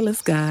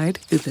fearless guide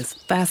through this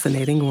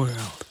fascinating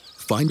world.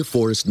 Find a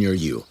forest near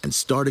you and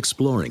start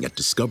exploring at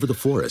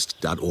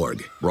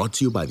discovertheforest.org. Brought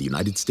to you by the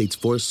United States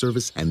Forest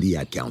Service and the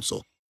Ad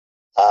Council.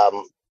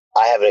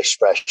 I have an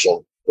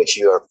expression which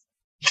you are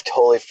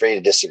totally free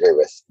to disagree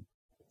with,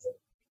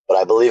 but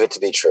I believe it to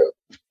be true,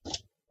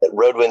 that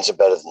road wins are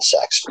better than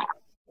sex.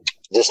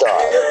 Just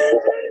are.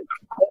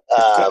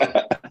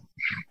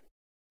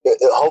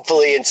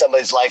 Hopefully in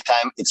somebody's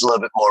lifetime, it's a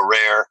little bit more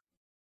rare.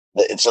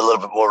 It's a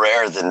little bit more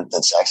rare than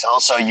sex.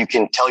 Also, you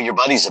can tell your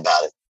buddies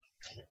about it,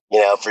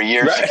 for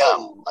years to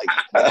come. Like,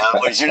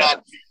 you're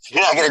not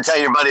going to tell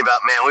your buddy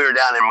about, man, we were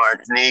down in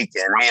Martinique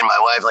and me and my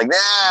wife, like,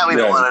 nah, we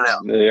don't want to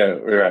know. Yeah,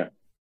 right.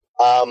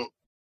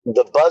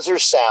 The buzzer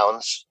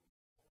sounds.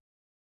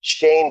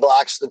 Shane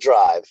blocks the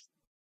drive.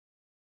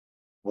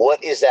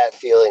 What is that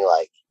feeling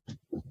like?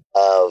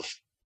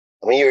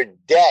 You're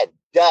dead,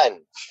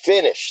 done,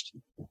 finished,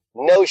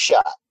 no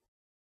shot,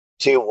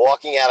 to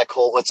walking out of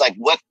Cole. It's like,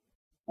 what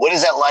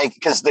is that like?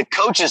 Because the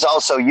coaches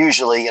also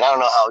usually, and I don't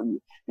know how,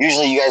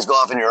 usually you guys go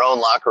off in your own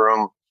locker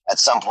room at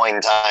some point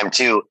in time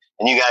too,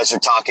 and you guys are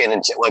talking,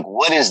 and like,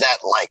 what is that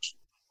like?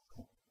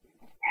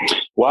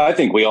 Well, I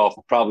think we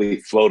all probably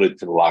floated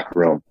to the locker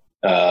room.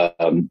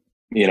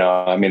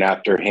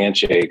 After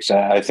handshakes,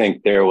 I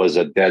think there was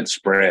a dead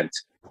sprint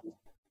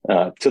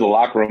to the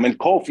locker room. And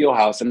Cole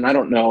Fieldhouse, and I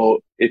don't know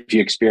if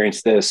you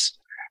experienced this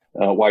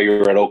while you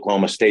were at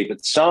Oklahoma State,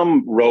 but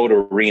some road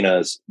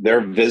arenas,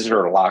 their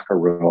visitor locker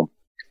room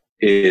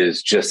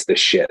is just the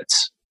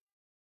shits.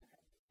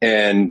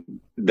 And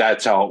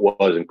that's how it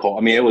was in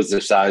Cole. It was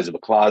the size of a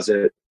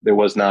closet. There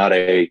was not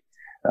a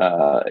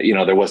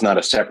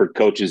separate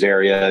coaches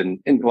area. And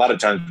a lot of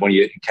times when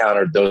you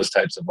encountered those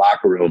types of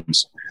locker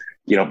rooms,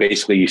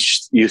 basically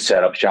you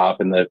set up shop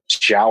in the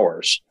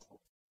showers.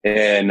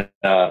 And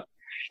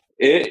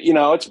it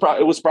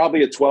was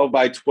probably a 12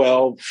 by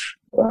 12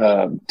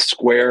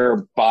 square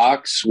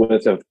box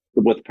with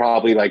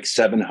probably like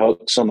 7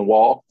 hooks on the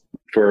wall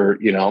for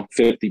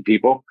 50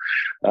 people.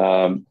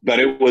 But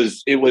it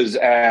was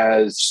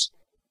as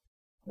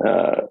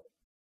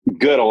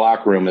good a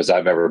locker room as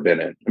I've ever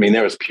been in.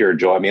 There was pure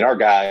joy. Our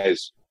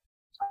guys,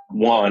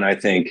 I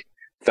think,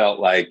 felt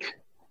like,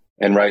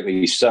 and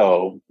rightly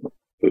so,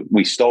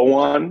 we stole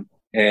one,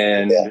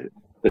 and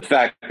the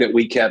fact that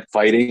we kept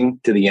fighting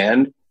to the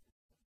end,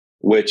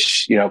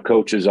 which,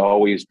 coach has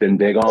always been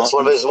big on. That's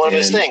one of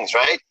his things,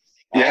 right?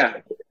 Yeah.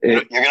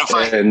 You're going to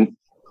fight.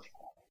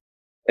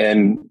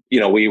 And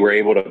we were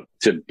able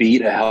to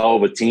beat a hell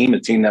of a team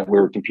that we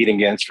were competing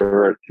against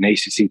for an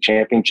ACC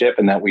championship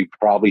and that we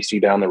probably see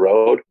down the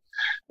road,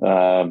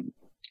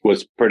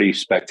 was pretty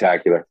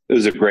spectacular. It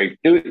was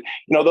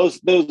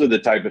those are the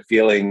type of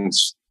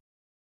feelings,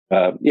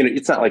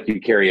 it's not like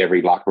you carry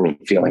every locker room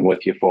feeling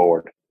with you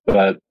forward,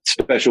 but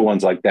special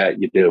ones like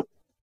that you do.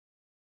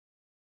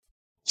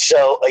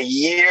 So a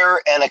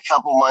year and a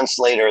couple months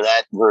later,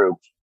 that group,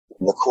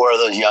 the core of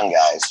those young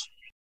guys,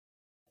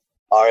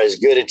 are as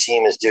good a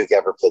team as Duke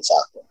ever puts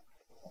out there,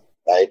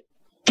 right?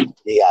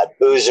 You got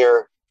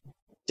Boozer,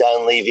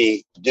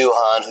 Dunleavy,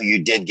 Duhan, who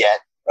you did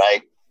get,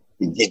 right?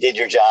 You did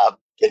your job.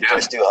 Get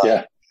Chris Duhan.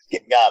 Yeah. You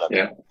got him.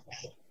 Yeah.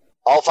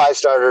 All 5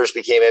 starters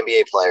became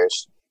NBA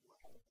players,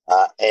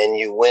 and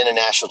you win a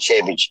national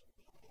championship.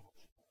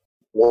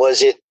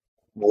 Was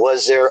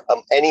there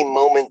any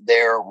moment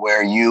there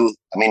where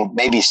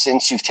maybe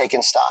since you've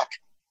taken stock,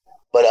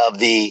 but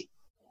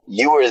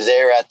you were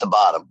there at the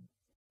bottom,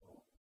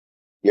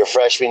 your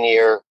freshman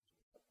year,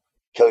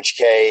 Coach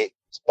K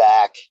is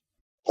back,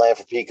 playing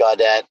for Pete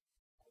Gaudette,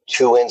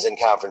 2 wins in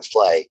conference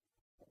play.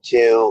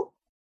 7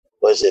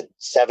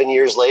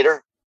 years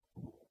later?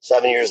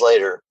 7 years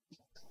later,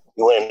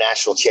 you win a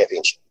national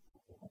championship.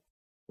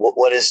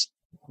 What is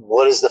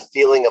the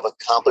feeling of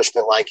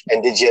accomplishment like?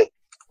 And did you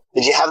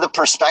have the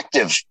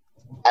perspective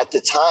at the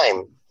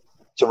time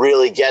to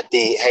really get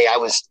hey, I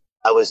was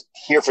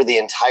here for the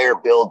entire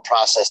build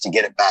process to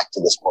get it back to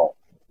this point?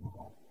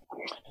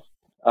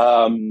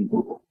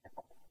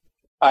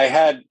 I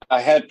had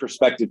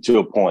perspective to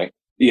a point.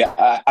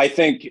 Yeah, I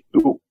think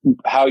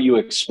how you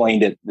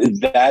explained it,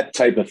 that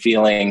type of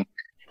feeling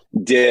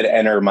did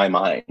enter my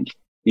mind.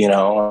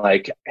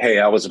 Like, hey,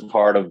 I was a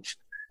part of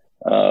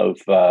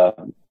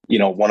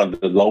one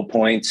of the low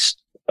points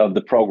of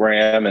the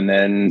program, and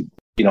then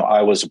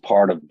I was a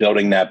part of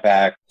building that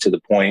back to the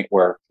point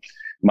where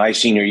my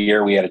senior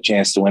year we had a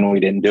chance to win. We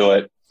didn't do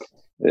it.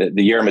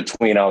 The year in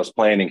between, I was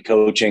playing and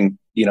coaching.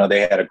 They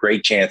had a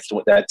great chance.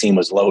 That team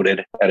was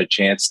loaded, had a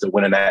chance to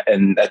win, and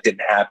that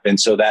didn't happen.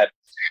 So that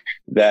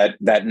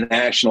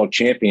national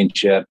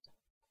championship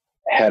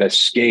had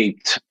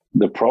escaped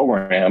the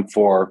program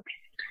for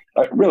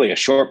really a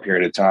short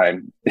period of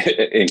time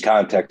in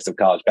context of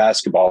college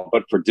basketball,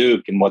 but for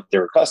Duke and what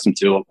they're accustomed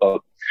to, a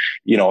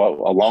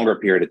longer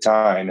period of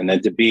time. And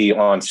then to be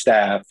on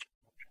staff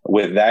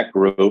with that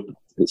group,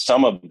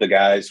 some of the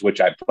guys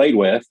which I played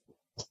with,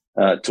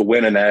 to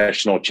win a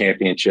national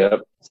championship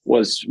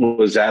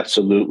was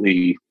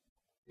absolutely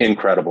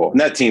incredible. And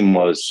that team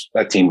was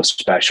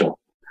special,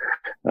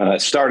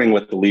 starting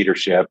with the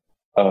leadership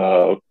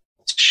of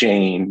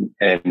Shane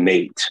and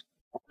Nate.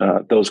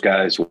 Those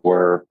guys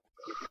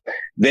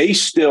they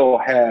still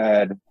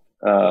had,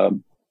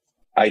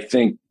 I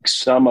think,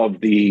 some of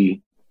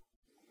the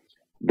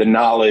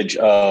knowledge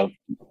of,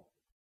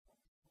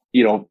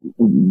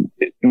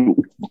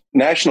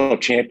 national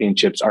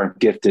championships aren't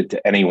gifted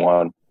to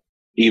anyone,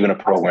 even a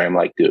program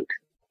like Duke.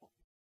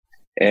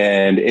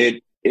 And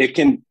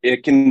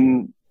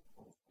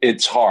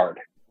it's hard.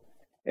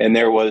 And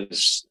there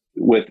was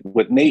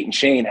with Nate and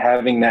Shane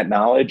having that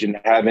knowledge and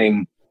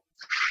having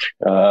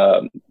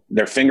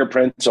their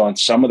fingerprints on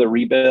some of the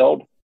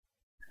rebuild,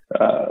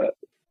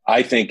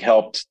 I think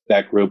helped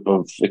that group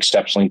of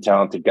exceptionally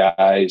talented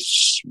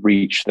guys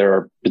reach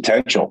their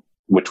potential,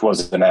 which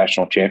was the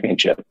national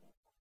championship.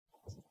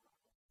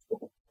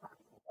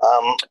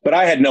 But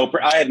I had no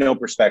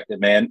perspective,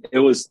 man.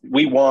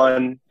 We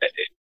won.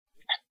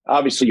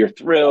 Obviously you're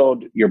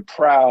thrilled, you're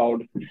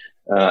proud,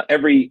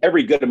 every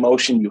good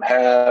emotion you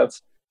have,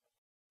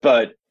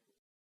 but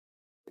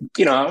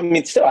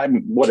still,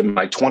 what am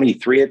I,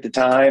 23 at the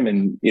time?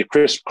 And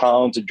Chris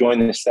Collins had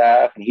joined the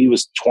staff and he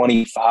was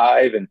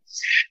 25. And,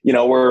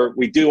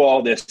 we do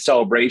all this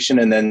celebration.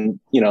 And then,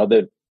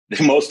 the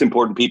most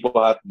important people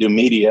have to do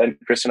media. And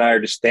Chris and I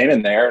are just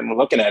standing there and we're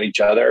looking at each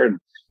other and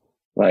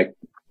like,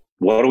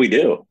 what do we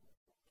do?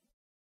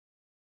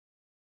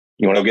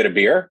 You want to get a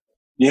beer?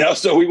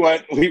 So we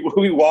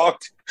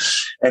walked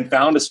and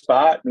found a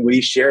spot and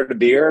we shared a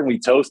beer and we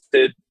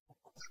toasted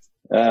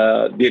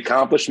the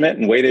accomplishment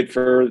and waited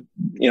for,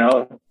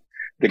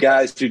 the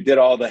guys who did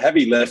all the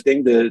heavy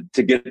lifting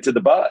to get to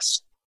the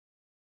bus.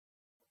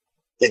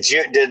 Have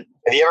you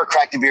ever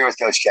cracked a beer with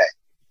Coach K?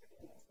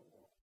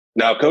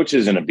 No, Coach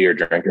isn't a beer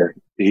drinker.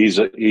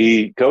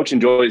 Coach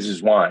enjoys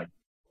his wine.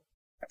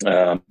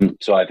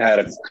 So I've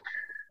had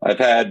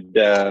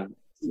a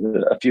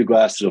few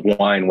glasses of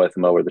wine with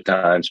him over the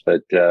times,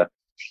 but I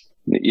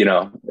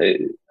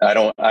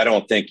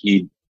don't think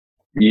he'd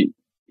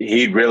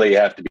really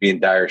have to be in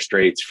dire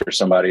straits for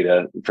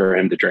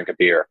him to drink a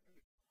beer.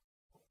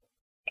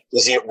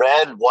 Is he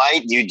red,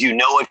 white? Do you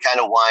know what kind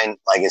of wine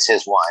is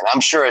his wine?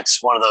 I'm sure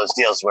it's one of those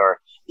deals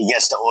where he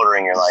gets to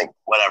ordering, you're like,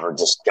 whatever,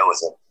 just go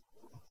with it.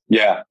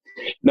 Yeah.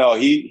 No,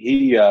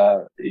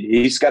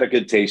 he's got a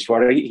good taste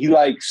for it. He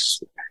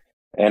likes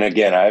And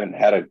again, I haven't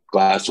had a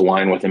glass of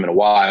wine with him in a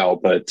while,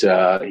 but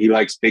he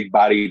likes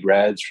big-bodied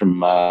reds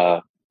from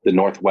the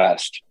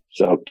Northwest.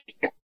 So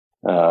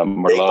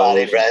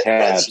big-bodied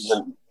reds.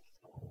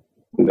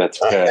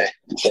 That's okay.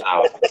 So,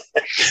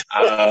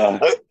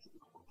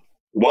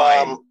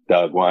 wine,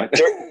 Doug, wine.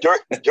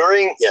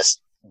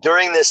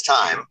 During this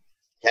time,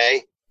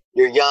 okay,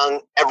 you're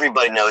young.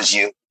 Everybody knows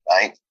you,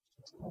 right?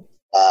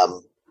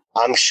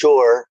 I'm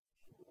sure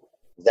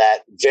that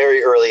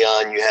very early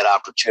on you had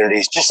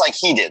opportunities, just like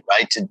he did,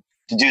 right? To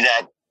do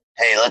that.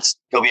 Hey, let's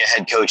go be a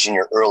head coach in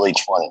your early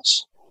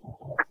 20s.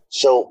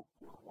 So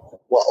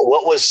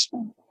what was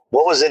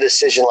the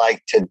decision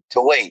like to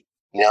wait?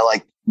 You know,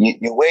 like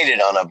you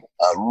waited on a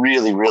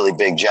really, really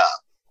big job.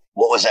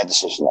 What was that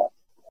decision like?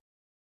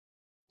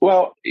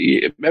 Well,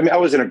 I mean, I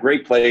was in a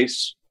great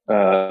place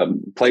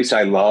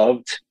I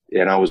loved,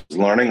 and I was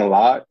learning a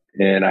lot,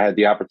 and I had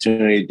the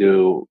opportunity to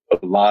do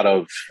a lot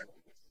of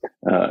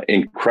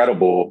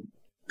incredible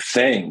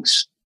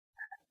things.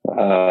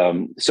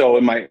 So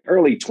in my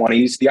early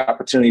 20s, the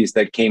opportunities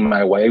that came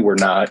my way were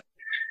not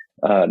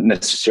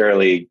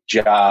necessarily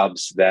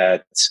jobs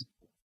that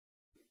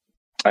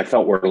I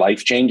felt were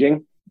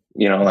life-changing.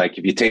 You know, like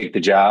if you take the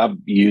job,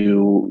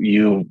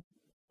 you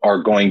are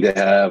going to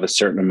have a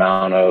certain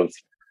amount of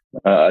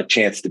a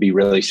chance to be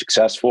really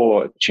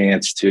successful, a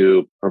chance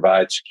to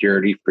provide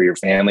security for your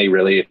family,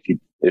 really,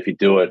 if you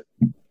do it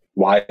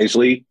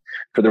wisely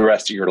for the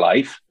rest of your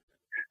life.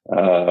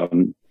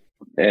 And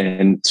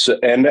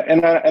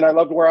I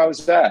loved where I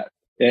was at.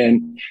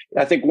 And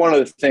I think one of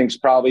the things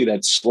probably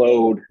that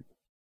slowed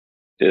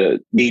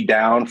me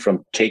down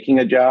from taking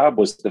a job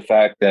was the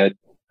fact that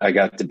I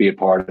got to be a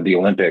part of the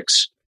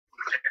Olympics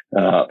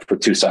for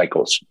 2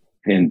 cycles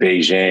in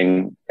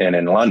Beijing and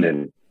in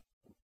London.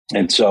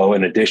 And so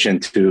in addition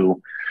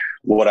to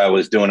what I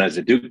was doing as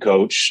a Duke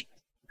coach,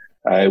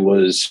 I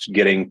was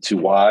getting to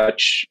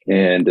watch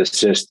and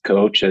assist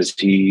coach as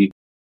he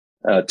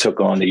took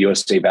on the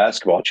USA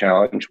Basketball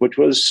Challenge, which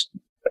was,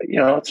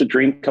 it's a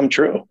dream come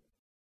true.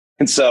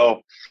 And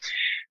so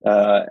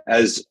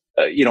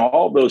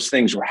all those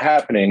things were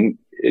happening,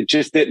 it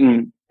just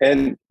didn't,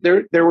 and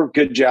there were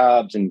good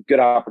jobs and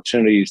good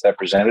opportunities that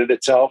presented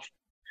itself.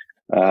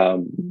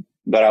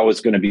 But I was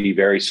going to be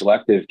very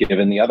selective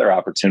given the other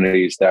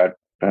opportunities that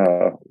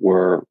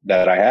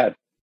I had.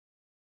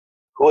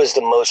 Who was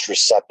the most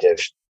receptive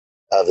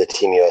of the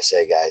Team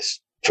USA guys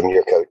from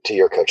your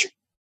coaching?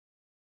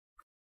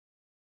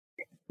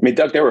 I mean,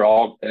 Doug, they were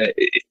all,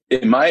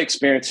 in my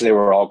experience, they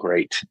were all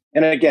great.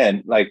 And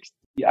again, like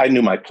I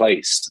knew my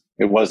place.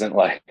 It wasn't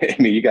like,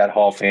 you got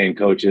Hall of Fame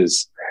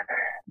coaches,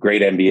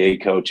 great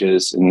NBA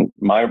coaches. And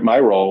my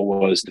role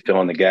was to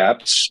fill in the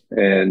gaps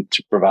and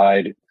to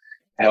provide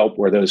help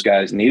where those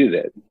guys needed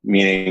it.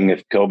 Meaning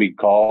if Kobe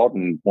called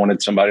and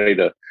wanted somebody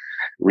to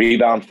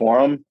rebound for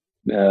him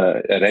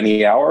at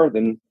any hour,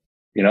 then,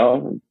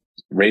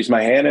 raise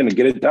my hand and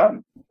get it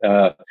done.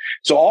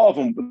 So all of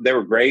them, they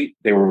were great.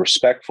 They were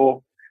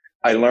respectful.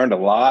 I learned a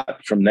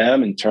lot from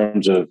them in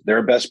terms of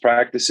their best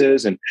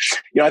practices. And,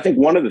 I think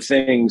one of the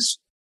things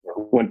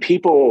when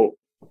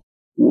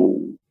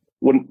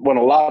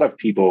a lot of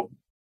people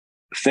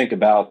think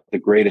about the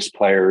greatest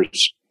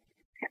players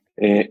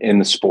in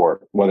the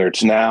sport, whether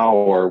it's now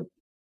or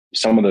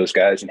some of those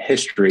guys in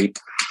history,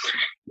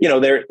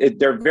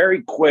 they're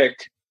very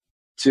quick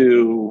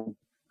to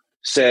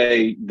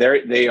say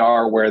they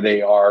are where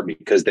they are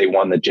because they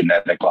won the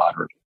genetic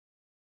lottery.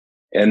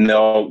 And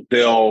they'll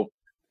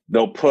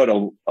put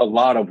a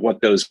lot of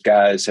what those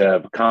guys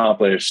have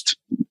accomplished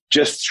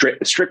just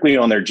strictly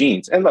on their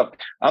genes. And look,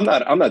 I'm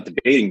not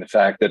debating the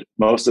fact that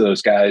most of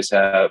those guys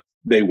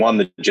they won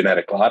the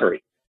genetic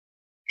lottery.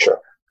 Sure.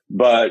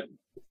 But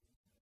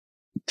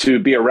to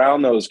be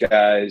around those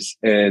guys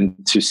and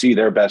to see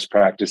their best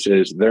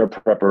practices, their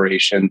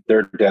preparation,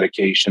 their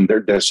dedication,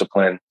 their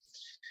discipline,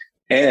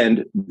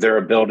 and their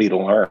ability to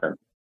learn.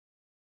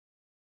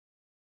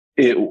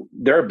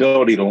 Their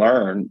ability to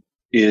learn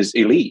is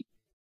elite.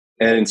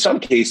 And in some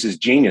cases,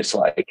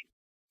 genius-like.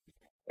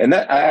 And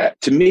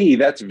that, to me,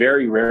 that's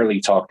very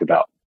rarely talked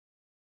about.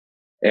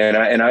 And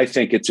I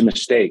think it's a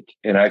mistake.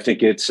 And I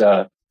think it's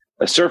a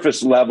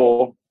surface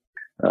level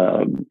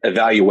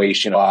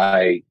evaluation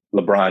why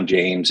LeBron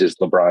James is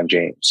LeBron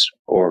James,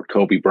 or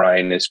Kobe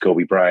Bryant is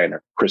Kobe Bryant,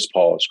 or Chris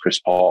Paul is Chris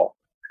Paul.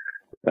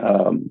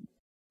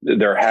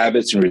 Their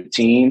habits and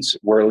routines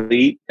were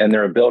elite, and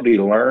their ability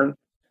to learn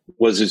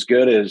was as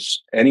good as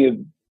any of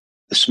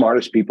the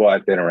smartest people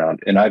I've been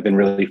around. And I've been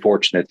really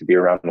fortunate to be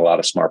around a lot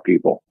of smart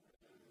people.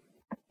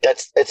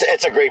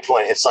 It's a great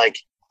point. It's like,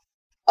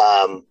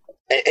 and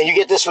you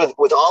get this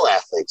with all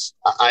athletes.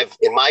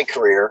 In my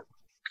career,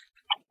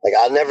 like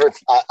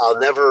I'll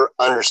never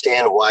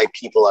understand why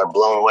people are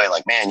blown away.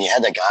 Like, man, you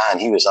had that guy and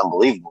he was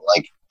unbelievable.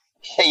 Like,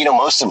 hey,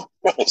 most of them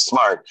are really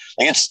smart.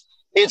 Like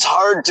it's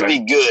hard to be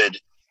good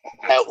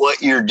at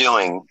what you're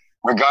doing,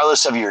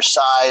 regardless of your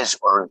size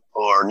or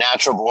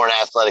natural born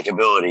athletic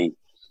ability,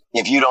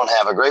 if you don't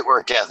have a great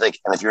work ethic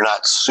and if you're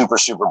not super,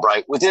 super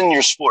bright within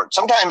your sport.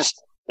 Sometimes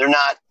they're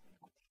not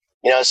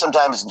You know,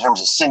 sometimes in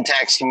terms of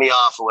syntax can be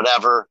off or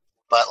whatever,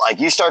 but like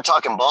you start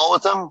talking ball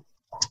with them,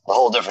 a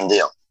whole different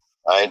deal,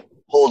 right?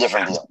 Whole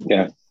different deal.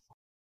 Yeah.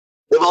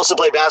 They've also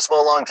played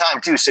basketball a long time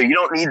too, so you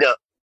don't need to.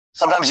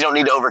 Sometimes you don't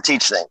need to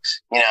overteach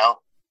things, you know,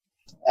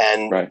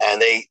 and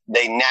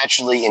they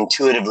naturally,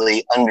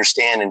 intuitively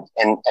understand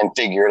and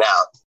figure it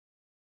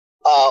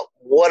out.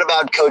 What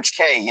about Coach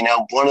K? You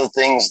know, one of the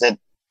things that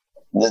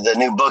the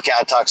new book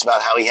out talks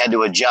about how he had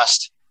to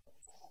adjust.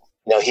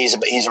 You know, he's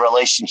a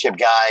relationship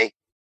guy,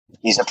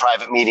 he's a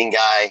private meeting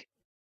guy,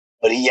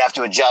 but you have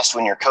to adjust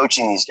when you're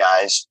coaching these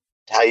guys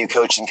to how you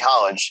coach in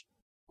college.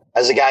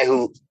 As a guy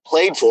who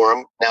played for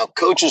him, now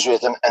coaches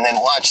with him, and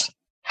then watched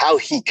how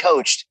he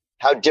coached.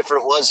 How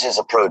different was his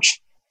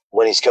approach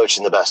when he's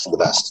coaching the best of the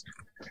best?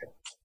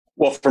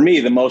 Well, for me,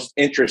 the most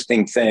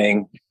interesting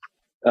thing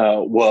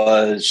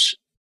was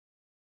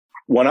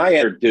when I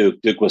entered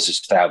Duke, Duke was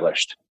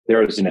established.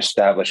 There was an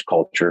established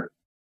culture.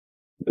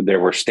 There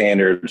were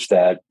standards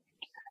that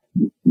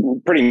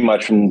pretty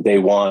much from day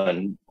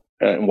one,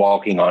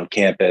 walking on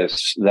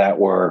campus, that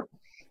were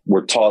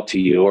taught to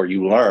you or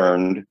you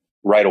learned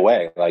right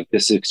away. Like,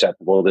 this is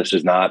acceptable. This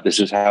is not. This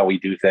is how we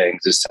do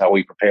things. This is how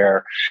we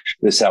prepare.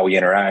 This is how we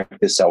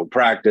interact. This is how we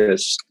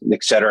practice,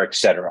 et cetera, et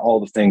cetera. All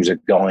the things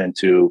that go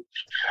into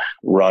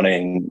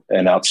running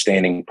an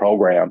outstanding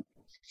program.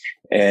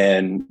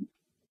 And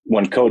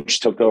when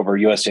Coach took over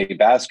USA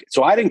Basket,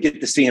 so I didn't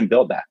get to see him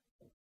build that.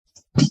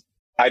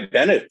 I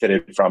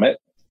benefited from it.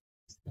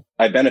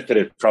 I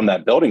benefited from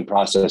that building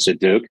process at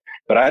Duke,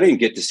 but I didn't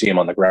get to see him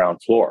on the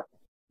ground floor.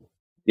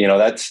 You know,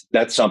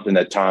 that's something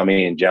that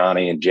Tommy and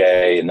Johnny and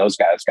Jay and those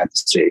guys got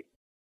to see.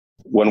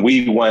 When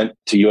we went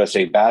to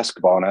USA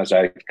Basketball, and as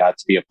I got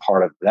to be a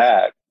part of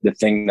that, the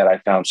thing that I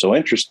found so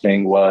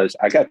interesting was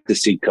I got to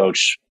see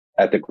Coach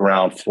at the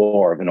ground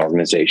floor of an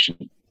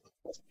organization,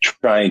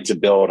 trying to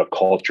build a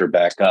culture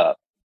back up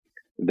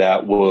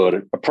that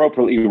would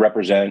appropriately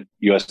represent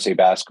USA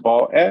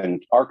Basketball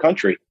and our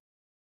country.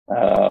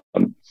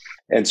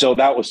 And so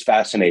that was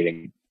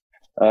fascinating.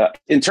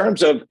 In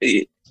terms of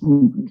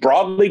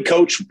broadly,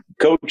 Coach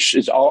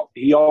is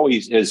he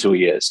always is who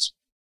he is.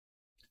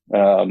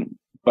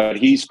 But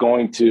he's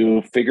going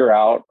to figure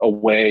out a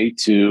way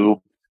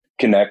to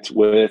connect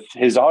with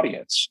his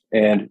audience.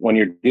 And when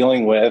you're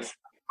dealing with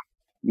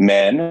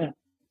men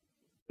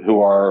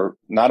who are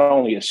not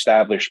only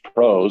established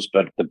pros,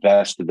 but the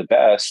best of the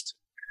best,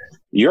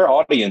 your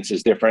audience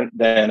is different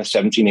than a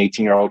 17,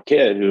 18-year-old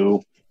kid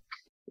who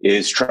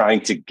is trying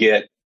to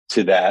get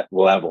to that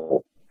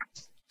level.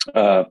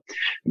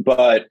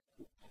 But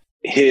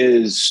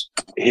his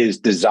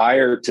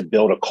desire to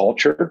build a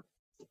culture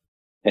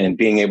and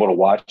being able to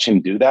watch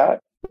him do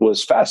that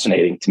was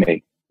fascinating to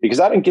me, because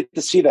I didn't get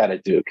to see that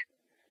at Duke.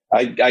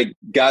 I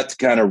got to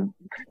kind of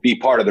be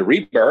part of the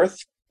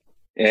rebirth.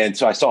 And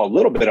so I saw a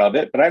little bit of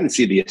it, but I didn't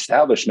see the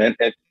establishment.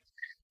 And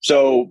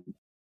so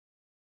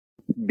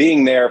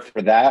being there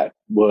for that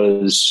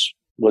was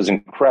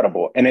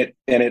incredible. And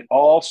it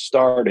all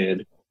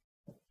started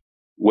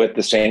with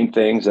the same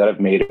things that have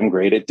made him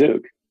great at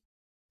Duke.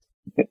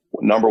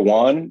 Number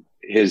one,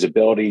 his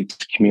ability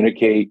to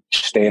communicate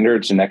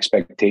standards and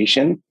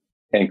expectation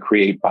and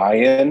create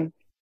buy-in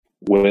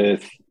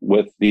with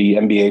the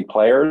NBA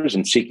players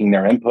and seeking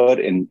their input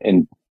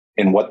in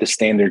what the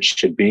standards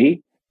should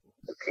be,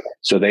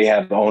 so they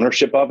have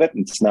ownership of it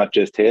and it's not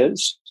just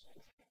his.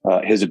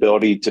 His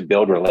ability to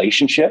build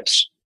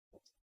relationships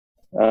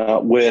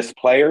with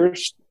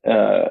players,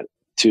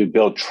 to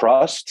build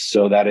trust,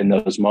 so that in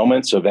those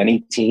moments of any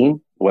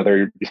team,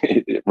 whether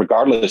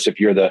regardless if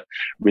you're the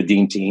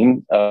redeemed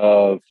team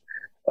of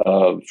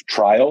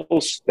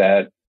trials,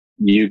 that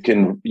you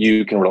can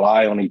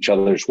rely on each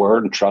other's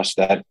word and trust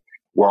that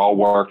we're all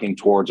working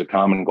towards a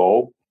common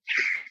goal.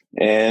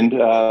 And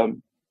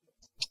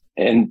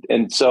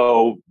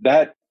so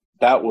that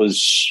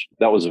was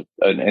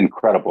an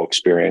incredible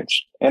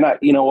experience. And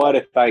you know what,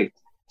 if I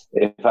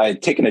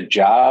had taken a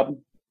job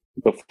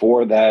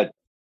before that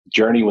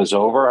journey was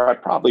over, I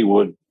probably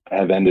would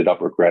have ended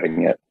up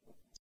regretting it.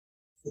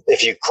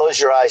 If you close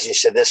your eyes, you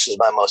said, this is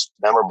my most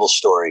memorable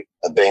story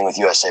of being with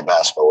USA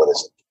Basketball, what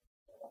is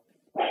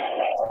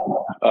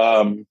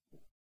it?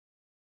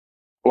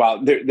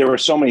 Well, there were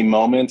so many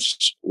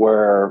moments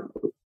where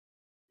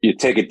you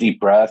take a deep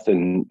breath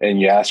and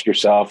you ask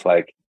yourself,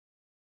 like,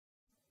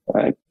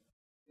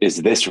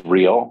 is this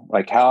real?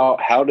 Like,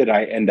 how did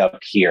I end up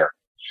here?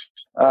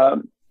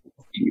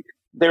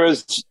 There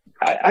was,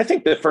 I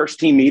think, the first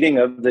team meeting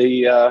of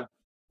the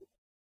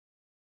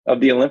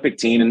Olympic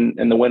team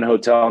in the Wynn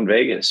Hotel in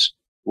Vegas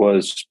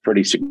was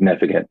pretty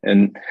significant.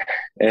 And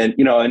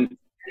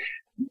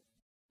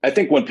I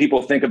think when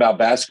people think about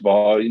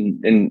basketball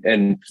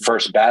and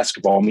first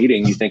basketball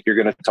meeting, you think you're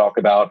going to talk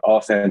about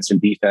offense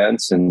and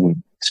defense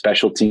and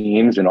special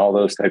teams and all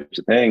those types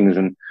of things.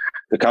 And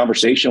the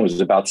conversation was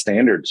about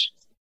standards.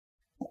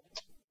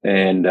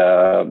 And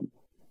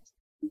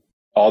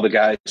all the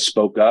guys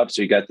spoke up.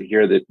 So you got to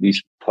hear that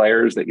these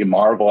players that you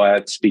marvel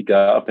at speak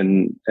up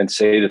and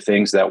say the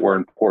things that were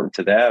important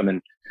to them.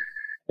 And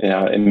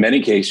in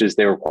many cases,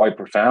 they were quite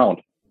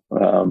profound.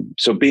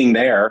 So being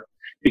there,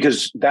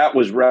 because that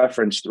was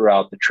referenced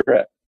throughout the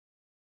trip,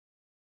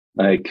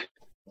 like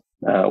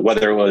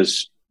whether it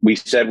was, we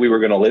said we were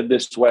going to live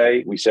this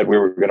way, we said we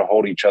were going to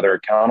hold each other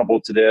accountable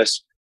to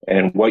this,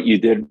 and what you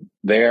did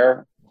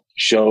there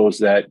shows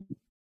that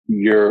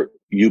you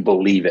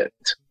believe it,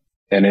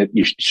 and it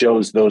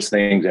shows those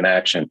things in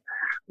action.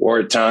 Or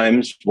at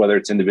times, whether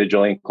it's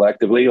individually and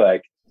collectively,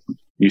 like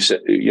you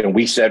said,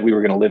 we said we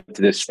were going to live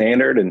to this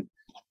standard, and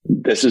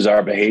this is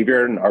our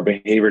behavior, and our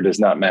behavior does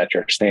not match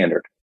our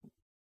standard.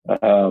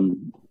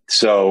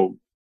 So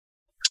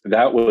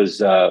that was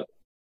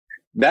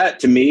that,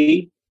 to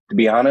me, to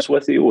be honest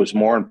with you, was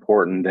more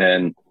important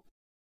than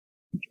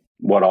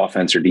what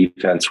offense or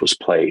defense was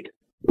played.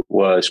 It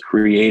was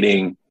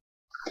creating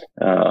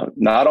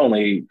not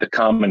only the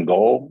common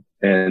goal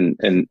and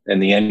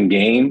the end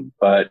game,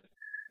 but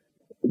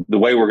the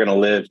way we're going to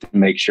live to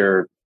make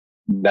sure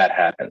that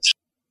happens.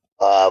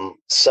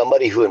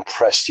 Somebody who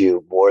impressed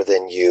you more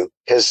than you,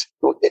 because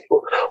you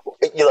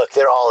look,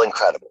 they're all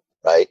incredible,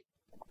 right?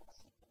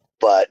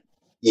 But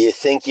you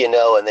think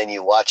and then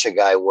you watch a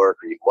guy work,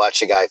 or you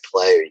watch a guy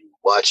play, or you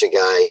watch a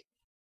guy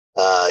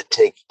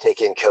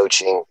take in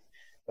coaching,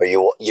 or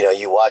you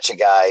watch a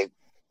guy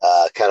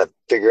kind of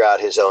figure out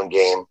his own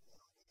game.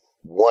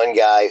 One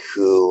guy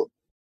who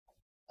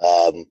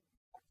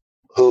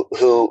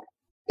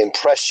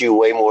impressed you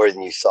way more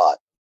than you thought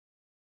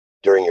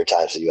during your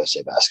times at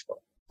USA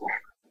Basketball.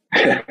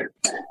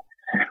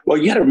 Well,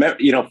 you got to remember,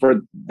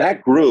 for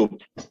that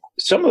group,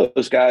 some of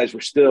those guys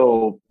were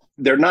still,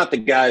 they're not the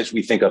guys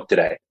we think of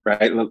today,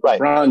 right?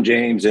 LeBron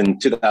James in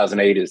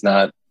 2008 is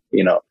not,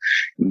 the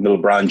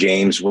LeBron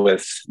James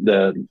with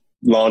the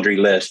laundry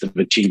list of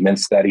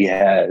achievements that he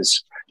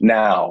has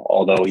now,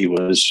 although he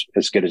was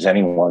as good as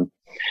anyone.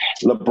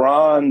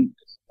 LeBron's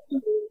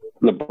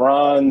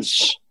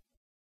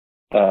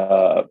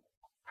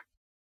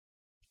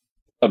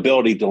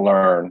ability to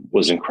learn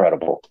was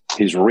incredible.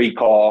 His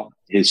recall,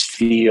 his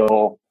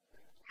feel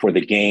for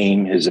the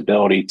game, his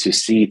ability to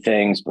see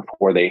things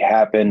before they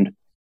happened,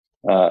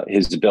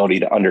 his ability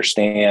to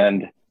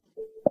understand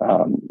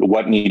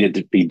what needed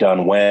to be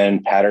done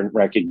when, pattern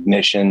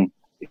recognition.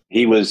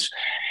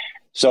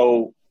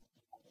 So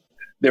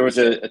there was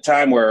a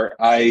time where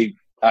I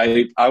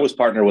was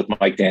partnered with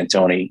Mike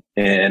D'Antoni,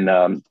 and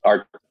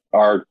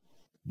our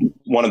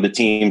one of the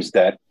teams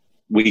that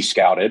we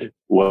scouted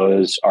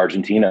was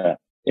Argentina.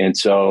 And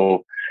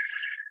so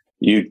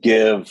you'd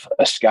give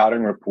a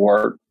scouting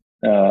report.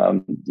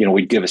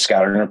 We'd give a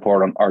scouting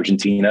report on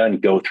Argentina and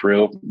go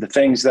through the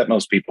things that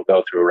most people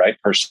go through, right?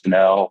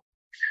 Personnel,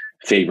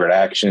 favorite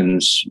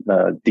actions,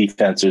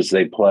 defenses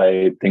they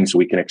play, things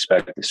we can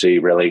expect to see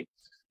really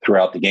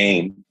throughout the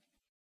game.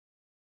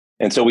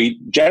 And so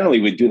we'd do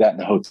that in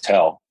the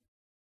hotel.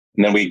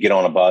 And then we'd get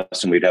on a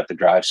bus and we'd have to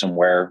drive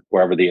somewhere,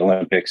 wherever the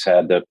Olympics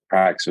had the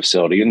practice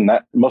facility. And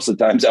that most of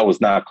the times that was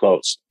not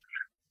close.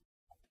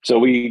 So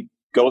we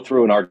go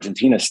through an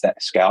Argentina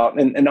scout,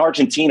 and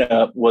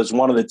Argentina was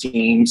one of the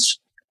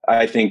teams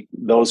I think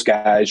those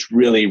guys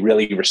really,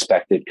 really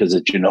respected because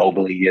of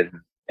Ginobili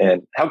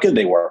and how good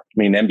they were. I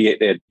mean, NBA,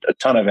 they had a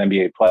ton of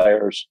NBA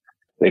players.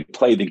 They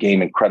played the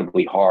game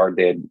incredibly hard.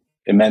 They had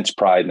immense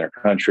pride in their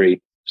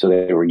country. So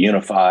they were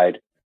unified.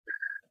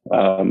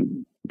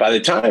 By the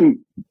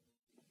time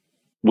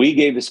we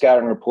gave the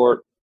scouting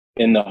report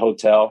in the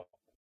hotel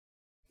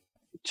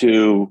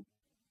to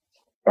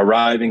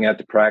arriving at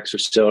the practice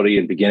facility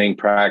and beginning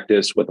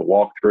practice with a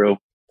walkthrough,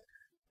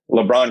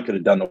 LeBron could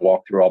have done the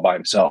walkthrough all by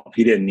himself.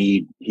 He didn't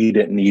need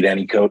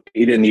any coach.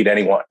 He didn't need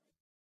anyone.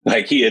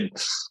 Like, he had,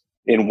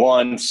 in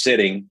one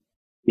sitting,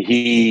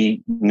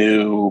 he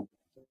knew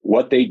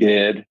what they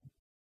did,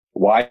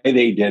 why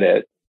they did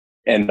it,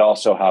 and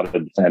also how to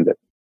defend it.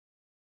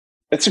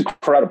 It's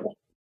incredible.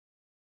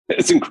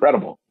 It's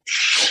incredible.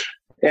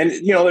 And,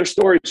 there's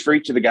stories for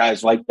each of the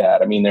guys like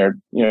that. I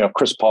mean,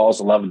 Chris Paul's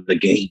the love of the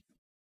game.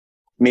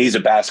 Me, he's a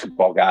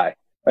basketball guy.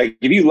 Like,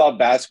 if you love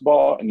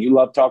basketball and you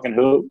love talking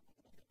hoop,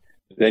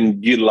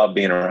 then you love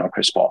being around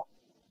Chris Paul.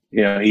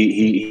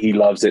 He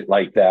loves it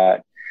like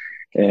that.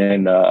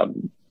 And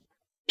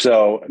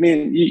so, I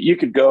mean, you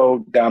could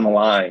go down the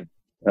line.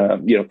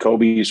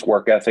 Kobe's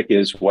work ethic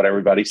is what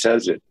everybody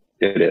says it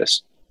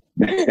is.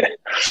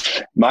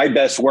 My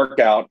best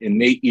workout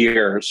in 8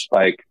 years,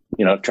 try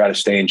to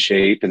stay in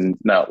shape and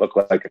not look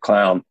like a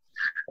clown.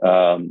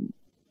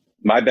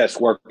 My best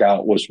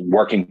workout was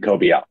working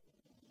Kobe out,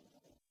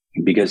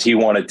 because he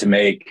wanted to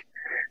make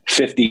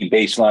 50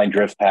 baseline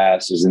drift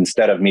passes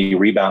instead of me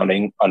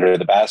rebounding under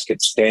the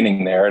basket,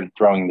 standing there and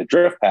throwing the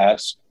drift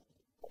pass.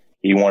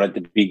 He wanted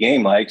to be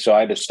game-like, so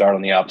I had to start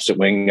on the opposite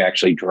wing,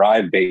 actually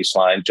drive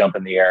baseline, jump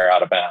in the air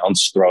out of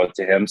bounds, throw it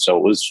to him. So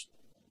it was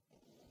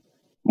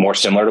more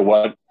similar to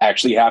what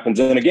actually happens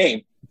in a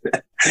game,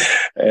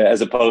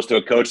 as opposed to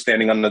a coach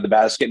standing under the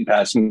basket and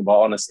passing the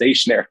ball in a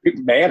stationary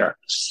manner.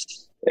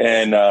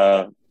 And,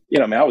 I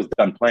was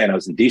done playing. I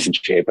was in decent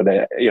shape, but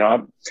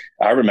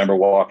I remember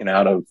walking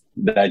out of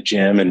that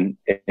gym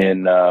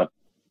in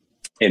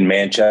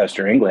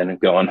Manchester, England, and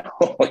going,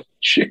 "Holy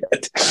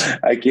shit!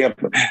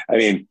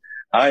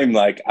 I'm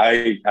like,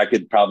 I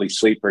could probably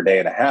sleep for a day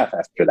and a half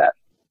after that.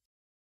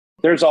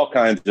 There's all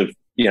kinds of,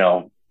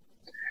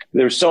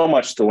 there's so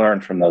much to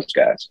learn from those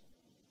guys.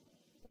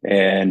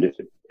 And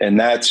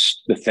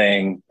that's the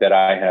thing that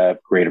I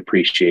have great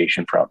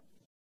appreciation from.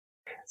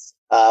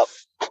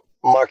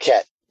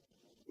 Marquette,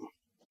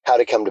 how'd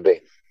it come to be?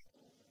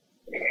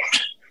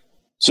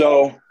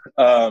 So,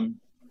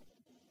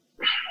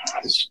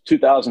 it's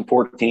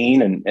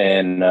 2014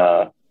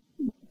 and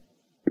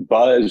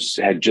Buzz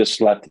had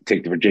just left to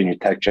take the Virginia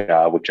Tech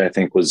job, which I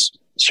think was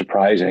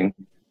surprising,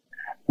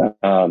 in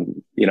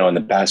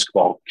the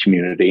basketball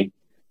community.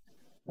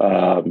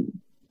 And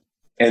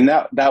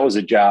that was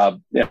a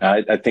job.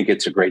 I think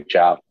it's a great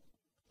job,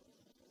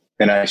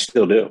 and I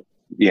still do.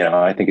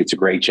 I think it's a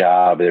great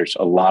job. There's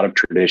a lot of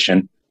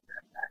tradition.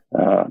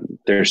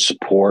 There's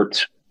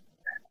support,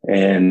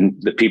 and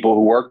the people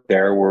who worked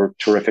there were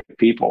terrific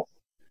people.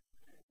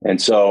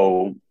 And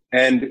so,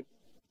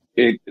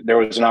 there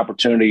was an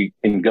opportunity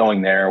in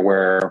going there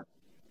where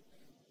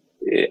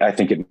I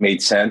think it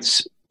made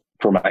sense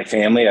for my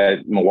family.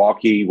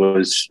 Milwaukee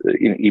was,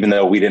 even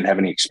though we didn't have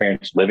any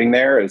experience living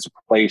there, it was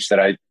a place that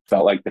I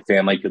felt like the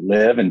family could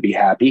live and be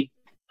happy.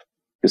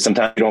 Because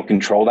sometimes you don't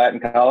control that in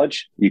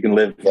college. You can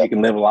live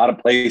a lot of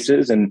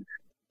places, and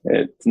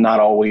it's not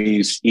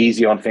always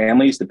easy on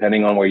families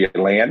depending on where you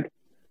land.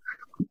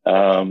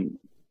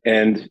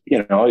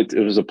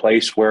 It was a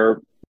place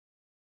where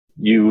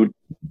you'd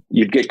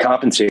get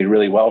compensated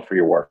really well for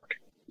your work.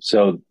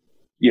 So,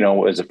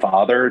 as a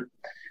father,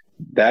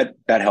 that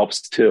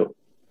helps too.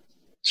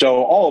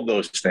 So all of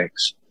those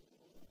things,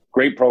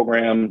 great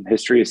program,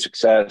 history of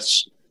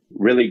success,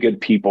 really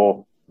good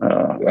people,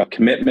 a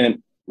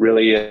commitment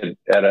really at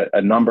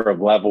a number of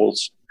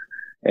levels.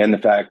 And the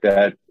fact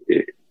that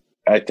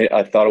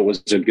I thought it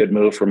was a good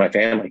move for my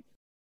family.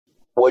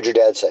 What'd your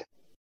dad say?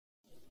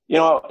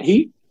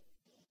 He,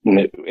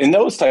 in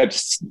those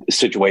types of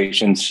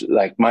situations,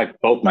 like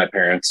both my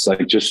parents,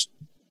 like, just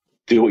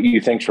do what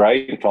you think's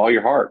right and follow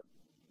your heart.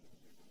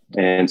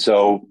 And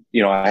so,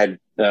 I had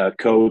a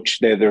coach.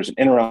 There was an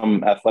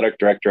interim athletic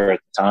director at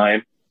the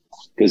time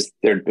because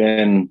there'd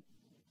been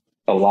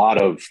a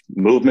lot of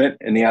movement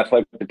in the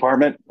athletic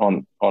department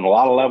on a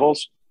lot of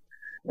levels.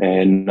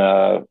 And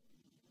a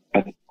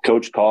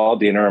coach called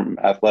the interim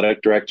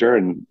athletic director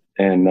and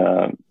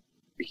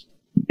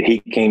he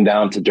came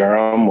down to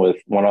Durham with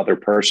one other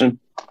person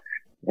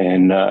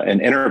and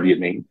interviewed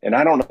me. And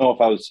I don't know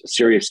if I was a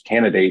serious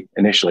candidate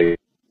initially,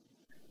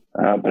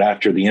 but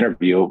after the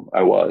interview,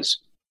 I was.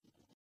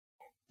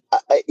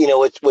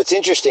 What's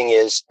interesting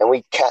is,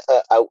 and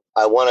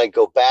I want to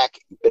go back,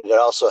 but it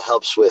also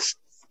helps with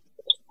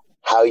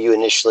how you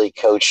initially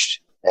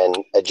coached and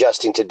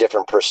adjusting to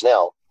different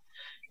personnel.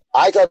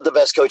 I thought the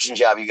best coaching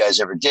job you guys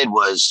ever did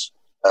was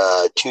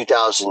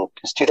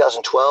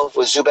 2012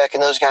 with Zubek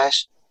and those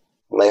guys.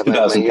 My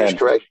years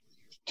correct?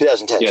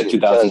 2010. Yeah,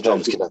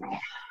 2010.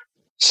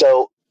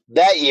 So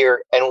that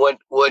year, and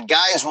what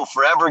guys will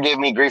forever give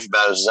me grief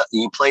about is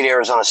you played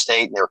Arizona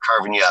State and they were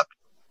carving you up.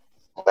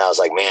 And I was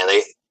like, man,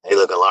 they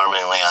look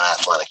alarmingly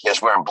unathletic.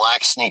 Just wearing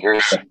black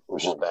sneakers,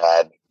 which is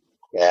bad.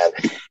 Yeah.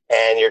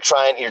 And you're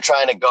trying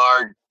to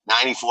guard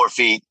 94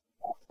 feet,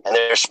 and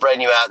they're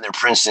spreading you out and they're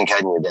Princeton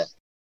cutting you down.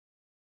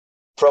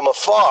 From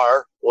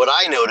afar, what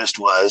I noticed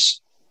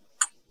was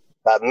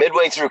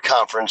midway through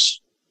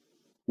conference,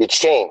 it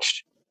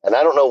changed. And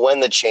I don't know when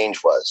the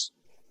change was,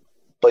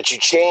 but you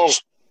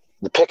changed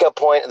the pickup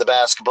point of the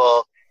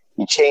basketball.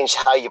 You changed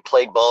how you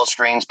played ball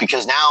screens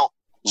because now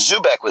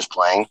Zubek was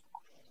playing.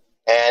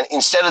 And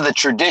instead of the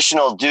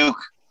traditional Duke,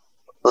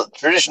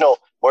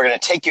 we're going to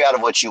take you out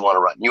of what you want to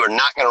run. You are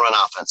not going to run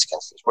offense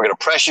against us. We're going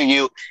to pressure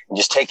you and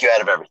just take you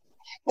out of everything.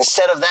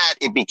 Instead of that,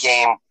 it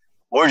became,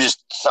 we're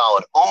just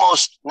solid,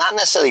 almost not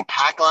necessarily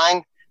pack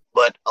line,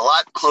 but a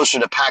lot closer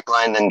to pack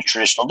line than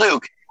traditional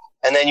Duke.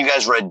 And then you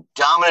guys were a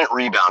dominant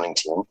rebounding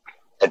team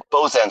at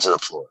both ends of the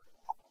floor.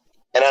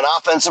 And on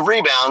offensive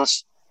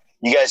rebounds,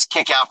 you guys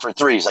kick out for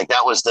threes. Like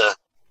that was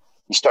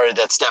you started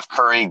that Steph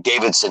Curry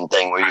Davidson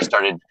thing where you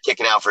started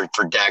kicking out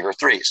for dagger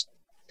threes.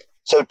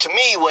 So to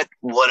me,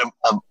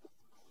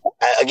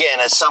 again,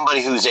 as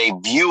somebody who's a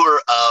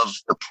viewer of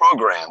the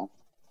program,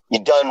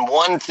 you've done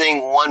one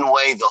thing one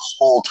way the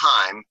whole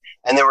time.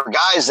 And there were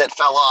guys that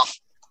fell off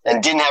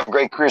and didn't have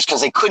great careers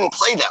because they couldn't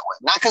play that way.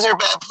 Not because they're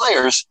bad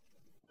players,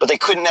 but they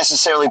couldn't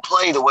necessarily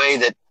play the way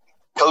that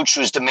coach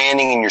was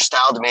demanding and your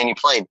style demand you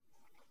played.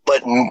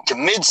 But to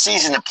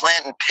mid-season to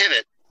plant and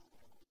pivot,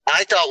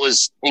 I thought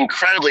was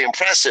incredibly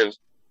impressive.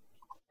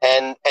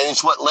 And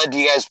it's what led to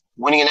you guys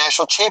winning a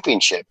national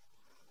championship.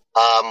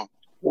 Am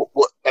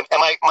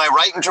I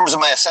right in terms of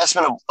my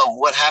assessment of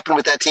what happened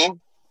with that team?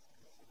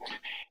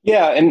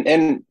 Yeah.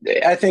 And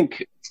I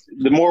think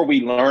the more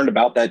we learned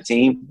about that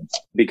team,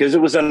 because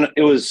it was an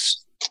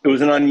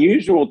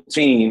unusual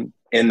team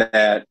in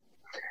that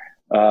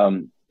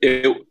our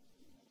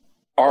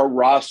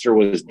roster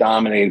was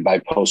dominated by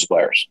post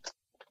players.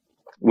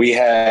 We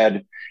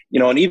had,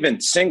 and even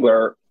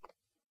Singler,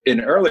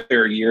 in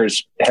earlier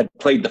years had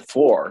played the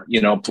four,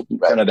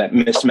 kind of that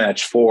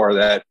mismatch four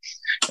that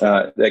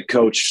that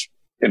coach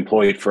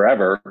employed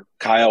forever.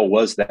 Kyle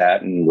was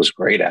that and was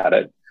great at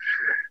it.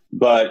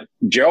 But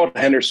Gerald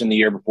Henderson the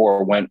year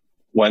before went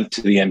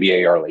to the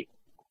NBA early.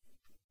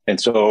 And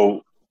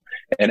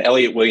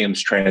Elliot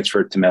Williams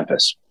transferred to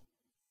Memphis.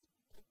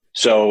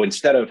 So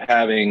instead of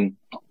having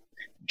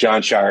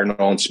John Shire,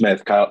 Nolan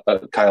Smith, Kyle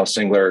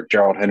Singler,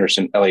 Gerald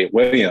Henderson, Elliot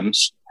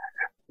Williams,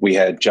 we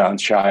had John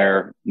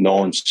Shire,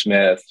 Nolan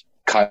Smith,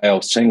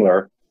 Kyle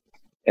Singler,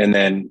 and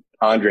then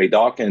Andre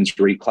Dawkins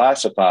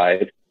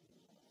reclassified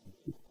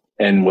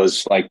and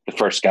was like the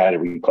first guy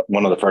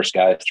one of the first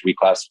guys to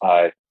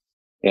reclassify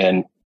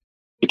and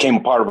became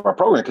a part of our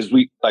program because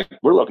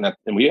we're looking at,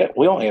 and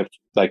we only have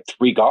like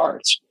 3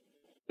 guards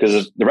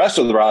because the rest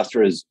of the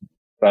roster is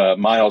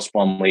Miles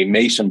Plumlee,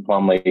 Mason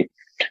Plumlee,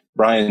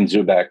 Brian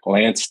Zubek,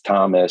 Lance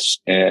Thomas,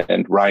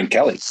 and Ryan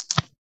Kelly,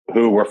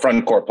 who were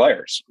front court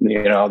players.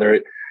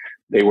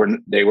 They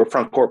were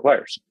front court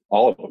players,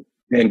 all of them,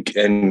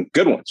 and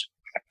good ones.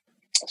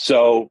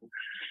 So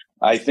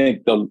I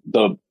think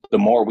the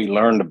more we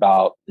learned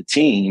about the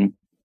team,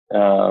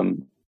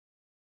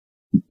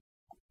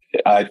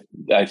 I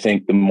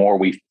think the more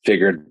we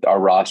figured our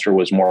roster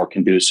was more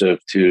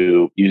conducive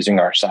to using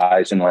our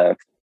size and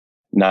length,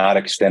 not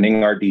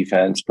extending our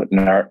defense, putting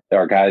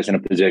our guys in a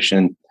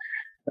position,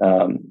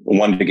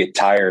 one, to get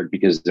tired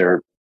because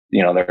they're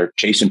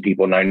chasing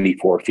people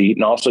 94 feet,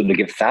 and also to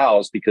get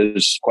fouls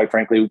because, quite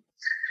frankly, it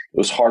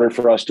was harder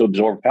for us to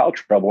absorb foul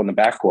trouble in the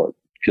backcourt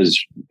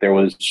because there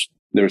was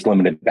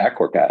limited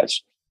backcourt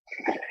guys.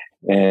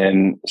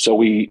 And so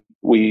we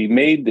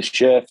made the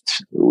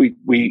shift.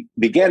 We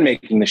began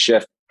making the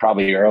shift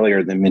probably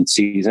earlier than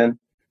midseason,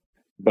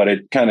 but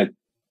it kind of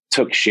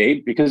took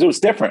shape because it was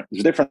different. It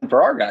was different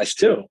for our guys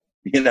too.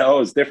 It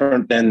was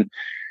different than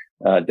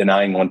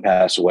denying one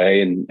pass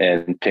away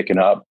and picking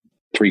up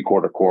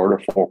 3/4 court or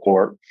 4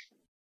 court.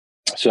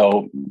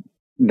 So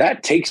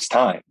that takes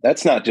time.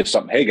 That's not just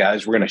something, hey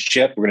guys, we're going to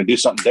shift, we're going to do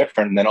something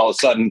different. And then all of a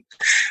sudden,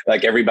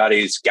 like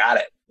everybody's got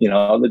it.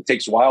 It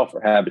takes a while for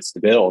habits to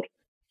build.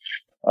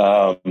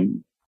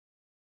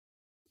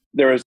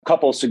 There was a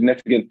couple of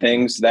significant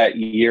things that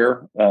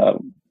year.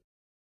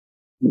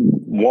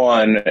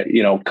 One,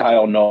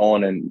 Kyle,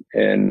 Nolan,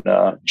 and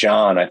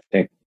John, I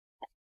think,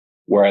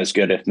 were as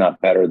good, if not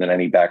better, than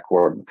any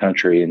backcourt in the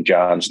country. And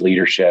John's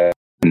leadership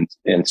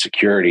and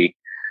security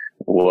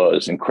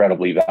was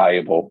incredibly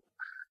valuable.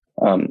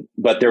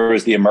 But there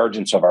was the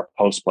emergence of our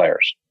post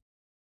players.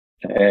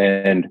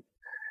 And,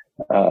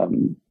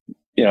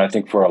 I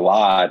think for a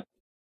lot,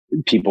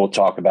 people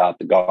talk about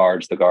the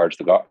guards.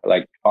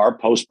 Like our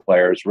post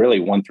players, really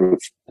 1 through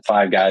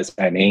 5 guys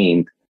I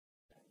named,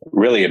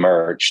 really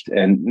emerged.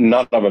 And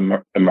none of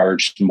them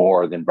emerged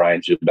more than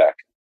Brian Zubek,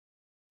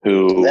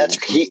 who...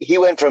 He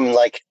went from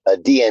like a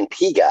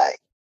DNP guy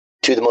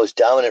to the most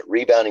dominant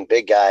rebounding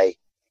big guy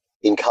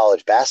in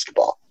college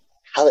basketball.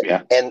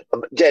 And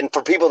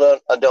for people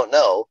that don't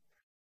know,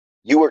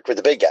 you worked with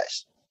the big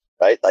guys,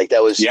 right? Like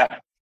that was you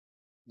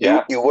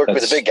worked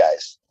with the big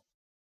guys.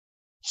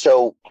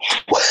 So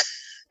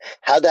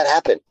how'd that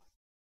happen?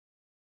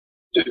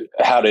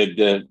 How did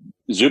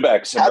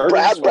Zubek's how'd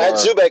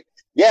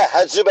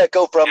Zubek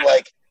go from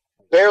like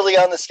barely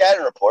on the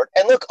scouting report?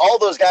 And look, all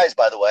those guys,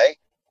 by the way,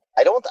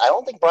 I don't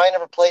think Brian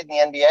ever played in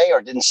the NBA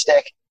or didn't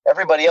stick.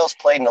 Everybody else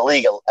played in the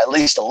league at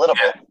least a little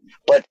bit,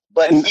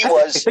 but he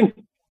was.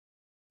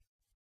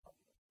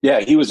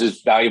 He was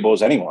as valuable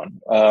as anyone.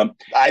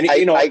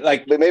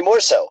 Maybe more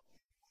so.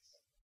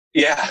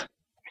 Yeah.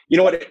 You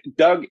know what,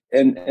 Doug,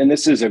 and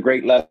this is a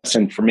great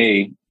lesson for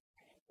me.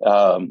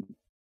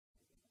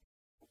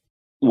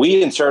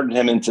 We inserted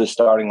him into the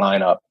starting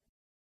lineup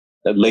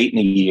late in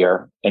the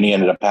year, and he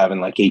ended up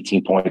having like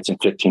 18 points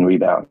and 15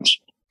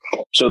 rebounds.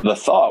 So the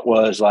thought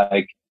was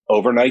like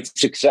overnight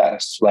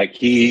success. Like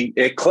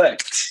it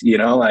clicked,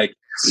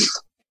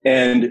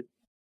 and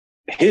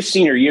his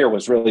senior year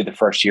was really the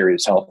first year he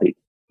was healthy.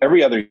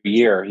 Every other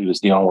year he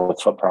was dealing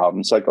with foot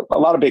problems, like a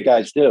lot of big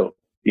guys do.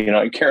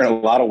 Carrying a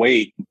lot of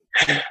weight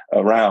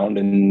around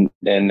and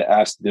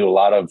asked to do a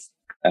lot of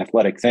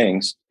athletic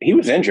things. He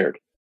was injured.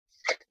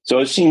 So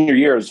his senior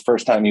year was the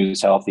first time he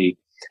was healthy.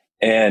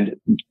 And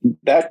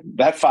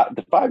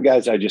the 5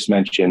 guys I just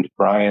mentioned,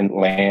 Brian,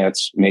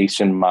 Lance,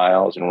 Mason,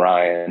 Miles, and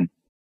Ryan,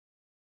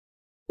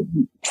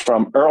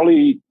 from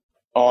early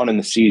on in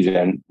the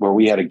season where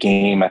we had a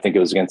game, I think it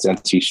was against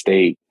NC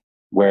State,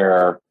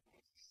 where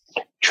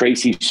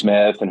Tracy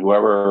Smith and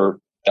whoever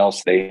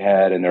else they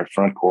had in their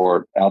front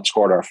court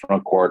outscored our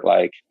front court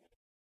like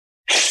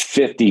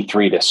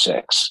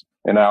 53-6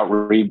 and out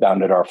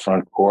rebounded our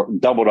front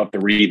court, doubled up the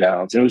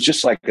rebounds. It was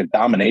just like a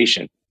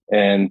domination.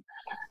 And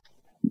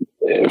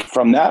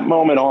from that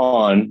moment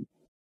on,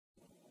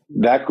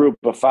 that group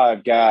of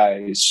 5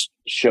 guys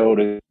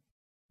showed a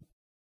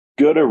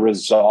good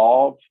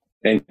resolve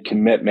and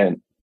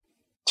commitment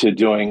to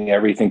doing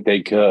everything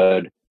they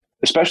could,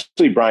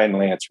 especially Brian and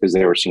Lance, because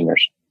they were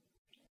seniors,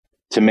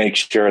 to make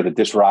sure that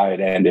this ride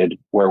ended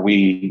where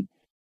we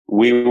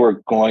we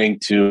were going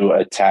to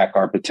attack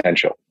our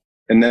potential.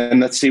 And then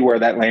let's see where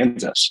that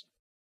lands us.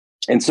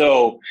 And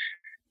so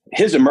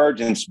his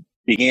emergence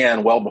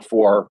began well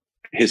before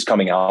his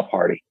coming out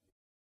party,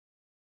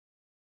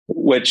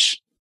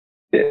 which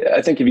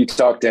I think if you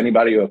talk to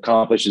anybody who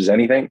accomplishes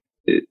anything,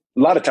 a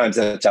lot of times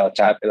that's how it's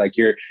happened. Like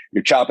you're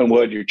chopping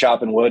wood,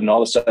 and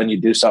all of a sudden you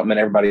do something and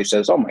everybody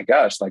says, oh my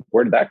gosh, like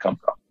where did that come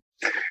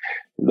from?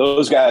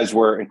 Those guys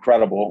were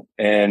incredible.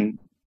 And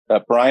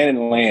Brian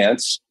and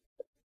Lance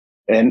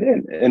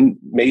and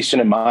Mason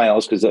and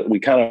Miles, because we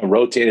kind of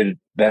rotated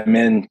them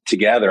in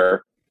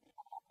together.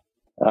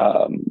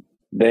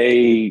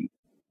 They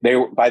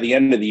were, by the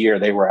end of the year,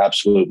 they were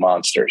absolute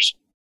monsters.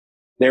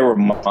 They were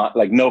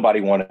like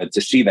nobody wanted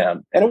to see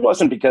them. And it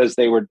wasn't because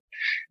they were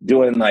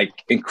doing like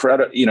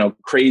incredible,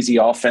 crazy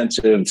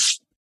offensive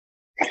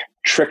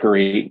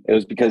trickery. It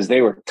was because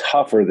they were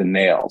tougher than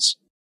nails.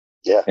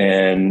 Yeah.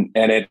 And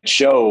it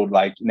showed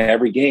like in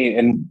every game.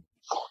 And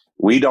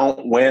we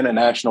don't win a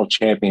national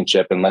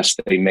championship unless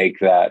they make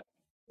that.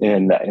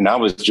 And I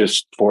was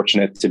just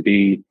fortunate to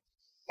be,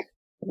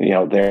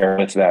 there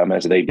with them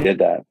as they did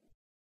that.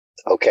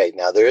 Okay.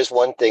 Now there is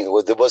one thing.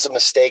 There was a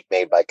mistake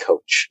made by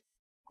Coach.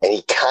 And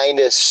he kind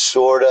of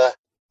sort of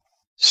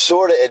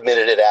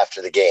admitted it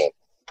after the game.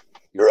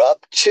 You're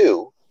up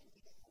 2,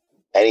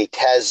 and he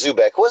has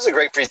Zubek, who wasn't a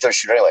great free throw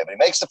shooter anyway, but he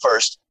makes the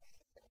first.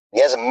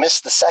 He hasn't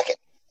missed the second.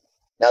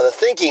 Now the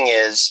thinking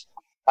is,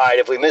 all right,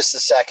 if we miss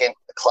the second,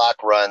 the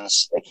clock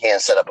runs, they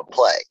can't set up a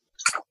play.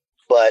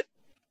 But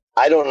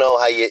I don't know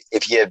how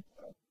if you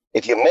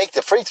make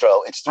the free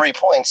throw, it's 3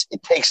 points.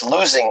 It takes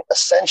losing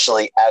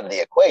essentially out of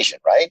the equation,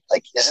 right?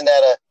 Like, isn't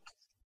that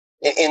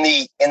in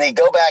the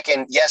go back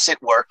and yes,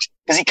 it worked.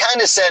 Because he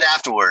kind of said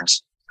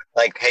afterwards,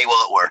 like, hey,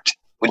 well, it worked.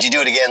 Would you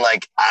do it again?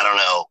 Like, I don't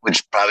know,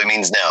 which probably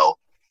means no.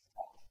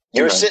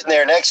 You're sitting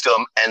there next to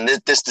him, and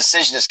this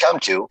decision has come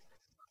to,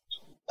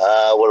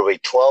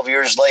 12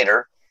 years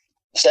later,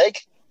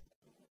 mistake?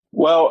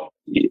 Well,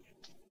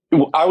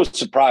 I was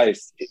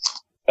surprised,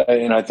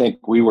 and I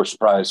think we were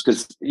surprised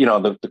because,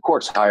 the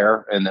court's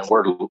higher, and then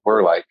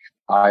we're like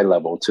eye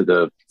level to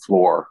the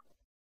floor.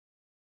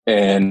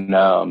 And,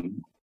 I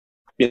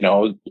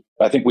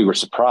think we were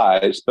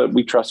surprised, but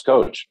we trust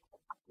Coach,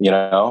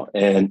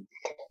 and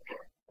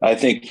I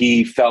think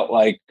he felt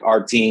like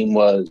our team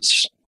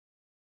was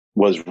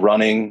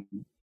running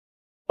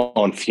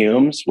on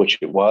fumes, which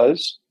it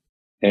was.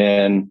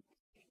 And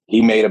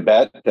he made a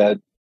bet that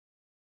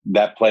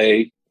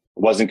play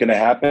wasn't going to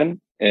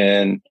happen.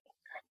 And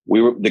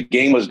the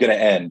game was going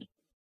to end,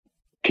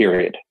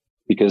 period.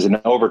 Because in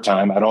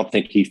overtime, I don't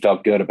think he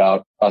felt good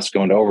about us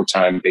going to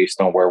overtime based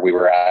on where we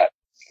were at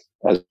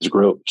as a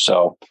group.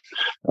 So,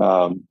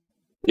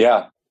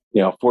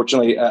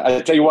 fortunately, I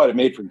tell you what, it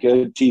made for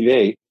good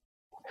TV.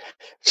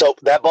 So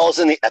that ball's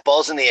in the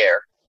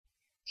air,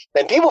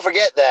 and people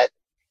forget that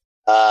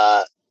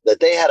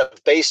they had a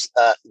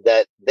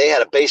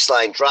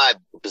baseline drive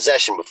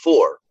possession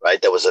before, right?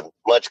 That was a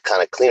much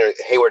kind of cleaner.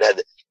 Hayward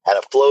had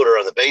a floater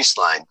on the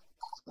baseline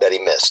that he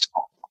missed,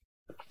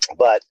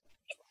 but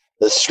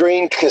the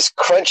screen, his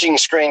crunching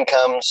screen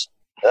comes,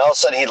 and all of a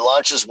sudden he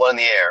launches one in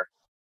the air.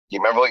 Do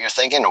you remember what you're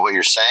thinking or what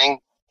you're saying?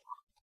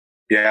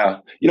 Yeah.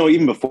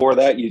 Even before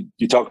that, you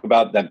talk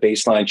about that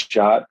baseline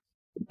shot.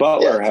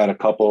 Butler had a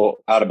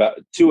couple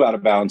two out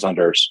of bounds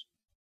unders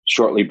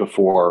shortly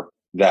before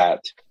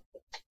that.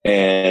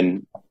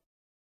 And,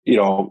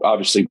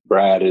 obviously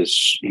Brad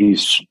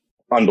he's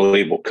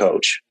unbelievable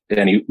coach,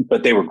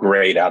 but they were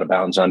great out of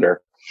bounds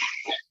under.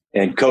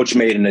 And Coach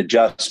made an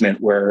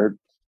adjustment where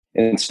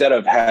instead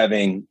of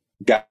having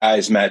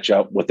guys match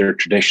up with their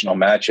traditional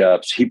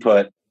matchups, he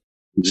put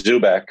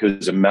Zubek,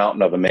 who's a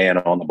mountain of a man,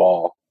 on the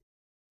ball.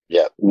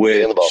 Yeah,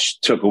 which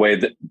took away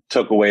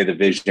the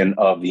vision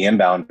of the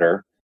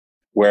inbounder,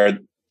 where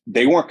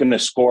they weren't going to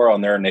score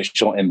on their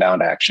initial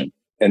inbound action.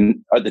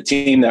 And the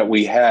team that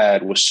we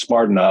had was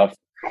smart enough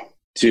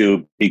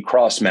to be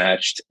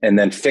cross-matched and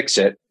then fix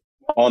it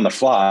on the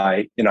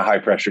fly in a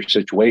high-pressure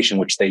situation,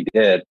 which they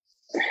did.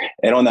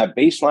 And on that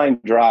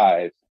baseline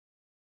drive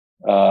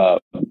by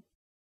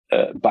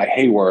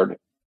Hayward,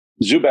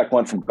 Zubek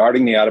went from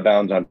guarding the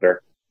out-of-bounds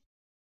under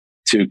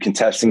to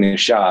contesting the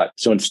shot.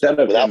 So instead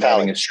of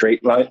having a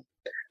straight line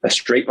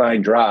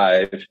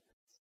drive,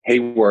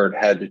 Hayward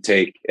had to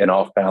take an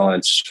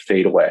off-balance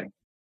fadeaway,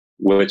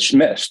 which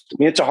missed. I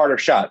mean, it's a harder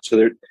shot.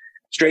 So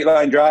straight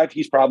line drive,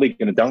 he's probably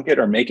going to dunk it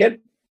or make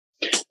it.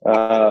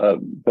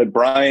 But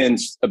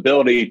Brian's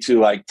ability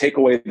to take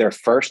away their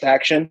first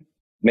action,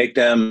 make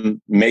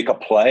them make a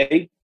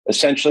play,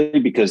 essentially,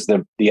 because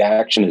the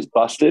action is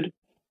busted,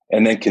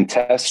 and then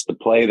contest the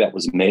play that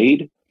was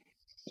made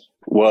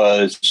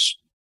was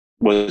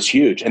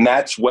huge. And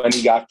that's when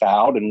he got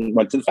fouled and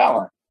went to the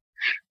foul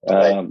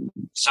line.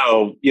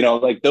 So,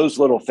 those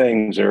little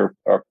things are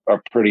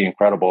pretty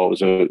incredible.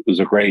 It was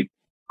a great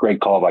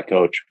call by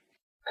Coach.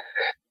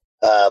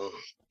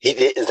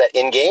 Is that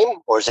in game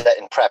or is that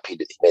in prep? He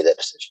made that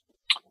decision.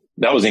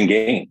 That was in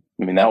game.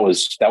 I mean, that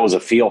was a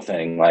feel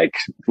thing. Like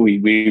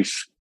we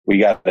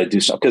got to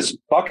do something because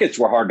buckets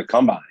were hard to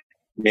come by.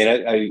 I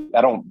mean,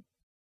 I don't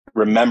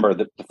remember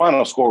the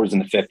final score was in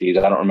the 50s.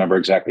 I don't remember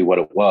exactly what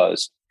it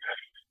was,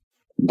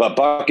 but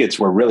buckets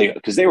were really,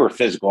 because they were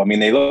physical. I mean,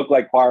 they looked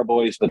like choir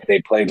boys, but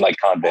they played like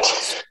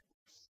convicts.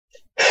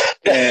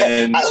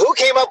 And who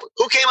came up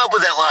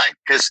with that line?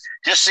 Because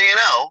just so you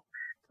know,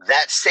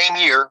 that same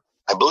year,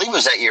 I believe it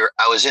was that year,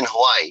 I was in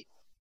Hawaii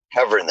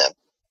covering them.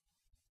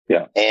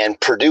 Yeah. And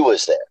Purdue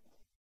was there.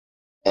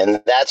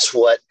 And that's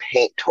what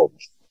Paint told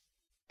me.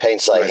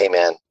 Paint's like, hey,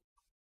 man,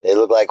 they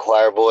look like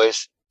choir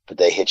boys, but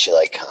they hit you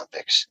like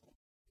convicts.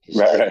 He's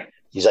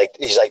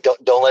like,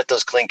 don't let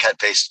those clean cut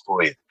faces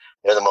fool you.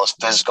 They're the most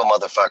physical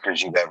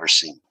motherfuckers you've ever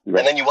seen. Right.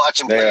 And then you watch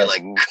them play, you're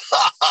like,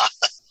 God.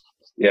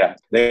 Yeah,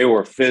 they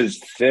were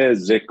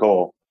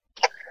physical.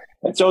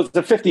 And so it's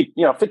a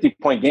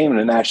 50-point game in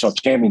the national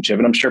championship.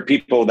 And I'm sure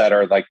people that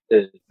are like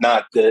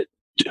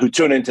who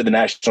tune into the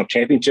national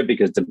championship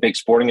because it's a big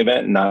sporting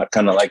event and not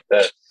kind of like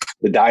the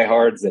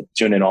diehards that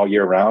tune in all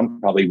year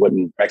round probably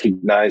wouldn't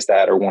recognize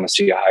that or want to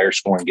see a higher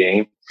scoring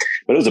game.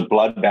 But it was a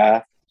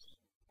bloodbath.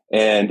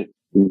 And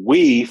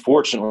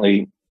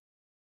fortunately,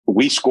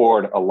 we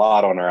scored a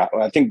lot on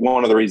I think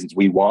one of the reasons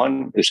we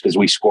won is because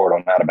we scored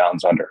on out of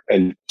bounds under,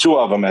 and two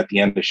of them at the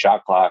end of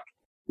shot clock,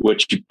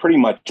 which you pretty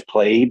much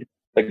played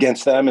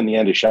against them in the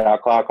end of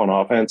shot clock on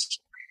offense.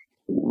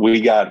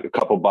 We got a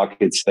couple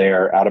buckets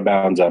there, out of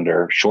bounds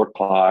under, short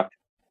clock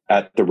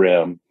at the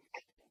rim.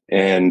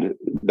 And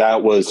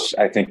that was,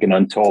 I think, an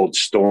untold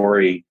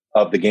story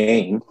of the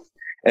game.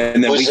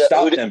 And then we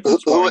stopped them from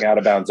scoring out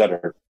of bounds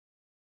under.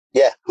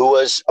 Yeah,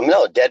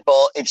 dead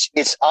ball.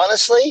 It's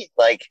honestly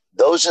like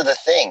those are the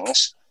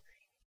things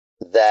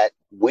that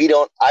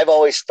I've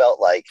always felt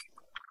like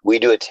we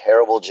do a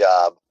terrible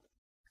job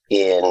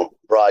in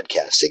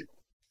broadcasting.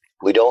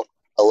 We don't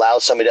allow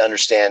somebody to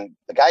understand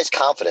the guy's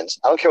confidence.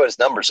 I don't care what his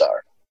numbers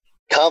are.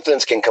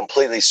 Confidence can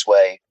completely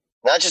sway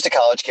not just a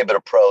college kid, but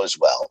a pro as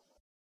well.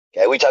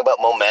 Okay, we talk about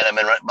momentum,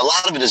 and a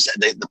lot of it is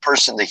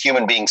the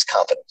human being's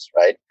confidence,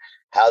 right?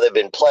 How they've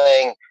been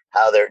playing,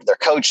 how their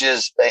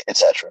coaches,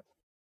 etc.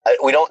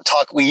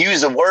 We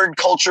use the word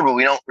culture, but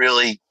we don't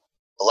really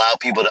allow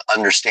people to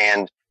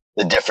understand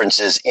the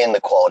differences in the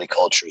quality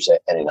cultures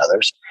and in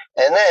others.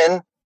 And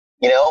then,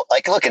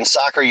 like, look, in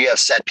soccer, you have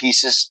set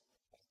pieces,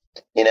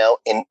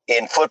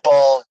 in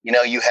football,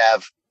 you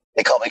have,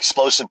 they call them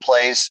explosive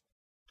plays,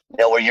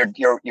 where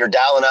you're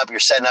dialing up,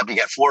 you're setting up, you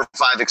got 4 or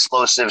 5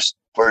 explosives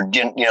for,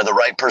 the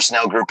right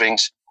personnel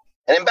groupings.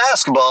 And in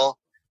basketball,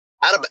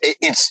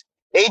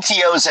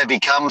 ATOs have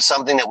become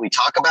something that we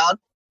talk about,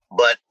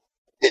 but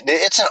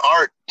it's an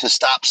art to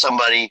stop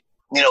somebody,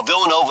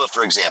 Villanova,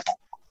 for example.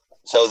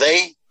 So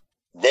they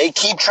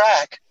keep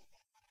track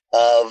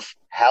of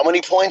how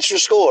many points are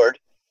scored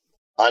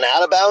on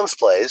out of bounds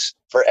plays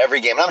for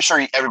every game. And I'm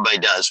sure everybody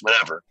does,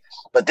 whatever,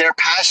 but their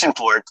passion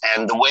for it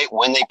and the way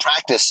when they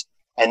practice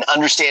and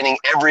understanding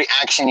every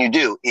action you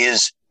do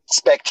is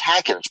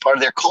spectacular. It's part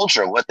of their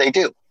culture, what they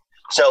do.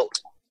 So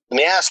let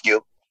me ask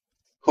you,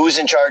 who's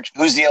in charge?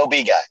 Who's the OB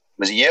guy?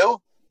 Was it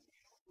you?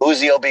 Who's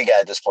the OB guy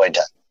at this point in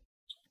time?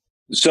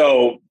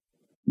 So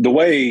the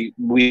way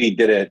we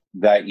did it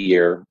that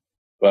year,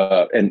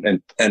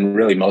 and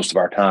really most of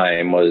our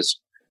time, was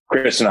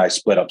Chris and I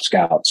split up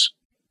scouts.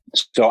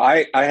 So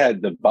I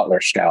had the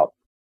Butler scout.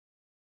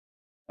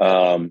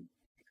 So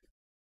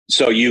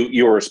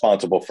you were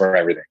responsible for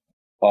everything,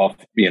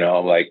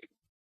 like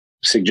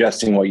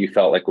suggesting what you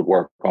felt like would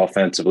work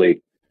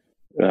offensively,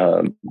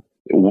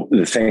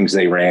 the things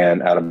they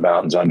ran out of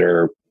bounds,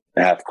 under,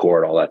 half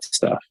court, all that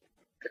stuff.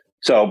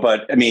 So,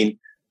 but I mean,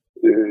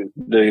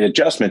 the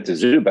adjustment to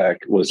Zubak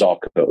was all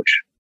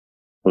coach.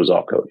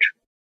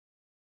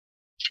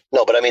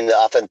 No, but I mean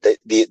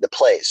the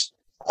plays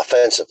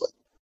offensively.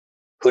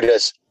 Who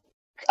does?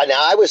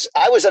 Now I was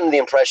under the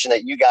impression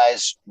that you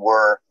guys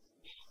were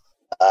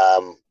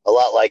a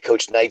lot like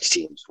Coach Knight's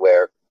teams,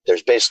 where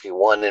there's basically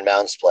one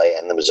inbounds play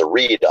and there was a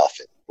read off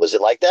it. Was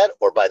it like that,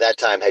 or by that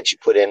time had you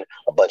put in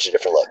a bunch of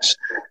different looks?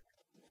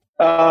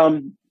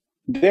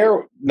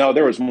 There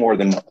was more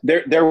than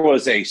there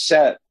was a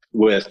set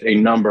with a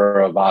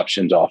number of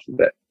options off of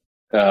it.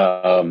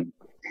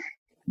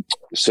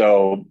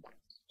 So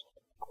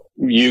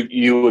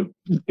you would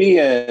be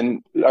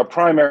in a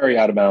primary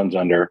out of bounds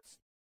under,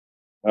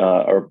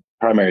 or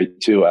primary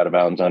 2 out of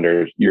bounds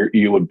under.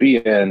 You would be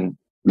in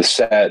the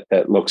set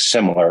that looks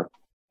similar,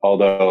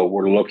 although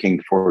we're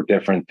looking for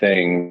different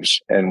things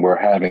and we're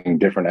having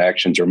different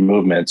actions or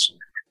movements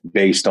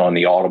based on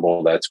the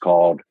audible that's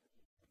called,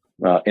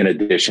 in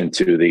addition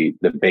to the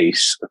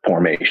base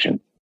formation.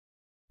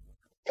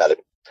 Got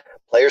it.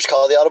 Players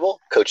call the audible,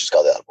 coaches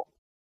call the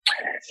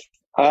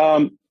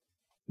audible.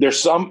 There's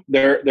some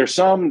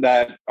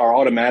that are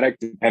automatic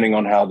depending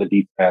on how the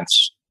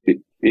defense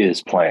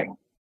is playing.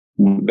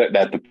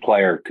 That the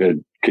player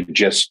could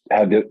just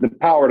have the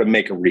power to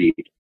make a read.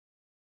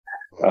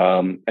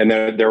 And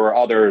then there were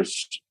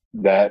others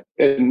that,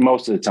 and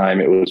most of the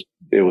time it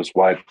was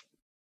what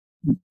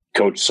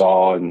coach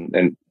saw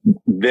and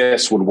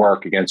this would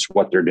work against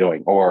what they're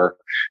doing, or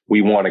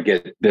we want to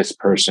get this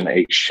person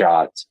a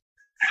shot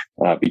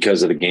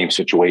because of the game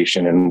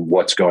situation and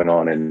what's going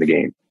on in the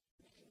game.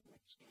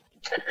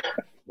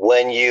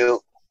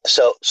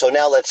 So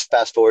now let's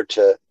fast forward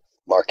to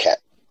Marquette.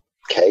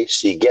 Okay,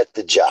 so you get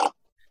the job.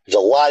 There's a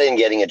lot in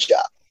getting a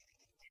job,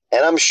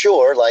 and I'm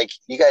sure, like,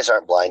 you guys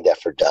aren't blind,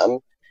 deaf, or dumb.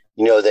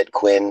 You know that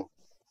Quinn,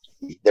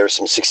 there was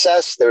some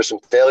success, there was some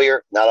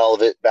failure, not all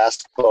of it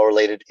basketball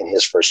related in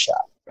his first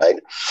job, right?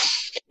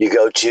 You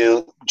go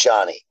to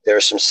Johnny,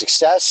 there's some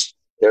success,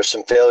 there's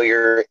some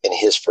failure in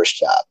his first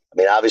job. I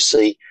mean,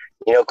 obviously,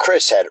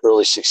 Chris had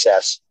early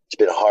success. It's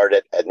been hard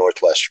at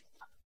Northwestern.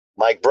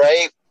 Mike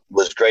Bray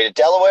was great at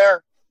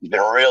Delaware. He's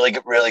been really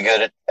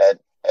good at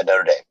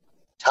Notre Dame.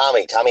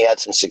 Tommy had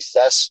some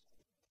success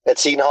at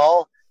Seton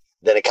Hall.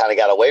 Then it kind of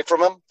got away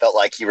from him. Felt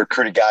like he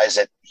recruited guys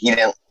that he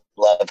didn't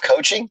love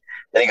coaching.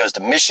 Then he goes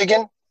to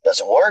Michigan.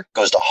 Doesn't work.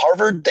 Goes to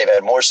Harvard. They've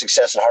had more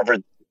success at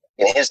Harvard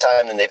in his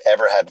time than they've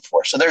ever had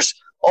before. So there's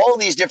all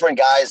these different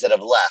guys that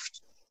have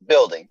left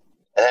building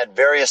and had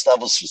various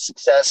levels of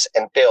success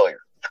and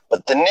failure.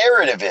 But the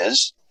narrative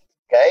is,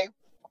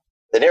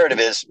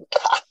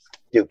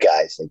 Duke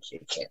guys, they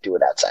can't do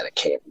it outside of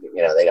camp.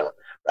 They don't,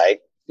 right?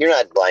 You're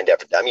not blind,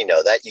 deaf, or dumb. You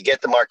know that. You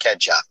get the Marquette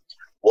job.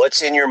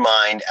 What's in your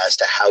mind as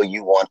to how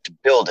you want to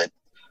build it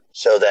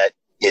so that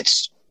you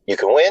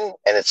can win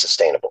and it's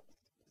sustainable?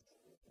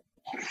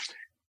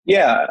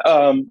 Yeah.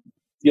 To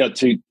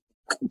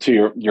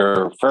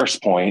your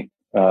first point.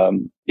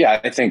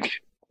 I think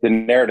the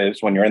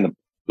narratives, when you're in the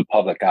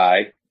public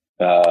eye,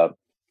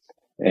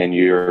 and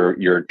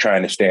you're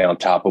trying to stay on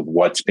top of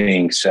what's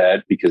being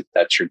said, because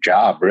that's your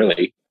job,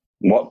 really.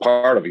 What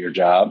part of your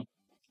job?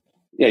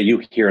 Yeah,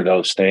 you hear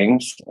those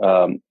things.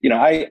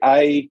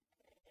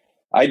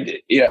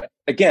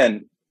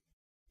 Again,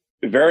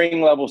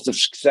 varying levels of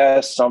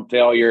success, some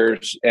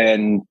failures,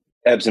 and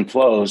ebbs and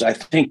flows. I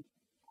think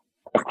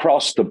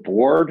across the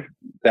board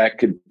that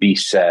could be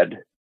said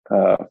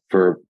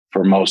for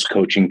most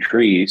coaching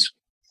trees.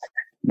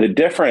 The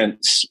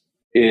difference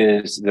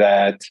is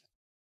that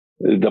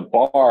the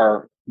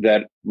bar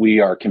that we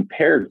are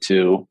compared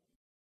to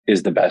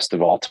is the best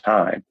of all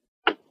time.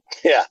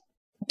 Yeah.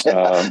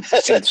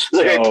 That's a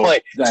great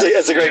point.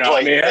 That's a great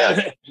point.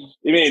 I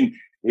mean,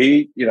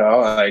 he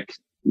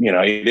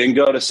didn't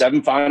go to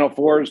 7 Final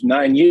Fours,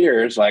 9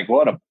 years. Like,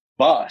 what a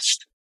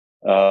bust.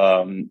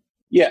 So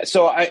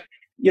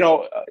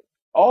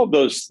all of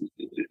those,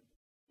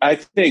 I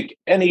think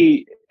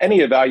any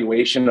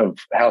evaluation of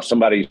how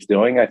somebody's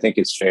doing, I think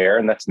is fair,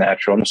 and that's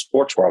natural in the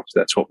sports world. So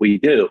that's what we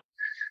do.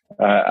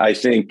 I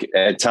think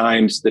at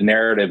times the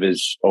narrative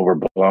is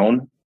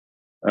overblown.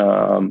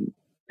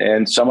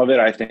 And some of it,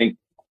 I think,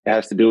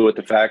 has to do with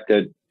the fact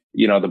that,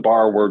 the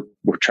bar we're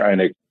trying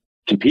to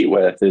compete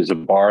with is a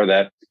bar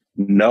that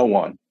no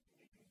one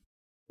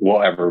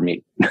will ever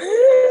meet.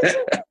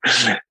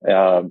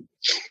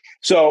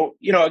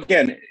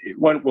 Again,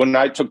 when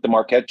I took the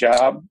Marquette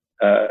job,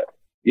 I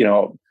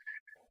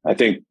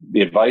think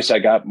the advice I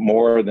got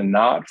more than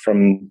not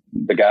from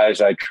the guys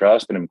I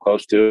trust and am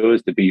close to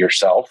is to be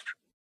yourself.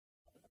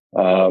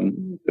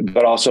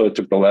 But also it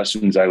took the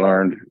lessons I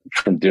learned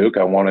from Duke.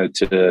 I wanted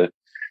to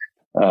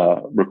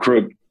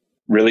recruit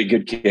really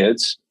good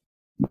kids,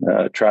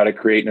 try to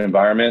create an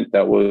environment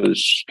that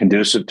was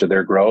conducive to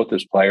their growth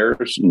as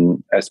players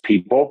and as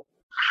people,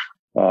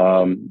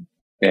 and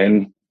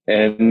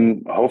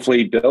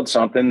hopefully build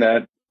something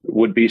that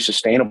would be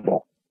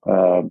sustainable.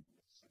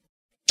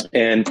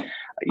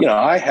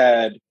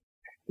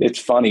 It's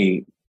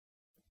funny,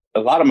 a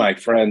lot of my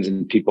friends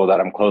and people that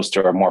I'm close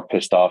to are more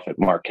pissed off at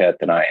Marquette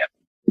than I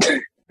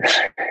am.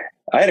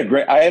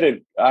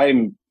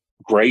 I'm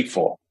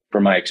grateful for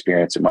my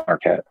experience at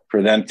Marquette,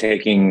 for them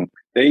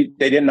they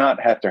did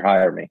not have to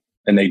hire me,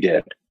 and they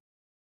did.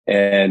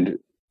 And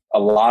a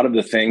lot of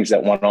the things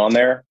that went on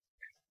there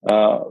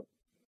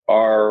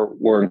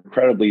were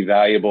incredibly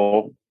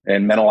valuable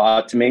and meant a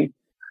lot to me.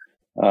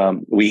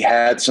 We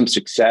had some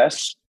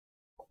success,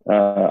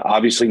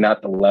 obviously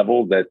not the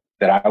level that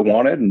I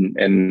wanted,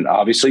 and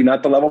obviously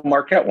not the level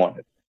Marquette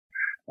wanted.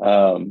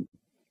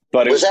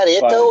 But was that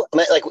it though? I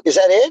mean, is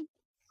that it?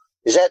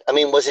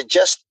 Was it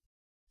just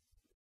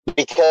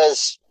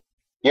because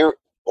you're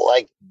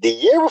like the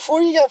year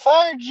before you got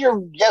fired,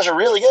 you guys are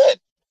really good?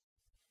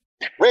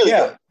 Really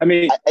good. I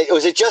mean,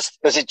 was it just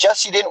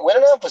you didn't win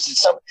enough? Was it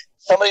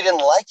somebody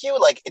didn't like you?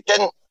 Like it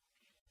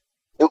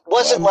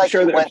wasn't like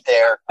you went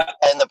there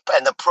and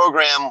the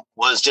program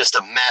was just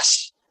a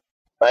mess,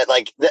 right?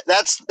 Like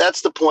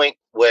that's the point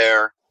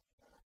where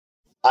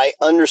I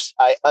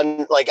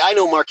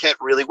know Marquette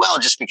really well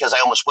just because I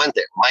almost went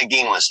there. My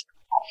game was,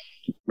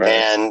 right.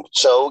 And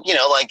so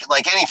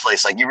like any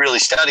place, like you really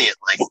study it.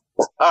 Like,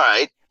 all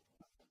right.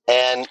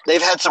 And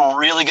they've had some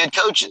really good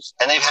coaches,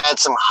 and they've had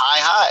some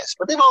high highs,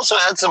 but they've also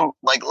had some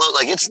like low.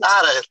 Like it's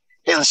not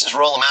hey, let's just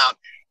roll them out.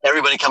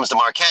 Everybody comes to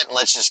Marquette and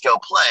let's just go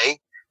play.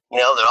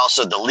 There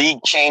also the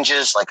league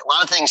changes. Like a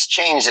lot of things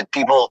change that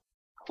people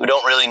who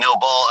don't really know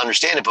ball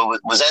understand it. But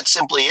was that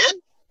simply it?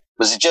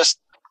 Was it just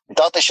you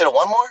thought they should have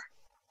won more?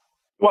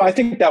 Well, I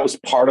think that was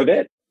part of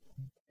it,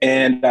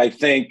 and I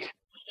think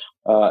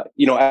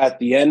at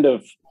the end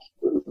of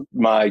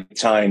my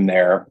time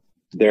there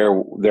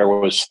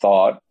was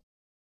thought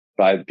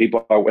by the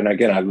people. And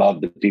again, I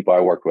love the people I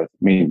worked with.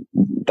 I mean,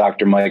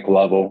 Dr. Mike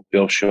Lovell,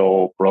 Bill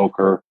Scholl,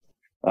 Broker,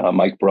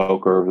 Mike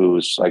Broker,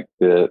 who's like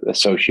the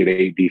associate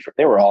AD.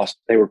 They were awesome.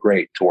 They were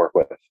great to work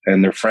with,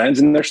 and they're friends,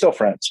 and they're still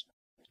friends.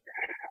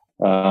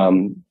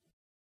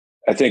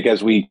 I think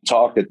as we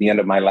talked at the end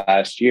of my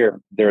last year,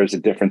 there is a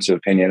difference of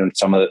opinion in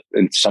some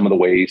of the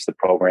ways the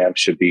program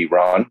should be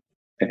run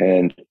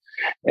and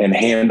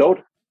handled.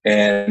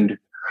 And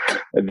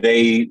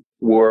they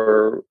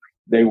were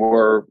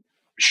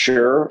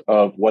sure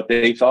of what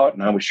they thought,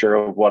 and I was sure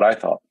of what I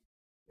thought.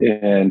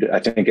 And I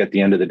think at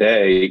the end of the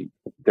day,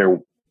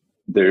 there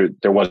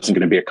wasn't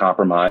going to be a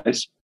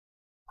compromise,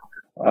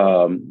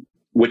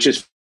 which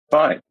is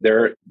fine.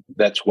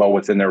 That's well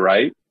within their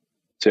right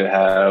to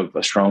have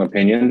a strong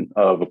opinion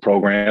of a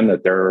program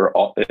that they're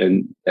all,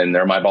 and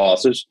they're my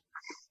bosses.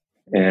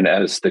 And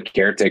as the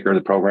caretaker of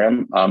the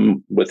program,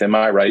 I'm within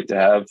my right to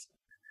have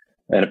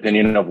an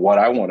opinion of what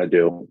I want to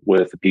do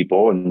with the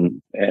people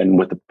and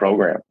with the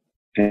program.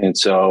 And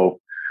so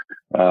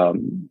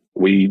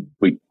we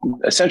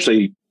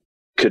essentially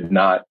could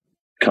not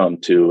come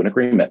to an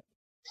agreement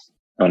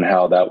on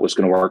how that was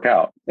going to work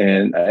out.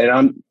 And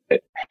I'm,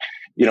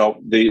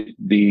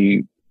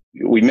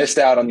 we missed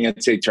out on the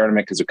NCAA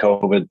tournament because of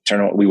COVID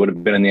tournament. We would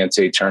have been in the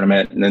NCAA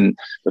tournament. And then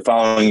the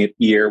following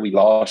year, we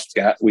lost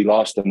a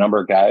number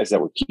of guys that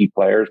were key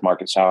players,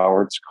 Marcus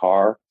Howard,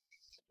 Carr,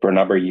 for a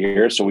number of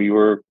years. So we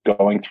were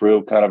going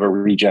through kind of a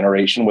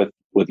regeneration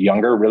with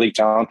younger, really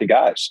talented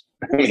guys.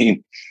 I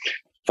mean,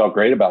 felt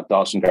great about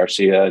Dawson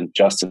Garcia and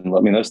Justin. I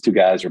mean, those two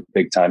guys are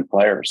big time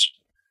players,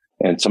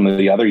 and some of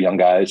the other young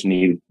guys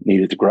needed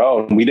to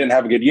grow. And we didn't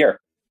have a good year.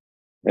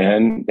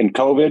 And in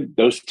COVID,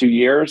 those 2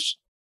 years,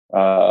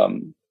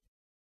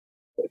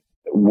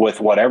 with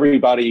what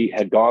everybody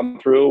had gone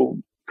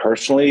through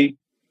personally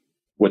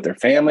with their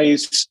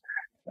families,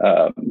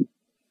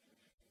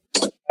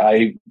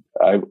 I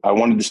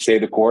wanted to stay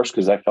the course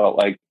because I felt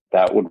like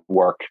that would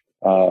work.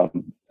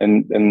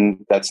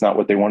 And that's not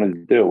what they wanted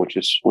to do, which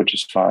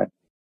is fine.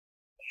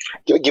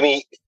 If you give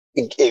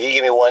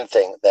me one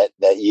thing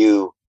that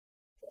you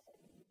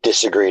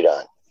disagreed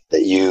on,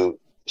 that you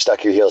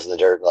stuck your heels in the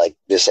dirt, like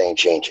this ain't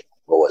changing,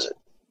 what was it?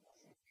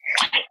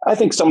 I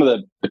think some of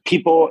the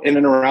people in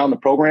and around the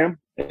program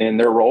and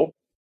their role,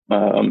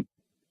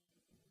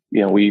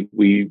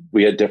 we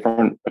had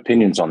different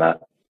opinions on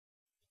that.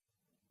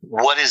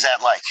 What is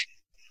that like?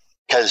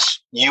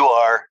 Because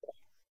you're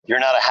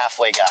not a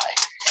halfway guy,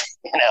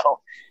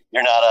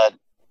 you're not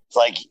it's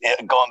like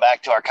going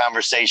back to our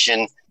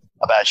conversation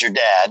about your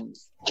dad.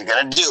 You're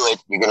going to do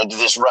it. You're going to do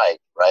this right.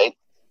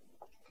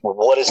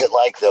 What is it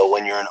like though,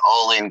 when you're an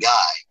all-in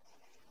guy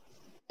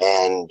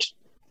and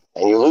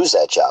you lose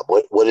that job?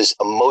 What is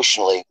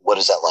emotionally, what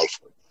is that like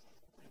for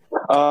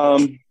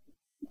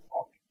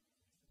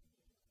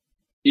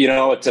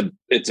you?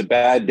 It's a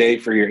bad day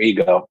for your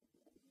ego,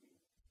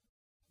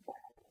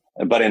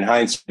 but in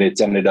hindsight,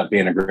 it's ended up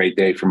being a great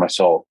day for my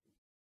soul.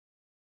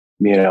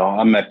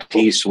 I'm at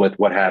peace with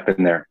what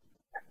happened there.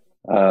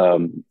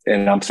 And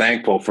I'm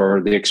thankful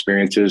for the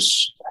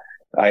experiences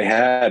I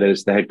had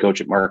as the head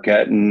coach at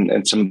Marquette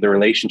and some of the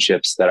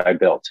relationships that I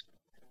built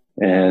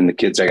and the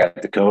kids I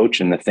got to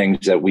coach and the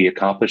things that we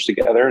accomplished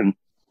together. And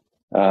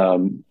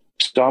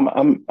so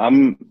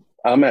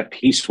I'm at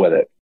peace with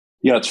it.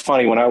 It's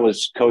funny, when I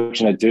was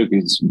coaching at Duke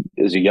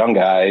as a young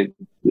guy,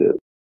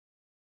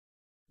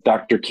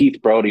 Dr.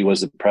 Keith Brody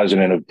was the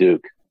president of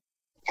Duke.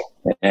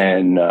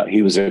 And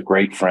he was a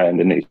great friend,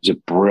 and he was a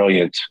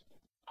brilliant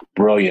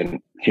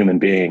human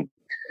being.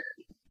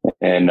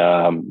 And,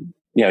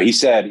 he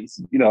said,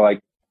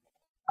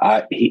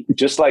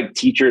 just like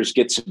teachers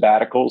get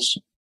sabbaticals,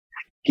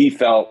 he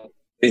felt,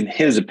 in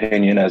his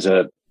opinion, as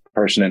a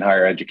person in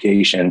higher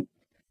education,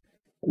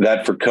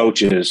 that for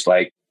coaches,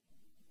 like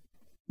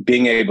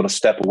being able to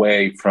step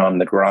away from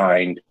the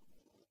grind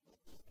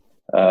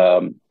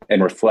and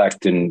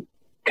reflect and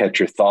catch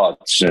your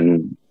thoughts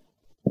and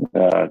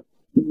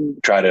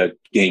try to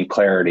gain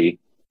clarity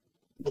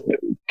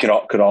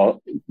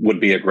would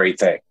be a great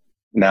thing.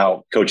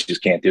 Now, coaches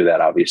can't do that,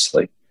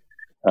 obviously.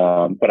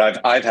 But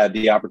I've had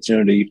the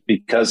opportunity,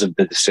 because of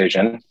the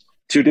decision,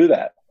 to do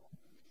that.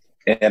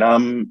 And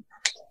I'm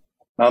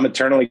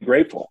eternally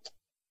grateful,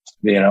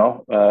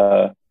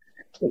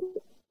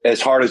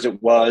 as hard as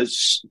it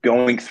was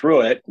going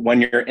through it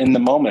when you're in the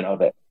moment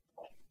of it.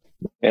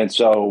 And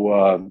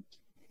so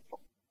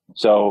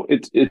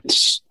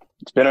it's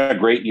been a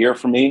great year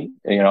for me.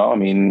 I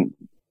mean,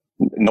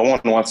 no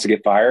one wants to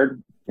get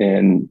fired,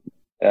 and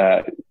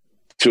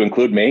to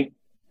include me.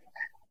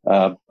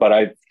 But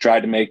I've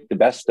tried to make the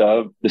best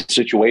of the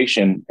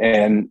situation,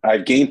 and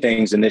I've gained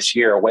things in this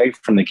year away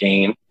from the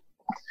game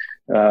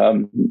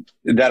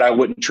that I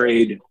wouldn't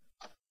trade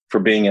for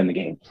being in the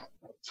game.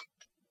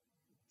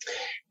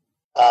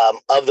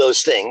 Of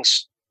those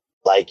things,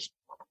 like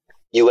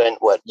you went,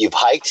 you've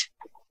hiked,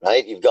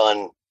 right? You've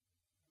gone,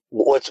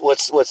 what's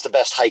the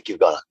best hike you've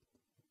gone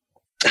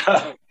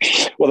on?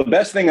 Well, the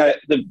best thing,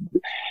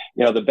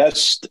 the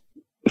best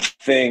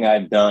thing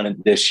I've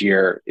done this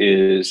year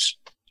is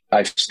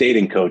I've stayed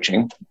in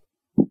coaching,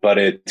 but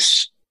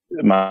it's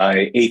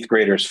my 8th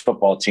graders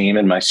football team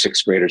and my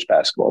 6th graders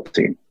basketball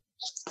team.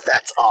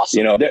 That's awesome.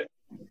 You know,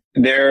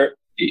 they're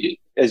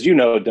as you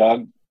know,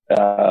 Doug,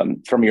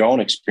 from your own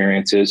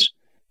experiences,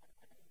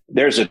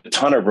 there's a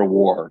ton of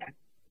reward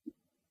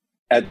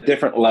at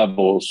different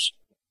levels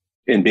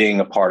in being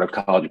a part of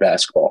college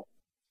basketball,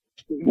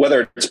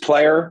 whether it's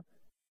player,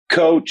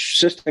 coach,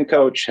 assistant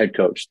coach, head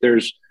coach.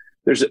 There's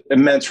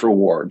immense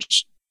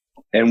rewards,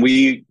 and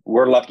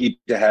we're lucky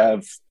to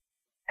have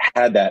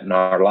had that in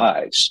our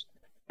lives.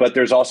 But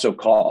there's also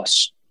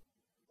costs.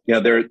 You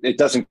know, it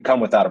doesn't come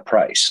without a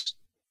price.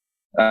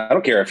 I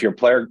don't care if you're a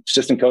player,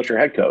 assistant coach, or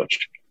head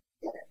coach.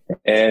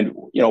 And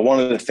you know, one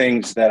of the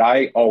things that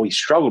I always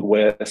struggled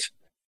with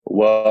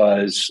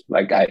was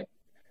like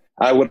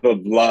I would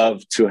have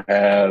loved to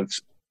have,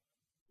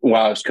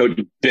 while I was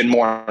coaching, been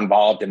more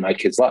involved in my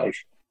kid's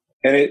life.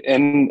 And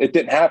it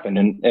didn't happen.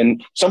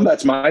 And some of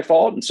that's my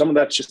fault, and some of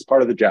that's just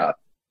part of the job.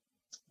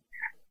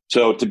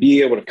 So to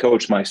be able to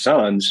coach my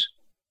sons,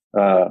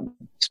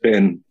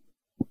 and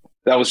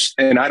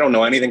I don't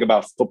know anything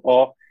about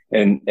football.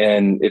 And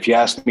if you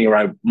asked me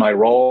my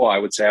role, I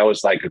would say I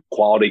was like a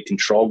quality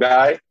control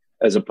guy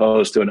as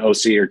opposed to an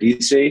OC or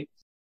DC.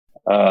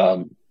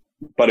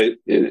 But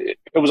it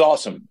was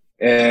awesome.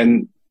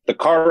 And the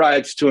car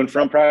rides to and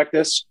from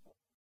practice,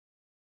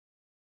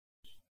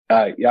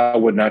 I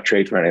would not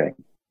trade for anything.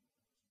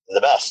 The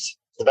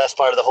best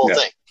part of the whole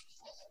thing.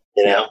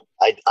 You know,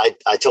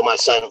 I told my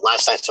son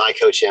last night, so I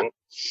coach him.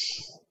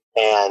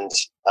 And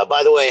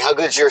by the way, how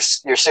good is your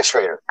 6th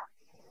grader?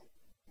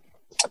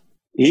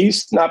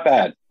 He's not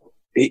bad.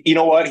 You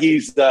know what?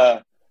 He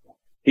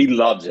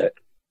loves it.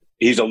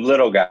 He's a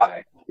little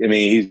guy. I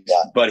mean,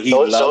 but he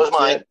loves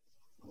it.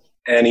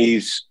 And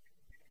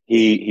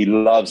he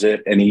loves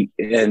it, and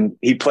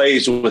he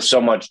plays with so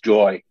much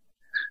joy,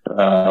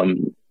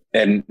 and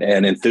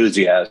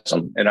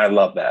enthusiasm. And I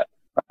love that.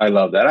 I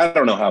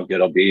don't know how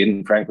good he'll be.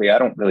 And frankly, I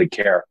don't really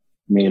care.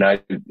 I mean,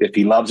 if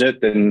he loves it,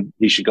 then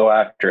he should go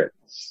after it.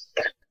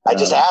 I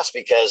just asked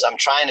because I'm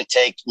trying to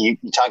take you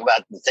talk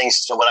about the things.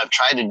 So what I've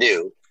tried to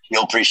do,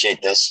 you'll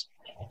appreciate this,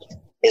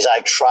 is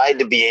I've tried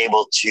to be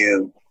able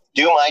to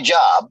do my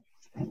job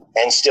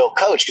and still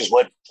coach. Because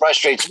what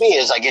frustrates me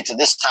is I get to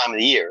this time of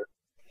the year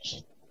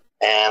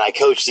and I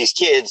coach these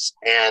kids,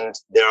 and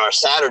there are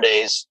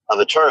Saturdays of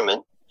a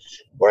tournament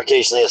or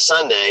occasionally a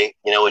Sunday,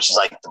 you know, which is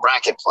like the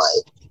bracket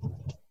play,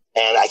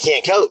 and I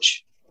can't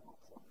coach.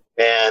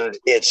 And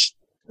it's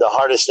the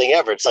hardest thing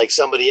ever. It's like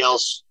somebody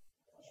else,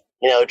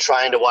 you know,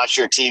 trying to watch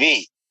your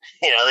TV.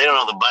 You know, they don't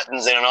know the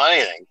buttons. They don't know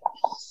anything.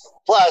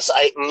 Plus,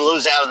 I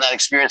lose out on that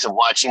experience of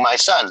watching my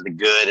sons, the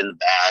good and the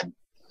bad,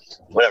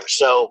 whatever.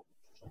 So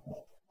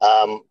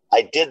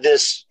I did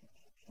this.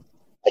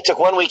 I took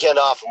one weekend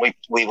off, and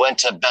we went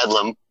to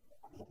Bedlam.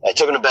 I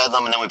took them to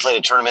Bedlam, and then we played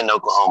a tournament in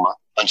Oklahoma, a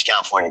bunch of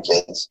California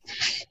kids.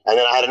 And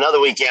then I had another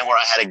weekend where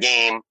I had a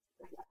game,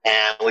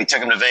 and we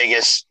took them to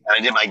Vegas, and I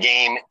did my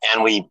game,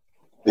 and we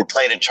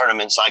played a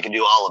tournament so I could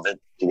do all of it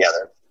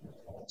together.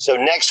 So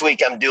next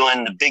week I'm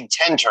doing the Big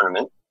Ten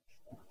tournament,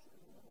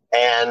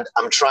 and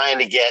I'm trying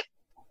to get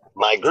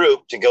my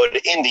group to go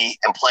to Indy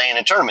and play in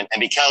a tournament. And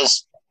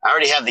because I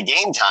already have the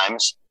game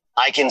times,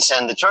 I can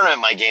send the tournament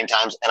my game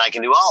times, and I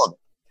can do all of it.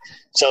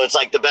 So it's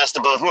like the best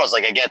of both worlds.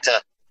 Like I get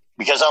to,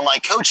 because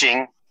unlike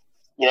coaching,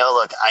 you know,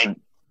 look, I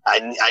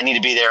need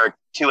to be there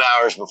 2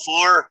 hours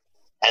before,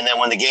 and then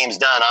when the game's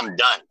done, I'm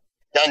done.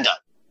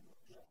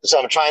 So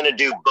I'm trying to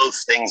do both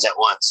things at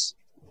once.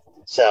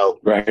 So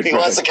if he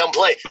wants to come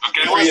play,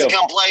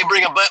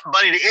 bring a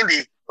buddy to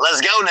Indy.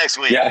 Let's go next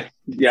week. Yeah.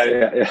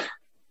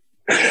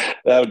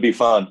 That would be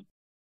fun.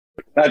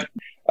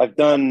 I've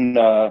done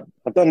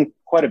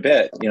quite a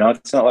bit. You know,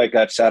 it's not like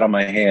I've sat on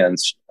my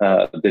hands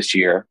this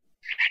year.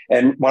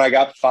 And when I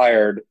got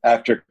fired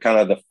after kind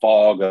of the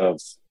fog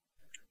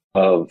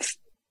of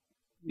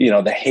you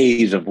know, the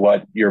haze of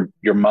what your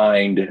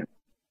mind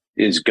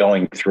is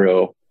going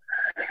through,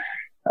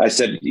 I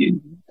said,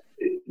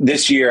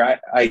 this year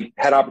I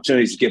had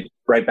opportunities to get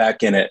right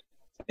back in it.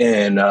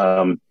 And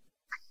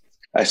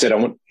I said,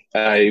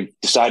 I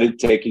decided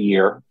to take a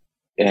year,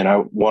 and I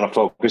want to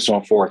focus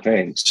on 4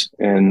 things.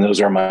 And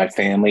those are my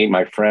family,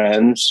 my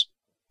friends,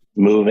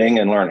 moving,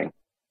 and learning.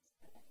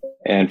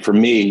 And for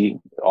me,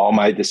 all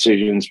my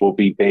decisions will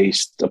be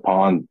based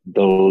upon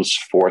those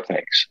 4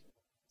 things.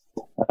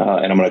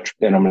 And I'm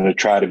going to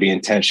try to be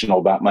intentional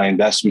about my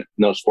investment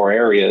in those 4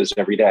 areas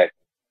every day.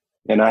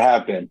 And I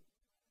have been.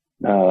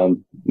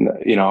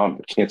 You know,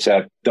 I can't say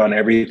I've done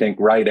everything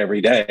right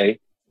every day,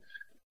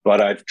 but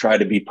I've tried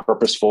to be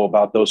purposeful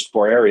about those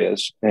 4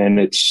 areas, and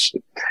it's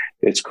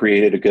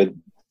created a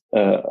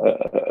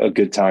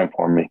good time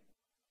for me.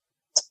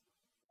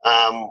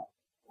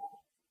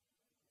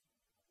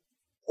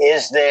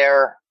 Is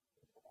there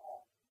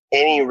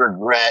any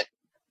regret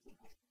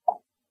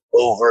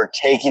over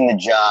taking the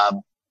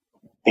job,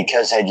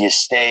 because had you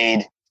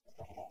stayed,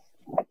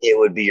 it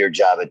would be your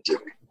job at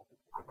Duke?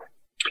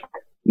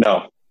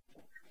 No,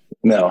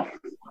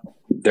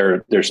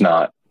 there's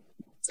not.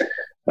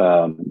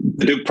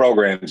 the Duke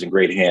program's in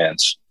great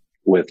hands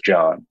with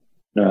John.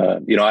 I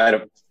had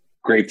a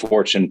great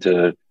fortune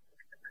to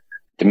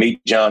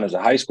meet John as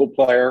a high school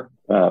player,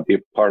 be a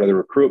part of the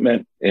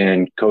recruitment,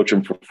 and coach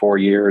him for 4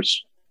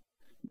 years.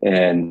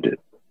 And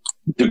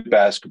Duke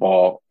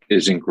basketball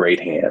is in great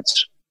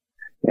hands.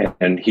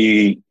 And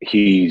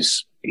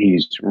he's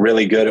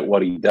really good at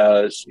what he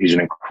does. He's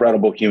an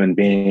incredible human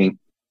being.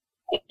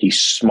 He's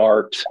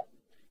smart.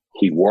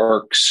 He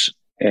works.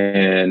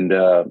 And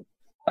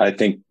I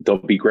think they'll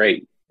be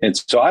great. And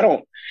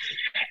so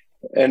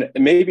and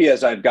maybe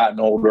as I've gotten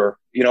older,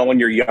 when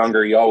you're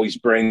younger, you always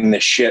bring the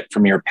shit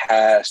from your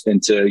past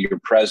into your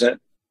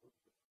present.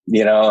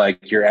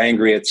 Like you're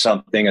angry at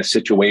something, a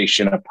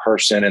situation, a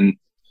person, and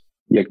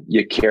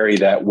you carry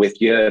that with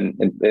you, and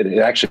it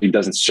actually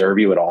doesn't serve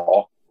you at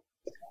all.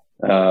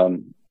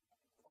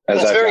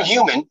 It's very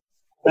human.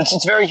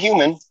 It's very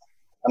human.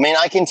 I mean,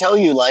 I can tell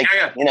you, like,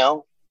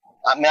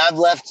 I've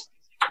left,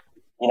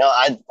 when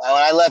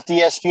I left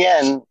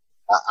ESPN,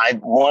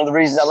 one of the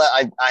reasons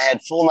I had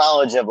full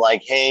knowledge of,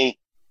 like, hey,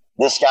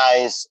 this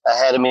guy's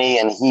ahead of me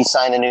and he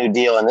signed a new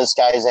deal, and this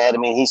guy's ahead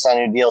of me and he signed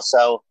a new deal.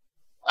 So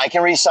I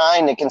can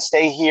resign, it can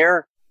stay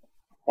here,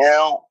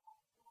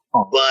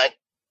 but,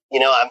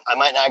 I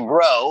might not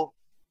grow.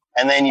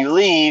 And then you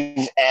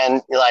leave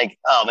and you're like,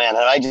 oh man,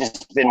 had I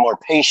just been more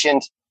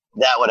patient,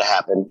 that would have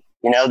happened.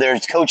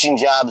 There's coaching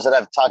jobs that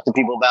I've talked to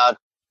people about.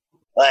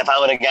 If I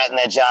would have gotten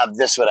that job,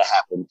 this would have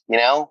happened.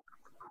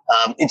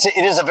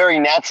 It is a very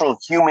natural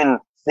human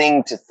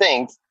thing to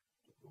think,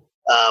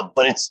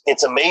 but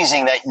it's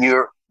amazing that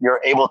you're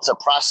able to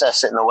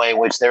process it in a way in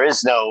which there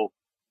is no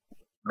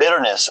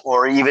bitterness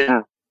or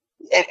even.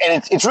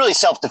 And it's really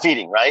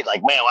self-defeating, right?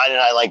 Like, man, why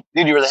didn't I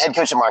dude, you were the head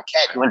coach of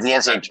Marquette. You went to the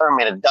NCAA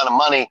tournament, had a ton of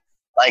money.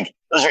 Like,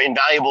 those are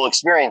invaluable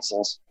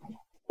experiences.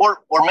 Or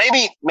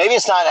maybe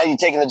it's not had you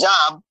taken the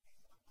job,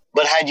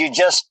 but had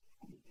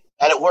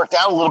it worked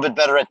out a little bit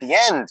better at the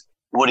end,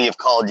 would he have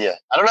called you?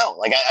 I don't know.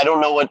 Like, I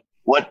don't know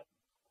what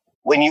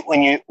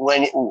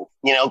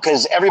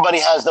because everybody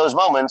has those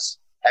moments.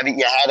 Have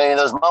you had any of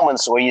those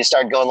moments where you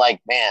start going like,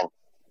 man,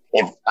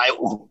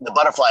 the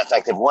butterfly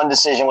effect, if one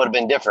decision would have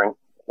been different,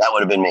 that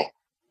would have been me.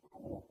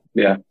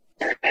 Yeah.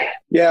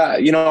 Yeah.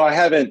 I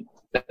haven't,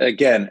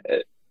 again,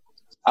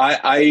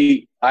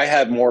 I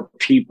had more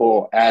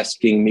people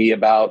asking me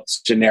about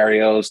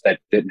scenarios that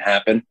didn't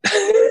happen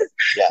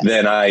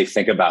than I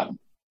think about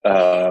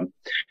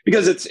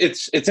because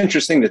it's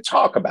interesting to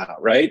talk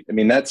about, right? I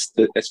mean,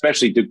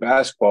 especially Duke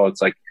basketball.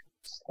 It's like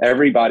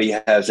everybody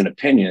has an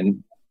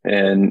opinion,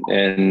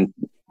 and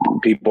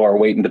people are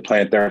waiting to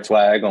plant their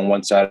flag on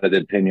one side of the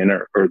opinion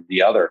or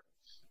the other.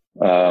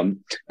 But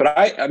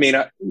I mean,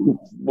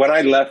 when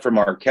I left for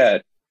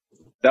Marquette,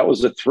 that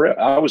was a thrill.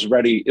 I was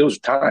ready. It was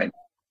time.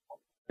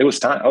 I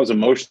was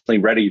emotionally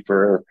ready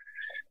for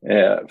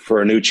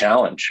a new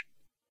challenge,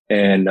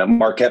 and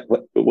Marquette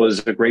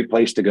was a great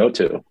place to go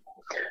to.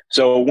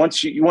 So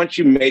once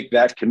you make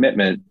that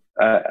commitment,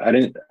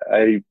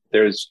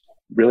 there's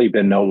really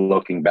been no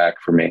looking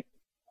back for me.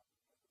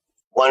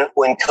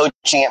 When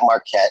coaching at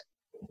Marquette,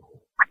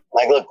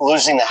 like, look,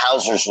 losing the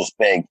Hausers was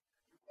big.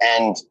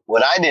 And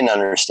what I didn't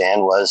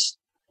understand was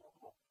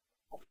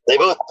it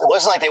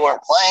wasn't like they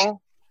weren't playing. It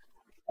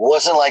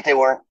wasn't like they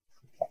weren't.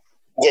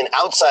 Again,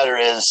 outsider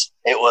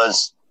it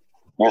was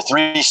your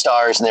 3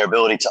 stars and their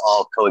ability to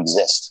all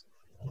coexist.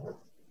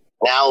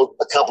 Now,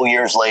 a couple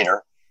years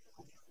later,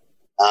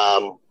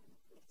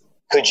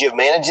 could you have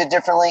managed it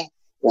differently?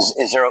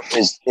 Is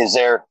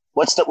there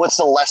what's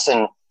the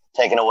lesson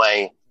taken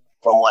away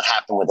from what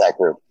happened with that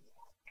group?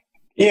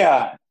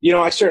 Yeah.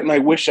 I certainly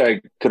wish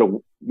I could have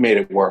made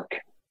it work.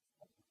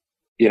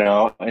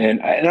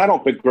 And I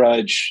don't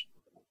begrudge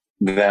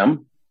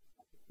them.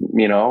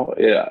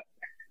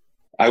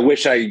 I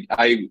wish I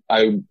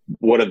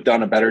would have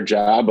done a better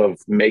job of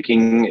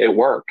making it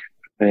work,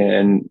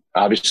 and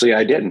obviously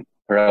I didn't,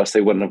 or else they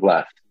wouldn't have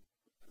left.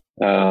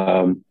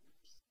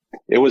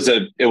 It was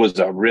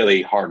a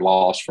really hard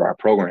loss for our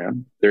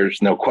program.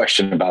 There's no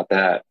question about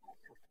that.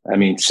 I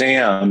mean,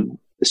 Sam,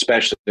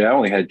 especially, I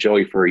only had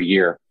Joey for a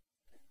year,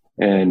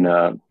 and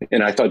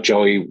I thought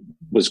Joey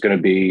was going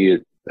to be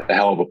a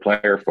hell of a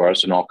player for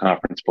us, an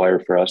all-conference player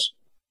for us.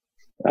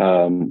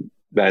 I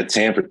had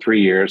Sam for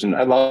 3 years, and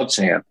I loved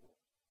Sam.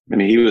 I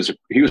mean, he was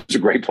a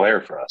great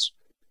player for us,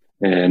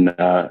 and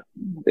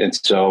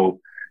so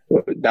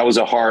that was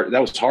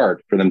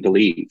hard for them to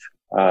leave.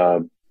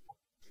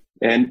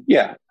 And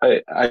yeah,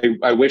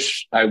 I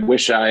wish I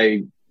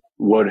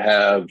would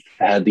have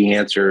had the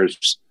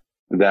answers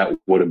that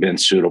would have been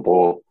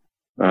suitable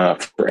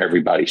for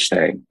everybody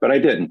staying, but I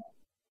didn't.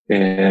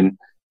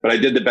 But I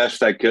did the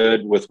best I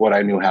could with what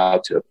I knew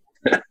how to.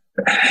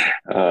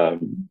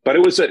 But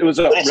it was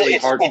really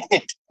hard.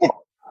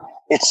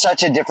 It's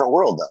such a different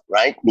world, though,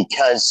 right?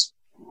 Because,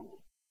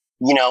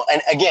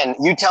 and again,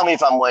 you tell me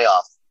if I'm way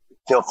off.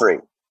 Feel free,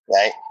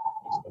 right?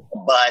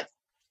 But,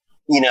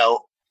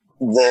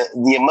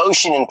 the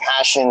emotion and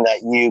passion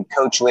that you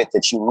coach with,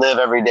 that you live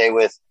every day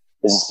with,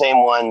 is the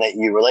same one that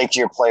you relate to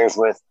your players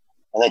with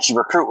and that you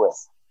recruit with.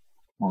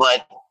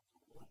 But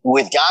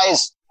with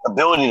guys'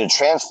 ability to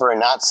transfer and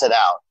not sit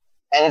out,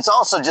 and it's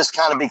also just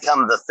kind of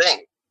become the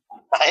thing,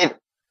 right?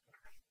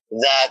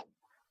 That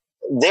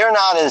they're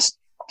not as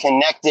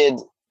connected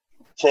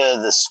to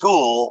the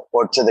school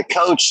or to the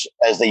coach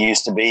as they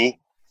used to be.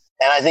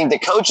 And I think the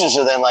coaches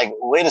are then like,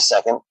 wait a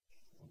second,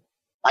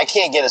 I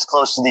can't get as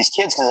close to these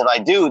kids because if I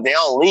do, they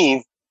all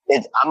leave.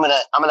 I'm gonna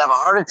have a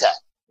heart attack.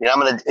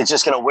 It's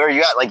just gonna wear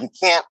you out. Like you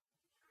can't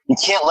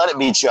let it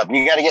beat you up.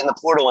 You got to get in the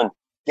portal and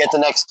get the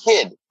next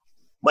kid.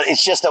 But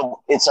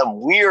it's a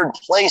weird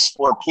place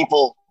for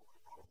people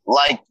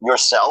like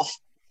yourself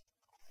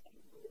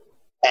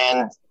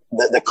and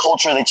the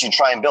culture that you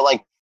try and build.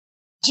 Like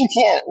you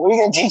can't. What are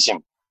you gonna teach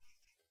them?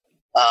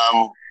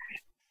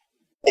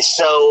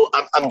 So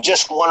I'm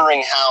just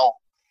wondering how,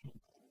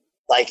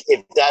 like,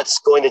 if that's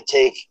going to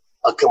take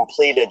a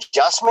complete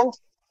adjustment,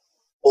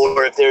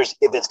 or if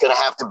it's going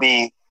to have to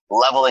be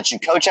level that you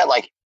coach at,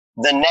 like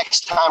the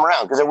next time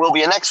around, because there will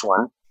be a next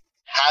one.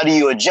 How do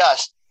you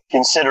adjust,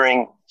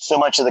 considering so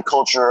much of the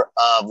culture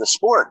of the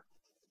sport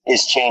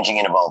is changing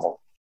and evolving?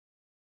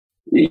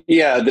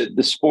 Yeah,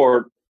 the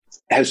sport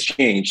has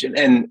changed,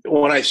 and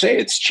when I say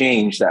it's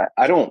changed, that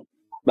I don't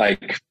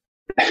like.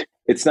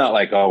 It's not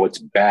like, oh, it's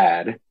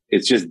bad.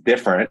 It's just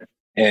different.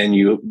 And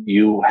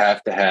you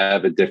have to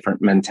have a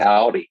different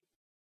mentality.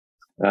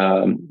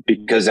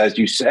 Because as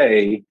you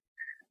say,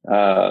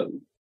 the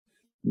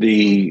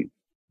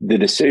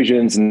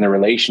decisions and the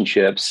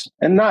relationships,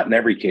 and not in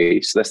every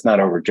case, let's not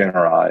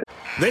overgeneralize.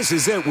 This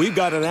is it. We've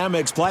got an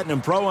Amex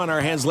Platinum Pro on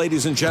our hands,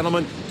 ladies and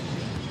gentlemen.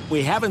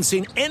 We haven't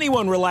seen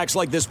anyone relax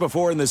like this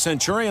before in the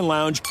Centurion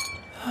Lounge.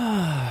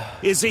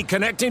 Is he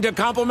connecting to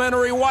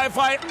complimentary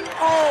Wi-Fi?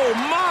 Oh,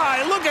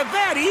 my. Look at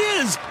that. He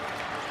is.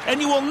 And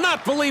you will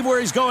not believe where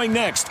he's going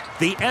next.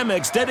 The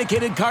Amex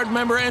dedicated card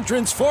member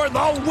entrance for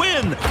the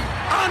win.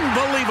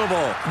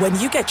 Unbelievable. When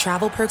you get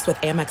travel perks with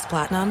Amex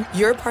Platinum,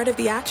 you're part of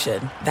the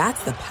action.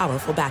 That's the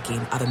powerful backing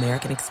of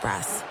American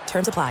Express.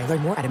 Terms apply.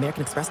 Learn more at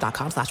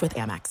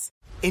americanexpress.com/withAmex.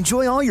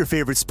 Enjoy all your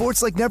favorite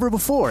sports like never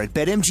before at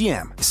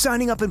BetMGM.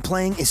 Signing up and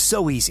playing is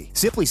so easy.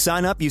 Simply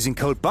sign up using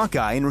code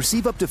Buckeye and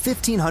receive up to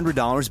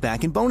 $1,500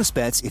 back in bonus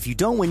bets if you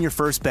don't win your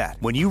first bet.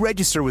 When you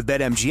register with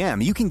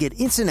BetMGM, you can get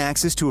instant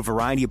access to a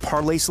variety of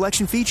parlay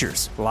selection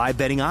features, live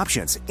betting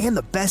options, and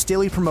the best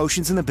daily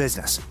promotions in the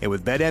business. And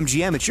with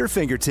BetMGM at your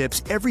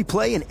fingertips, every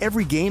play and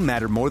every game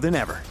matter more than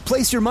ever.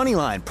 Place your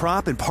moneyline,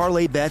 prop, and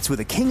parlay bets with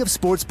the king of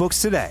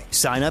sportsbooks today.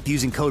 Sign up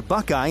using code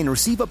Buckeye and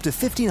receive up to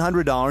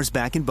 $1,500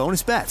 back in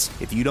bonus bets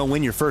if you don't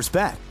win your first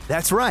bet.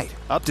 That's right,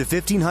 up to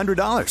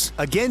 $1,500.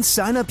 Again,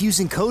 sign up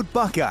using code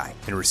Buckeye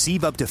and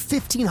receive up to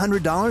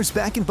 $1,500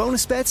 back in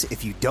bonus bets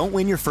if you don't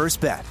win your first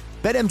bet.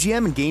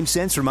 BetMGM and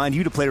GameSense remind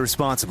you to play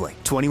responsibly.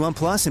 21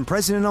 plus and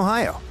present in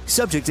Ohio.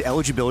 Subject to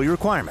eligibility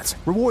requirements.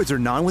 Rewards are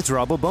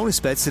non-withdrawable bonus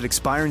bets that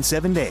expire in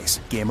 7 days.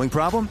 Gambling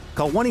problem?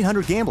 Call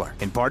 1-800-GAMBLER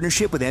in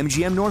partnership with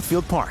MGM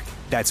Northfield Park.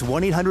 That's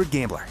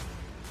 1-800-GAMBLER.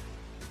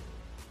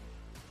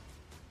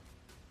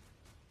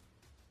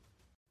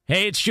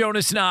 Hey, it's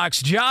Jonas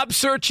Knox. Job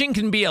searching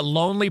can be a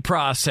lonely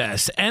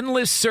process.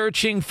 Endless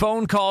searching,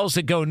 phone calls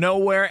that go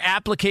nowhere,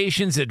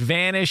 applications that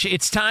vanish.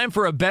 It's time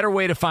for a better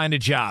way to find a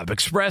job.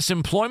 Express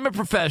Employment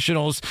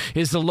Professionals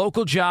is the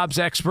local jobs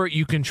expert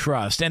you can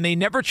trust, and they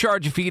never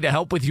charge a fee to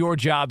help with your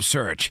job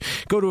search.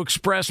 Go to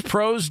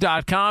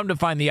expresspros.com to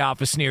find the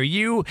office near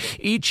you.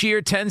 Each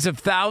year, tens of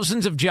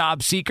thousands of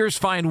job seekers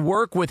find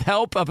work with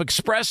help of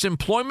Express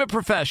Employment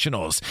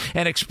Professionals,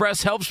 and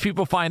Express helps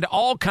people find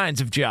all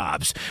kinds of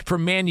jobs,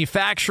 from manufacturing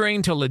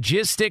to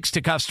logistics to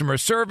customer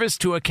service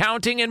to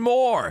accounting and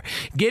more.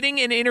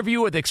 Getting an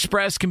interview with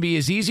Express can be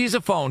as easy as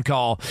a phone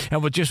call,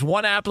 and with just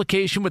one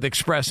application with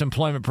Express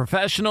Employment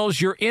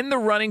Professionals, you're in the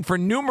running for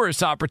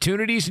numerous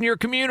opportunities in your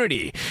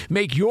community.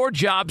 Make your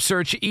job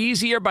search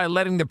easier by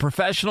letting the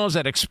professionals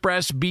at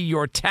Express be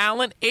your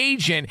talent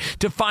agent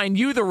to find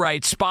you the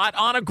right spot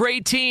on a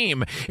great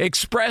team.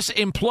 Express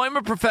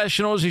Employment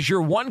Professionals is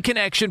your one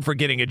connection for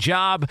getting a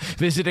job.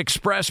 Visit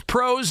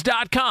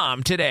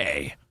expresspros.com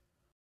today.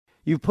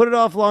 You've put it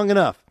off long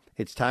enough.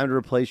 It's time to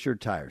replace your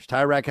tires.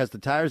 Tire Rack has the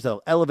tires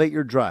that'll elevate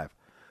your drive.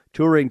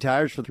 Touring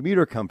tires for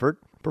commuter comfort,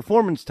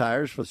 performance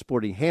tires for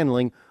sporty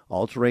handling,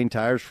 all-terrain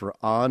tires for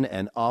on-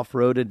 and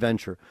off-road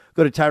adventure.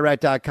 Go to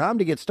TireRack.com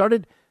to get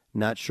started.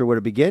 Not sure where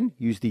to begin?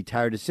 Use the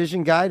Tire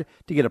Decision Guide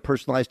to get a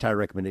personalized tire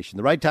recommendation.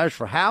 The right tires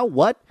for how,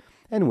 what,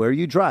 and where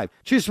you drive.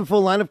 Choose from a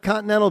full line of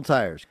Continental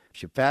tires.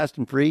 Ship fast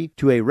and free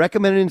to a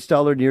recommended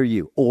installer near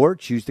you. Or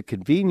choose the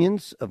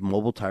convenience of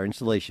mobile tire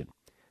installation.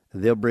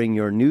 They'll bring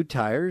your new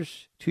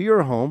tires to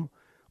your home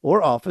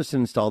or office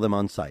and install them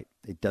on site.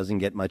 It doesn't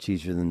get much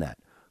easier than that.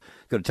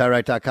 Go to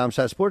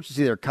TireRack.com/sports to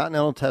see their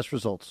Continental test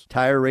results,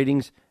 tire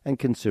ratings, and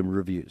consumer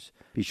reviews.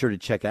 Be sure to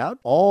check out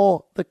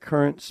all the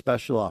current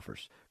special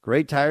offers.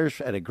 Great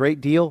tires at a great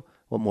deal.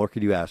 What more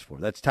could you ask for?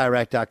 That's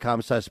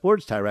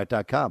TireRack.com/sports,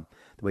 TireRack.com,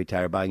 the way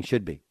tire buying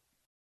should be.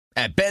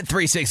 At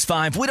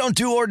Bet365, we don't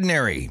do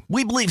ordinary.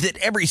 We believe that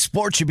every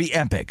sport should be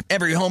epic.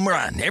 Every home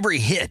run, every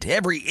hit,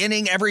 every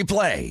inning, every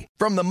play.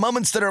 From the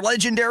moments that are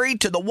legendary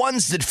to the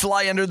ones that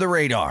fly under the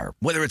radar.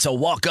 Whether it's a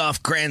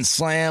walk-off grand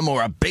slam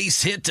or a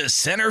base hit to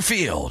center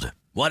field.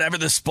 Whatever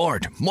the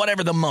sport,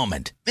 whatever the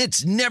moment,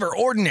 it's never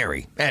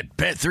ordinary at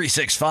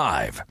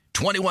Bet365.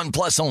 21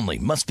 plus only.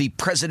 Must be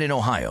present in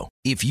Ohio.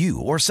 If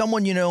you or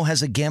someone you know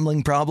has a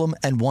gambling problem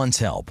and wants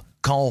help,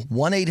 call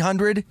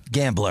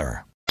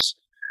 1-800-GAMBLER.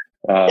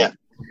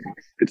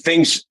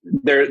 Things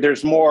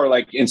there's more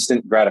like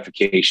instant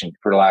gratification,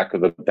 for lack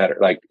of a better,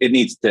 like it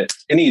needs to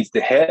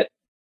hit,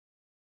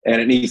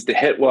 and it needs to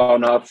hit well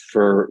enough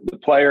for the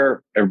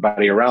player,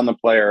 everybody around the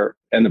player,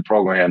 and the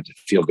program to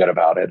feel good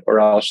about it, or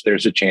else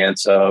there's a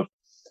chance of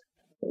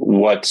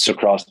what's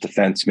across the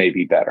fence may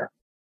be better.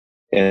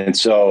 And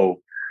so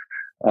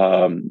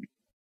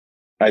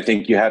I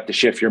think you have to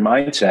shift your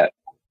mindset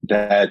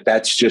that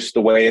that's just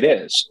the way it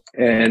is.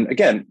 And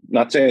again,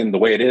 not saying the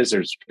way it is,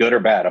 there's good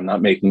or bad. I'm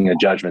not making a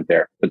judgment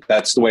there, but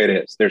that's the way it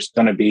is. There's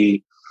going to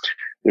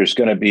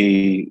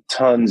be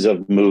tons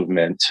of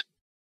movement,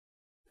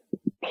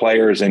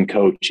 players and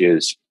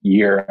coaches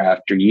year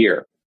after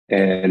year.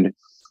 And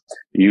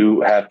you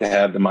have to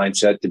have the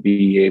mindset to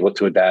be able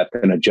to adapt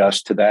and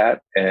adjust to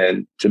that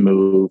and to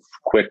move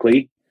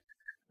quickly,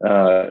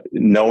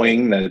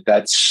 knowing that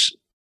that's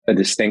a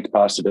distinct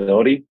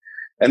possibility.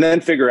 And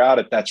then figure out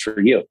if that's for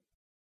you,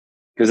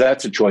 because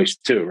that's a choice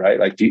too, right?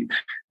 Like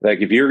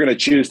if you're going to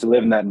choose to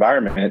live in that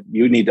environment,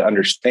 you need to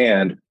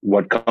understand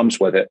what comes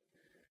with it,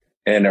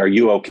 and are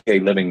you okay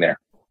living there?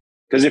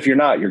 Because if you're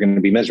not, you're going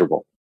to be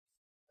miserable.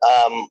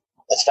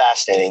 That's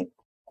fascinating.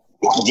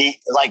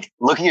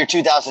 Look at your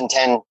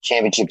 2010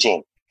 championship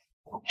team.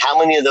 How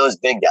many of those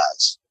big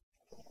guys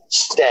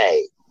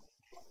stay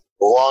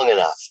long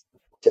enough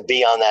to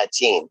be on that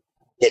team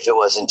if it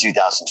was in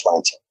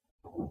 2022?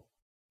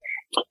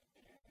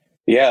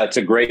 Yeah, it's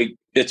a great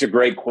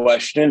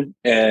question,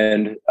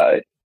 and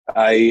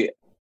I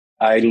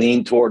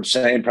lean towards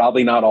saying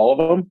probably not all of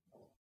them.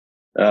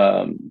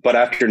 But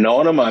after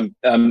knowing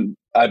them,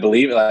 I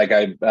believe, like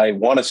I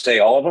want to say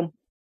all of them,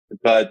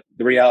 but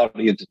the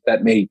reality is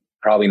that may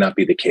probably not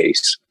be the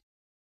case.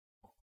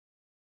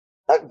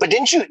 But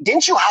didn't you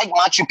hike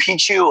Machu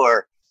Picchu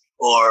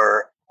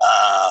or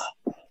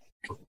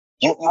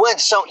you went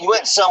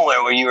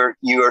somewhere where you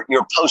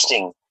were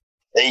posting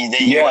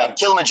you went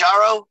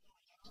Kilimanjaro?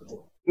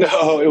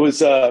 No, it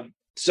was a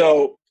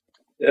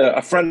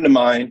friend of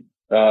mine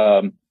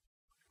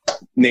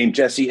named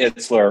Jesse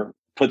Itzler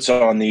puts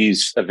on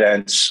these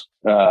events,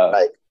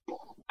 and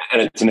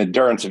it's an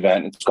endurance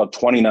event. It's called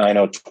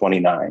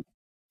 29:029,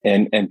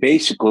 and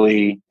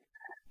basically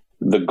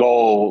the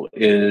goal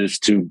is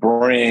to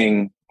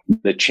bring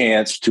the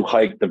chance to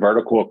hike the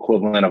vertical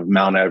equivalent of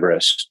Mount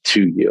Everest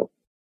to you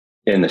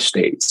in the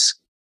States.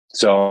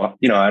 So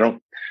I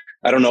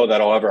don't know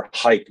that I'll ever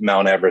hike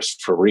Mount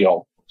Everest for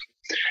real.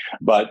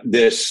 But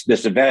this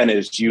event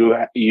is you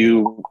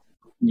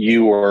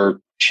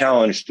were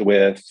challenged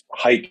with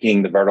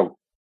hiking the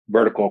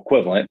vertical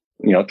equivalent,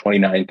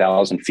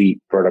 29,000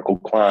 feet vertical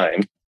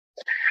climb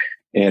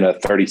in a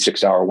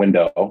 36-hour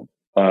window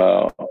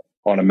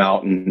on a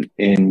mountain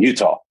in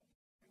Utah.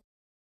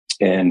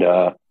 And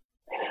the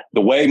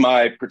way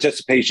my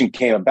participation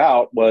came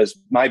about was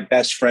my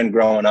best friend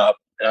growing up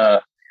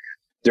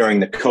during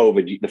the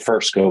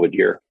first COVID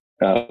year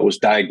was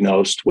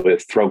diagnosed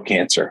with throat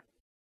cancer.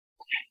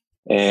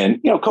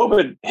 And,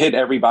 COVID hit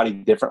everybody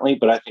differently,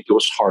 but I think it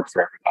was hard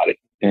for everybody.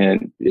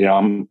 And,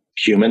 I'm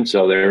human,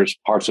 so there's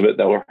parts of it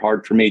that were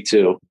hard for me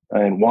too.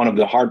 And one of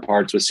the hard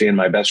parts was seeing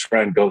my best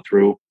friend go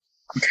through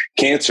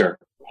cancer.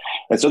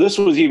 And so this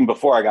was even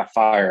before I got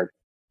fired.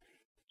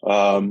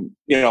 One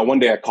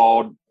day I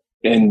called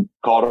him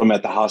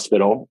at the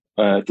hospital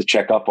to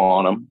check up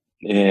on him.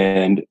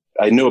 And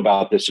I knew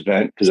about this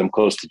event because I'm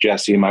close to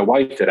Jesse, and my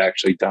wife had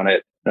actually done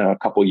it a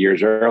couple of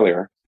years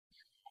earlier.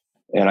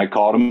 And I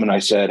called him and I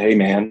said, "Hey,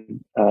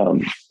 man, I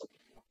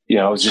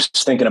was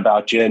just thinking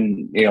about you.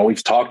 And,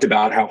 we've talked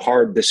about how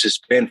hard this has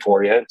been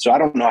for you. So I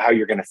don't know how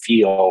you're going to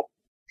feel,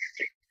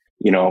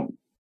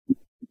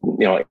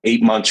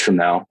 8 months from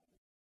now.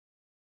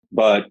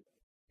 But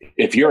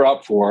if you're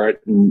up for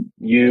it and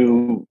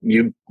you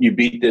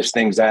beat this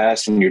thing's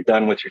ass and you're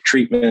done with your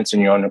treatments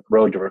and you're on the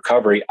road to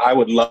recovery, I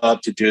would love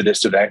to do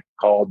this event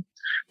called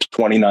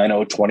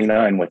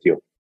 29:029 with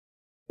you.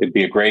 It'd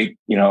be a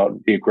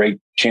great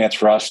chance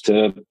for us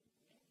to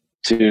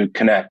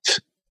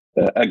connect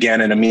again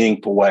in a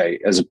meaningful way,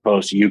 as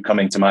opposed to you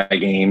coming to my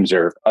games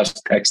or us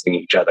texting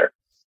each other.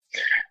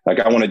 Like,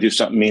 I want to do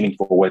something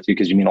meaningful with you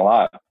because you mean a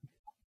lot."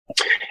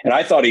 And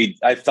I thought he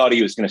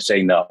was going to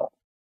say no,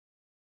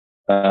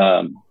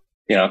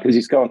 because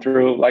he's going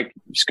through,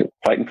 he's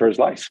fighting for his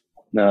life.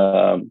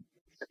 And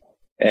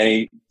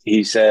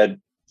he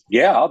said,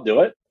 "Yeah, I'll do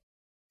it."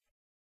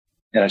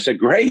 And I said,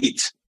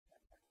 "Great."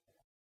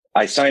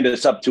 I signed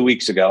us up 2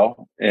 weeks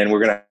ago, and we're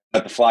going to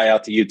have to fly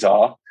out to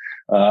Utah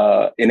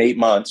in 8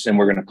 months, and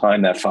we're going to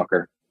climb that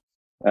fucker.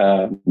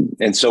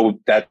 And so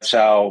that's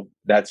how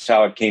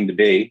it came to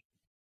be.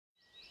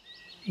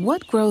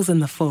 What grows in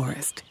the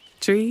forest?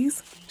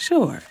 Trees?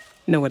 Sure.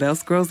 Know what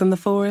else grows in the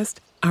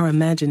forest? Our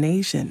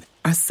imagination,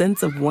 our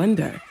sense of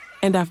wonder,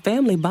 and our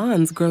family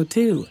bonds grow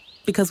too.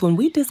 Because when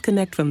we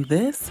disconnect from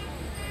this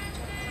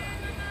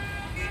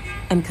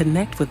and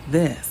connect with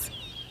this,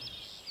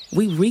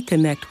 we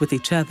reconnect with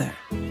each other.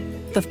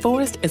 The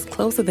forest is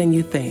closer than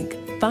you think.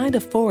 Find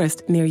a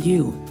forest near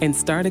you and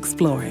start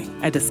exploring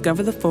at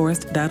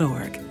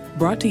discovertheforest.org.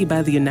 Brought to you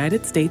by the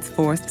United States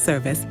Forest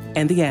Service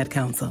and the Ad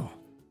Council.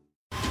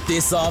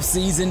 This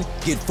offseason,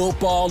 get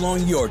football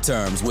on your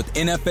terms with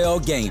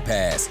NFL Game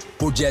Pass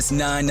for just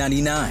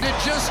 $9.99.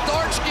 It just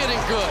starts getting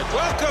good.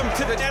 Welcome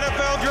to the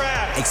NFL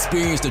Draft.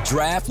 Experience the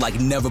draft like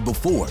never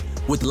before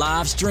with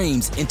live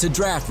streams into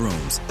draft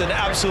rooms. An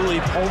absolutely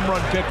home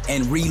run pick.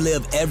 And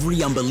relive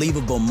every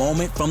unbelievable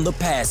moment from the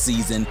past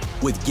season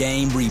with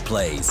game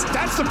replays.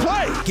 That's the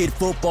play. Get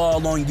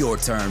football on your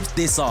terms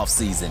this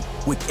offseason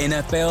with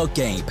NFL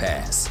Game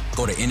Pass.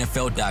 Go to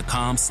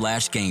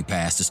NFL.com/Game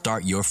Pass to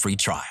start your free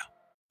trial.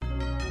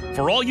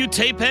 For all you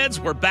tape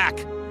heads, we're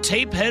back.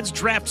 Tape Heads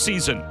draft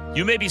season.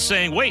 You may be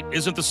saying, wait,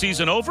 isn't the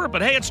season over?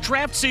 But hey, it's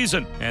draft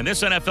season. And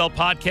this NFL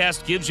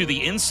podcast gives you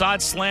the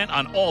inside slant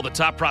on all the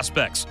top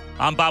prospects.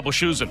 I'm Bob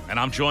Wischusen, and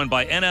I'm joined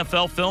by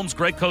NFL Films'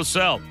 Greg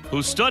Cosell,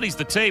 who studies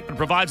the tape and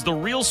provides the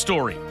real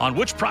story on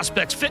which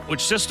prospects fit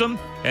which system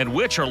and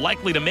which are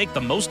likely to make the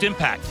most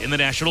impact in the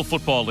National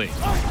Football League.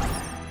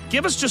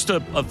 Give us just a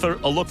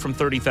look from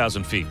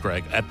 30,000 feet,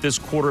 Greg, at this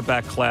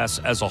quarterback class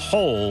as a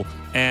whole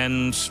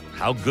and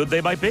how good they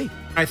might be.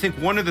 I think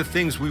one of the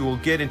things we will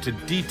get into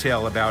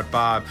detail about,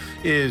 Bob,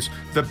 is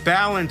the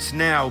balance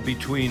now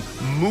between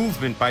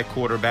movement by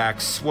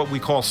quarterbacks, what we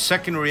call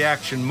second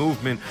reaction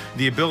movement,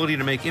 the ability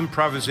to make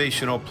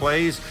improvisational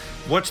plays.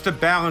 What's the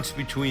balance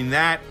between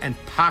that and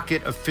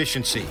pocket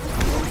efficiency?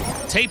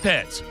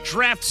 Tapeheads,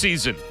 draft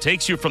season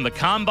takes you from the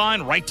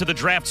combine right to the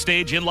draft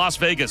stage in Las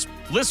Vegas.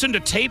 Listen to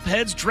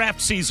Tapeheads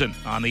draft season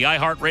on the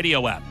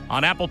iHeartRadio app,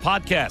 on Apple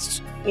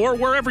Podcasts, or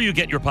wherever you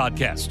get your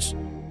podcasts.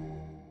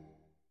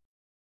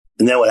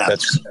 And then what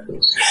happened?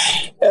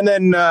 And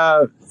then,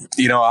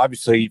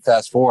 obviously,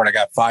 fast forward, I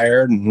got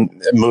fired and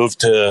moved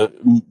to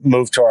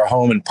our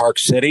home in Park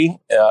City.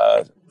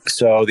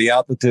 So the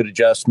altitude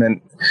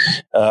adjustment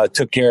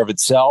took care of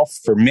itself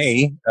for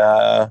me.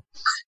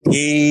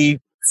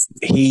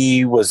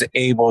 He was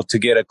able to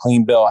get a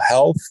clean bill of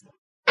health.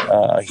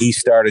 He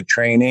started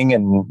training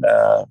and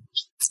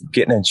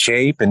getting in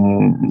shape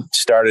and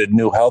started a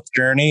new health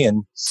journey.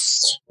 And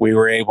we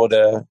were able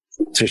to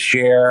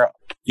share,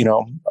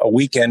 a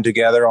weekend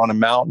together on a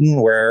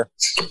mountain where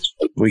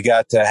we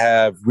got to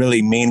have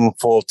really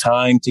meaningful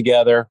time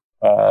together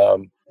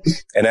and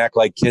act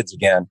like kids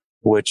again,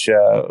 which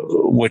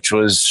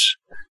was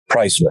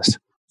priceless.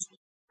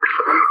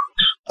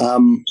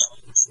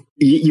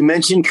 You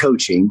mentioned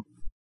coaching.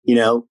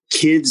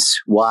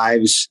 Kids,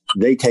 wives,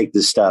 they take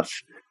this stuff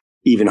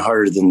even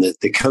harder than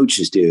the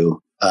coaches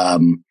do.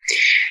 And,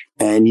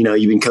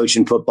 you've been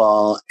coaching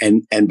football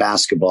and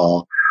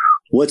basketball.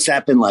 What's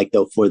that been like,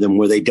 though, for them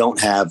where they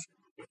don't have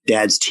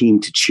dad's team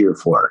to cheer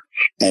for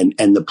and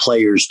the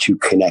players to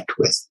connect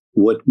with?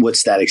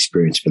 What's that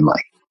experience been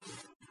like?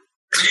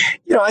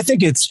 I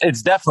think it's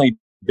definitely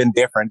been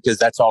different because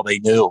that's all they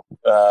knew.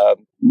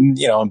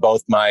 In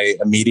both my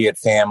immediate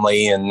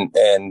family and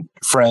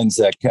friends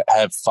that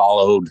have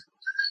followed,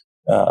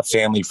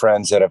 family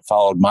friends that have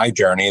followed my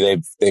journey,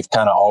 they've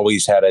kind of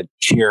always had a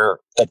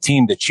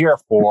team to cheer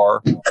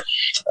for,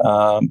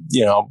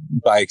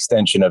 by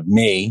extension of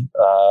me.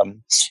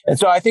 And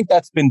so I think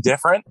that's been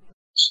different.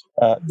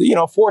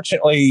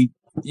 Fortunately,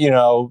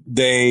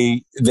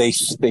 they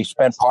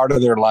spent part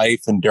of their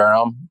life in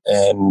Durham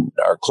and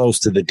are close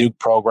to the Duke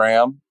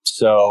program.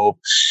 So,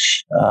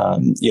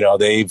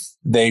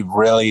 they've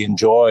really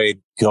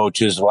enjoyed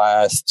Coach's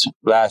last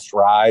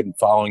ride and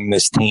following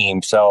this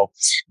team. So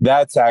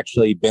that's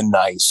actually been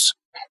nice.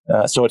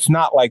 So it's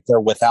not like they're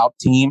without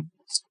team.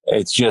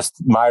 It's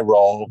just my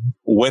role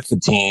with the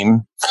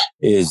team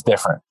is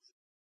different.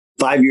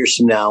 5 years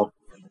from now,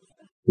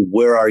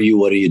 where are you?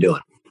 What are you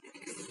doing?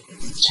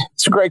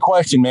 It's a great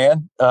question,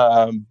 man.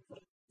 I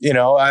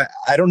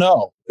don't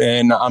know.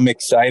 And I'm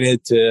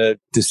excited to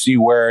see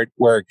where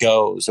it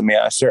goes. I mean,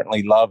 I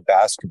certainly love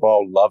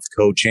basketball, love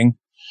coaching.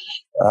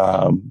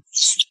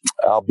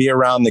 I'll be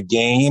around the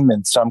game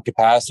in some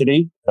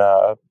capacity,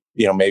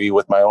 maybe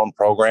with my own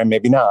program,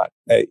 maybe not.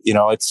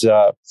 It's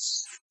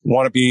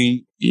want to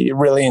be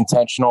really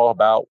intentional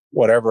about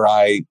whatever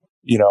I,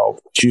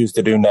 choose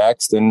to do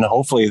next. And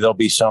hopefully there'll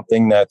be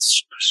something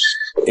that's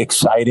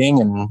exciting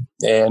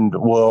and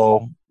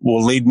will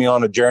lead me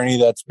on a journey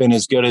that's been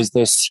as good as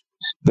this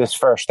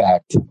first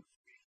act.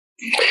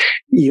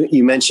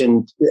 You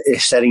mentioned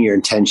setting your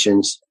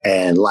intentions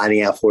and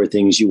lining out 4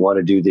 things you want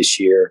to do this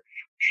year.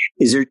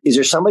 Is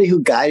there somebody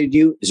who guided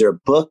you? Is there a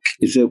book?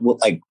 Is it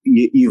like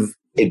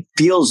it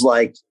feels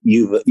like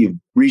you've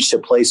reached a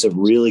place of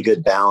really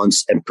good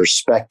balance and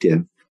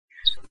perspective.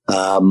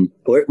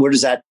 Where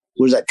does that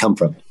come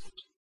from?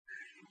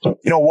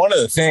 One of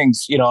the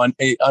things,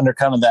 under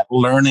kind of that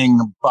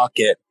learning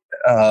bucket,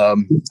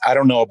 I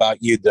don't know about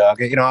you,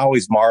 Doug. I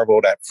always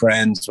marveled at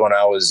friends when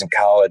I was in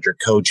college or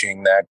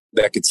coaching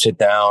that could sit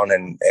down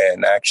and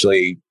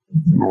actually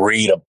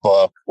read a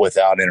book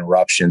without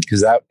interruptions,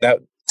 because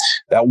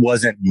that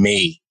wasn't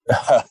me.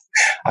 I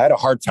had a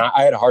hard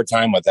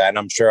time with that, and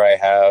I'm sure I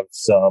have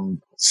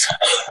some,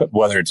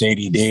 whether it's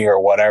ADD or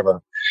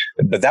whatever.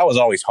 But that was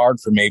always hard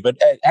for me. But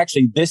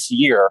actually, this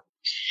year,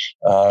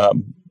 I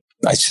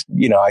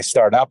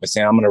started out by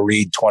saying I'm going to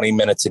read 20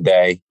 minutes a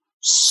day,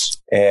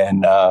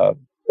 and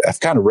I've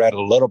kind of read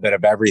a little bit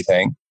of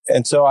everything.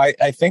 And so I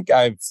think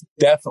I've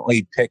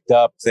definitely picked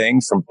up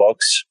things from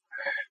books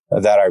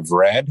that I've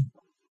read,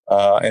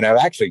 and I've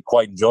actually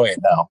quite enjoy it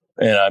now.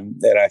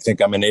 And I think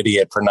I'm an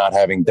idiot for not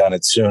having done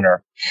it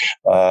sooner.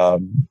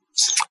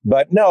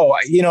 But no,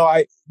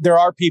 there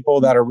are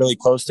people that are really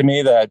close to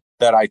me that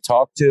I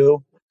talk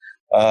to,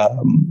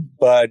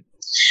 but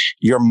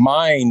your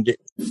mind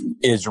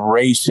is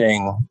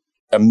racing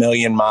a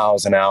million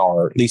miles an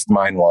hour. At least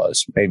mine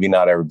was. Maybe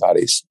not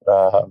everybody's.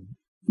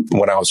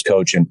 When I was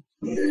coaching,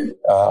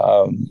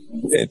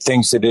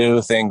 things to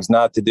do, things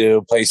not to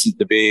do, places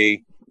to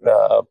be,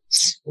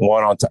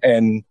 one on time,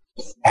 and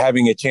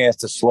having a chance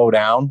to slow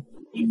down.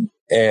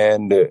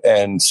 And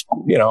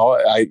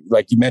I,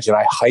 like you mentioned,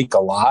 I hike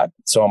a lot,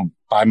 so I'm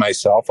by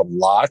myself a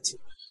lot.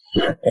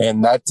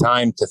 And that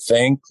time to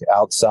think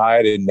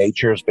outside in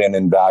nature has been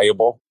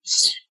invaluable.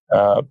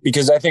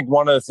 Because I think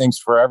one of the things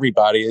for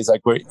everybody is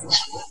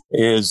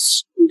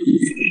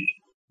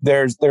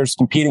there's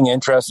competing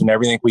interests in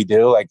everything we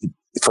do. Like,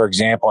 for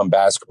example, in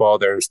basketball,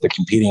 there's the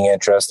competing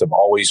interest of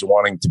always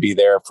wanting to be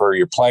there for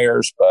your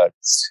players, but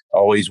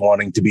always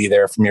wanting to be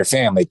there from your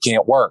family. It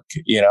can't work,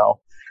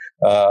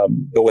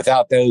 but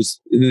without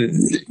those,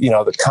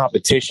 the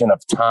competition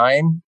of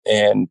time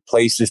and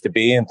places to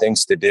be and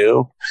things to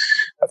do,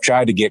 I've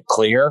tried to get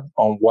clear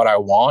on what I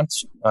want.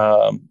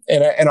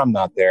 And I'm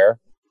not there.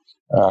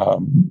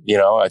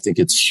 I think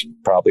it's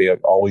probably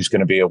always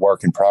going to be a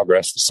work in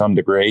progress to some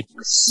degree,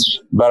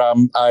 but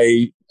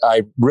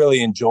I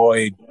really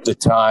enjoyed the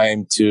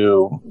time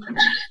to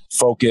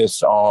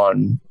focus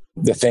on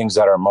the things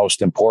that are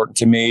most important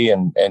to me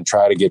and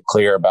try to get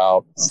clear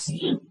about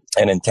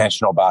and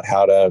intentional about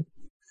how to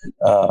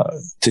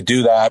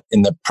do that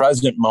in the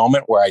present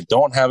moment where I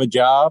don't have a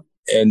job,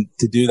 and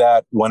to do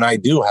that when I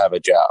do have a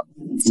job,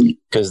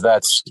 because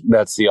that's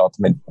the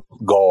ultimate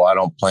goal. I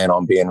don't plan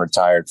on being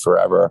retired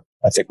forever.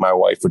 I think my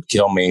wife would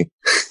kill me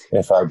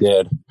if I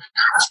did.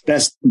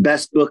 Best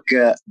book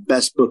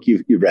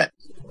you've read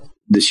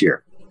this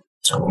year?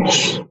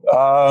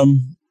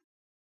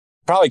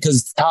 Probably because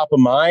it's top of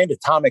mind.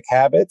 Atomic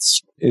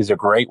Habits is a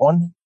great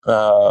one.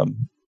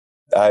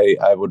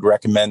 I would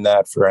recommend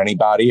that for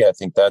anybody. I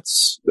think that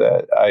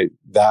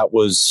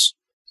was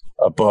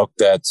a book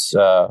that's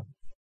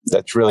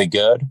really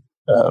good.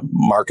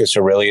 Marcus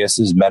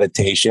Aurelius's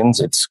Meditations.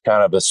 It's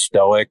kind of a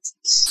stoic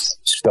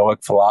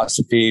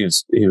philosophy.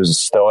 He was a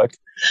stoic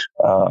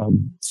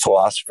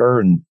philosopher,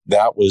 and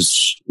that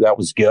was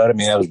good. I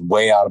mean, that was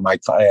way out of my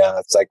time.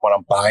 It's like when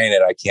I'm buying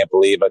it, I can't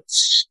believe it.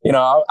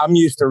 I'm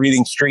used to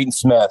reading Street and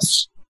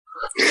Smiths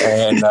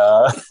and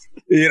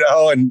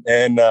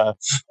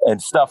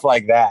and stuff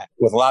like that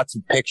with lots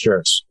of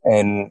pictures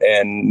and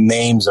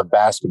names of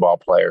basketball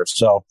players.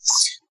 So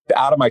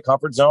out of my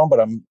comfort zone,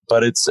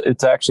 but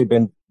it's actually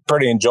been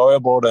pretty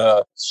enjoyable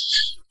to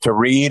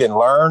read and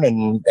learn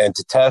and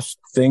to test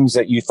things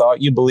that you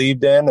thought you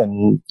believed in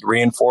and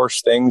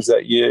reinforce things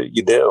that you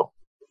do.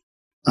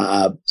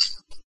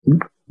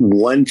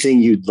 One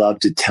thing you'd love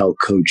to tell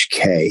Coach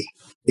K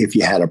if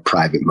you had a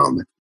private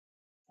moment?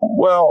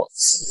 Well,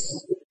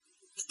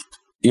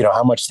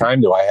 how much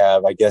time do I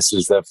have, I guess,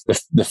 is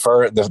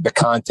the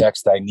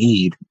context I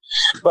need.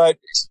 But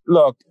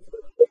look,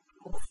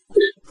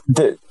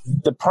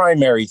 the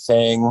primary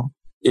thing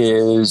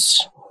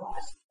is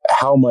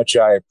how much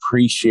I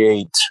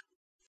appreciate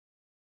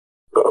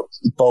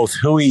both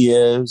who he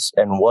is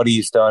and what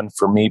he's done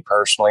for me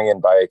personally,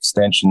 and by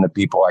extension, the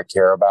people I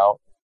care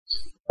about,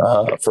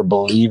 for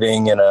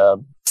believing in a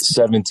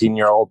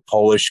 17-year-old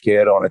Polish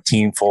kid on a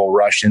team full of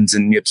Russians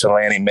in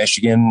Ypsilanti,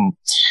 Michigan,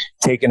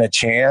 taking a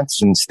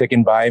chance and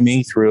sticking by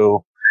me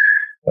through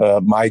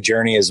my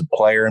journey as a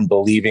player and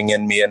believing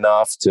in me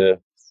enough to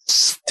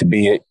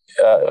be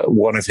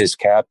one of his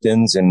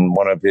captains and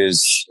one of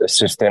his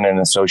assistant and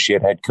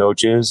associate head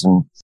coaches.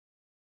 And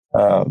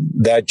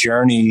that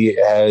journey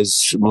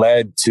has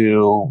led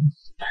to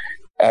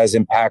as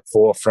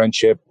impactful a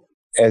friendship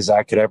as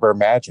I could ever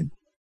imagine.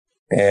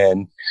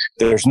 And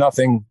there's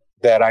nothing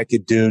that I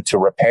could do to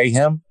repay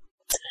him,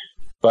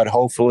 but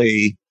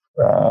hopefully,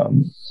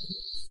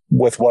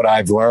 with what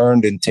I've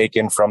learned and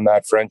taken from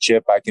that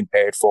friendship, I can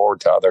pay it forward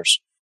to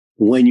others.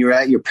 When you were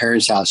at your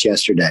parents' house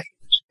yesterday,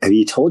 have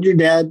you told your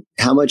dad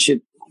how much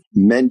it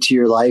meant to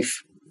your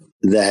life,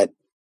 that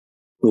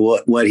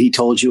what he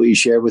told you, what you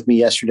shared with me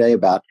yesterday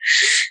about,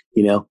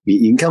 you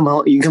can come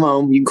home, you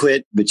can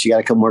quit, but you got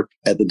to come work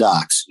at the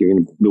docks. You're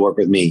going to work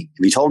with me.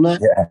 Have you told him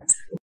that?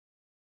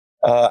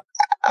 Yeah.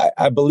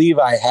 I believe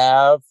I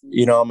have.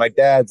 You know, my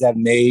dad's at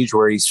an age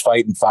where he's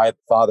fighting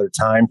father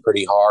time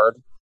pretty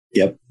hard.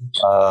 Yep.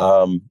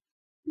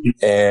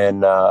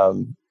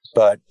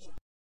 But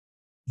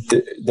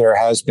there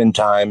has been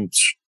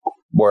times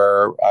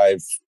where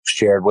I've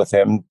shared with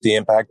him the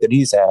impact that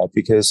he's had,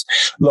 because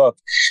look,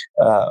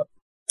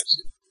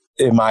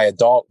 in my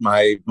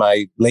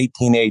late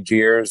teenage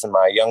years and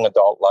my young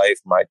adult life,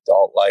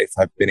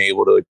 I've been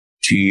able to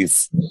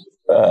achieve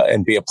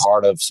and be a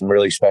part of some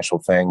really special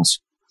things.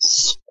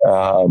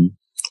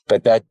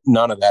 But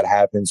none of that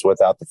happens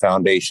without the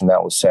foundation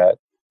that was set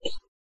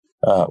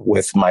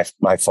with my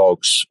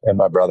folks and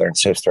my brother and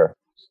sister.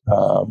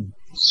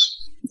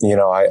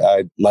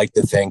 I like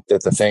to think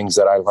that the things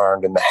that I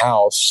learned in the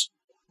house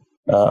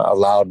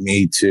allowed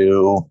me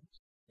to,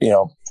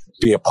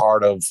 be a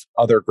part of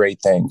other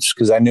great things,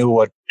 because I knew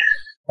what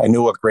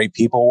great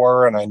people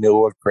were, and I knew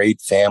what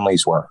great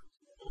families were.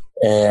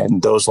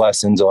 And those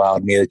lessons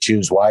allowed me to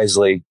choose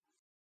wisely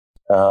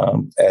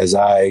as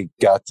I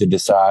got to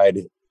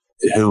decide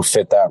who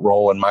fit that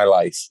role in my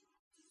life,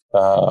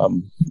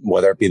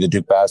 whether it be the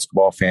Duke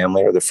basketball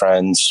family or the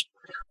friends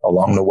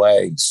along the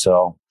way.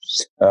 So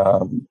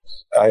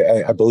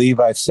I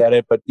believe I've said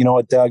it, but you know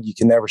what, Doug, you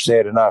can never say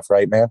it enough,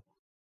 right, man?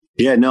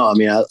 Yeah, no, I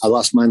mean, I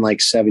lost mine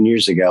like 7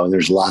 years ago, and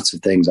there's lots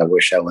of things I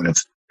wish I would have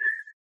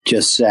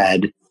just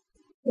said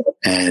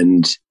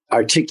and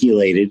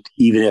articulated,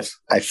 even if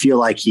I feel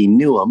like he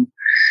knew them.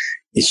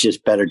 It's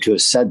just better to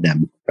have said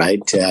them,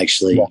 right? To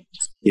actually,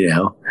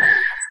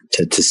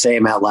 to say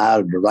them out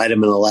loud, to write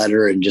them in a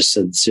letter, and just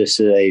so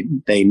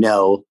they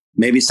know.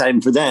 Maybe it's not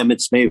even for them;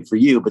 it's maybe for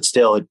you, but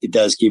still, it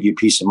does give you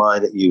peace of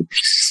mind that you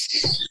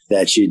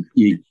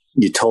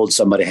told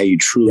somebody how you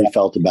truly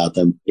felt about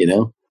them.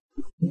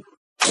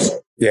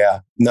 Yeah,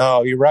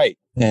 no, you're right.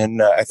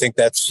 And I think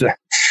I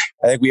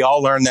think we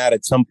all learn that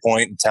at some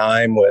point in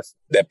time with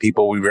that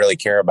people we really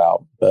care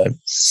about. But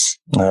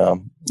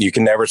you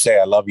can never say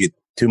I love you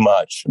too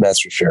much. That's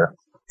for sure.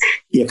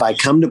 If I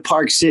come to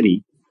Park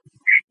City,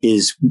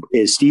 is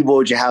Steve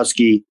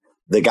Wojciechowski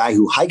the guy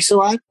who hikes a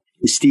lot?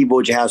 Is Steve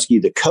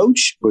Wojciechowski the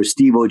coach, or is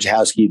Steve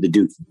Wojciechowski the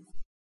Duke?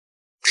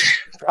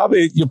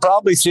 You'll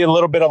probably see a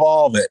little bit of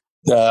all of it.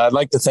 I'd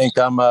like to think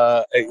I'm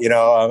a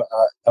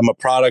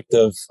product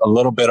of a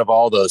little bit of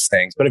all those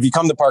things. But if you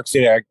come to Park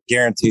City, I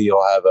guarantee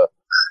you'll have an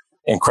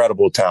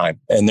incredible time.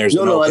 And there's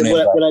what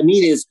I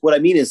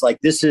mean is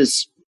like, this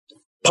is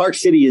Park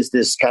City is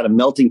this kind of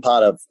melting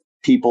pot of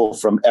people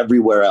from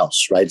everywhere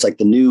else, right? It's like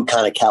the new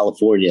kind of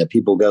California.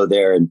 People go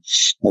there and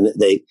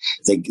they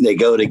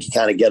go to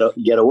kind of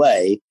get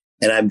away.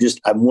 And I'm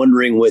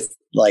wondering with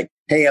like,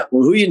 hey,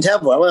 who are you in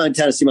town for? I went in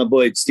town to see my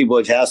boy, Steve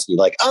Wojciechowski.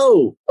 Like,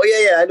 oh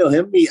yeah, I know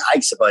him. He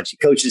hikes a bunch. He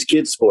coaches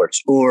kids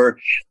sports. Or,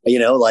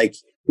 like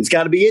it's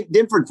got to be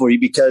different for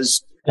you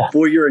because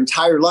for your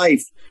entire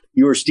life,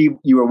 you were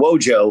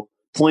Wojo,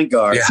 point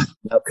guard,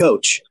 now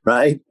coach,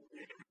 right?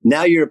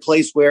 Now you're a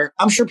place where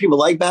I'm sure people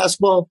like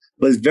basketball,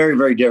 but it's very,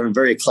 very different,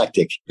 very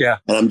eclectic. Yeah.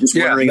 And I'm just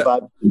wondering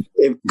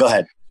go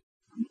ahead.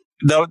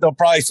 They'll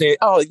probably say,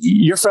 oh,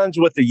 you're friends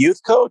with the youth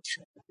coach?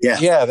 Yeah.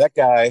 Yeah, that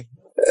guy's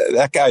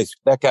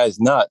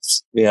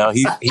nuts.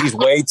 He's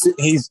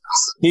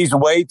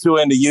way too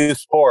into youth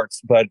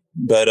sports, but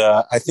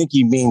I think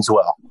he means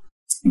well.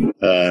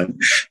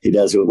 He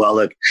does it well.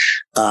 Look,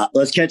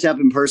 let's catch up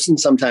in person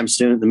sometime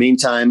soon. In the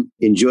meantime,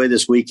 enjoy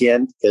this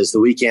weekend, because the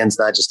weekend's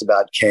not just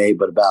about Kay,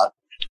 but about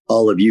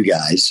all of you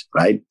guys,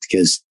 right?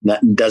 Because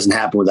that doesn't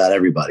happen without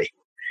everybody.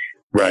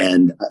 Right.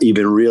 And you've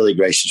been really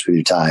gracious with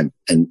your time,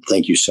 and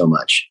thank you so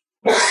much.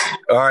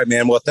 All right,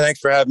 man. Well,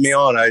 thanks for having me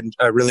on.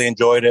 I really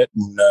enjoyed it,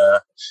 and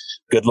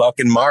good luck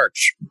in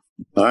March.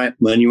 All right.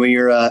 When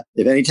you're,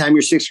 if anytime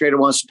your sixth grader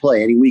wants to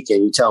play any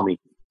weekend, you tell me.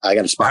 I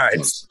got a spot. All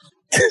right.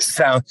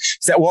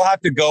 So we'll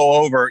have to go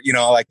over,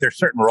 like there's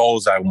certain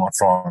roles I want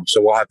from him.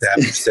 So we'll have to have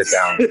him sit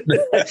down.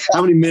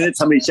 How many minutes?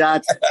 How many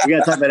shots? We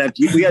got to talk about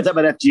FGAs. We got to talk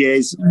about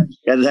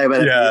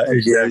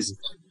FGAs.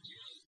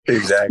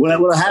 Exactly.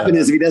 What'll happen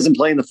is if he doesn't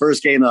play in the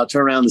first game, I'll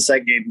turn around the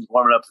second game and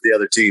warm it up for the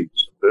other team.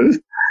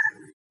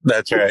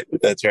 That's right.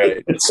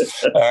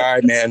 All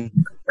right, man.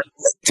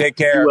 Take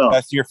care.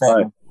 Best to your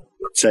family. Right.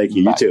 Thank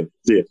you. Bye. You too.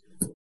 See you.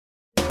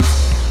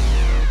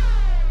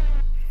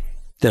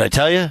 Did I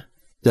tell you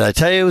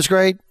it was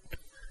great?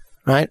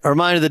 Right. A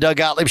reminder, the Doug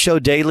Gottlieb Show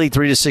daily,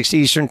 3 to 6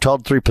 Eastern,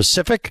 12 to 3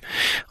 Pacific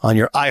on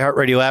your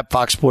iHeartRadio app,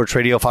 Fox Sports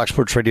Radio,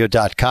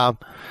 foxsportsradio.com.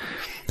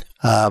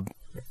 I'm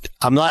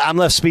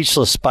left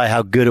speechless by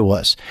how good it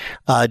was.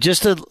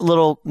 Just a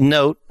little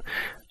note.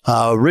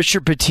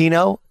 Richard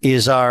Pitino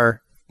is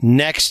our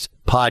next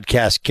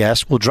podcast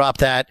guest. We'll drop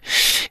that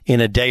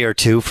in a day or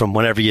two from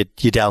whenever you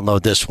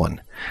download this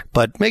one.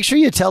 But make sure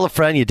you tell a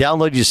friend, you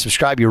download, you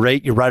subscribe, you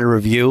rate, you write a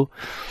review,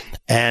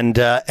 and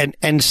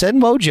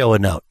send Wojo a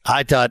note.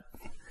 I thought,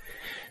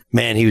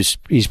 man, he's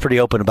pretty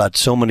open about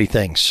so many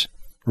things.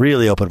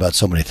 Really open about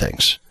so many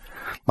things.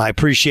 My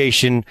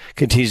appreciation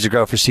continues to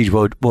grow for Steve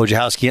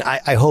Wojciechowski.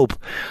 I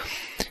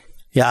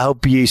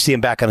hope you see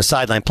him back on the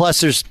sideline. Plus,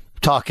 there's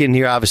talk in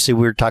here. Obviously,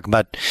 we were talking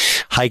about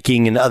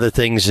hiking and other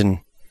things, and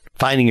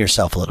finding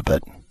yourself a little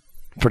bit.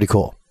 Pretty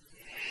cool.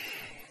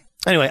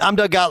 Anyway, I'm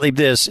Doug Gottlieb.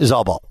 This is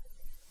All Ball.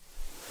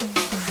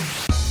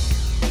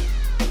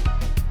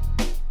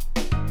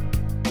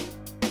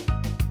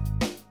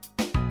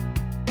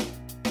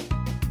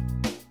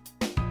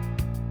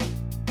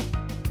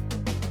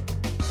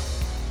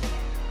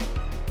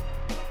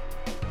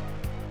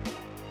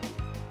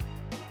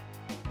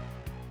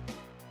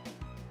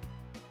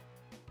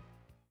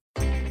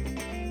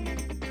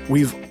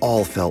 We've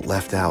all felt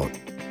left out.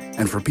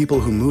 And for people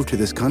who move to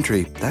this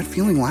country, that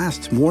feeling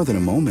lasts more than a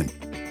moment.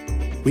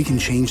 We can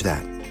change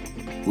that.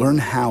 Learn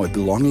how at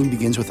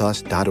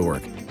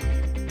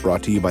belongingbeginswithus.org.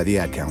 Brought to you by the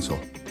Ad Council.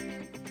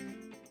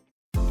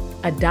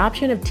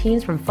 Adoption of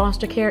teens from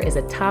foster care is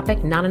a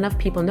topic not enough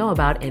people know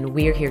about, and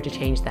we're here to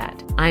change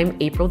that. I'm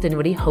April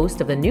Dinwiddie, host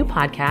of the new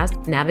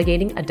podcast,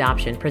 Navigating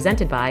Adoption,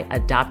 presented by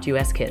Adopt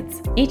US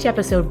Kids. Each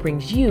episode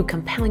brings you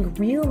compelling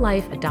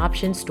real-life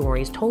adoption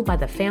stories told by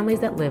the families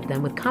that live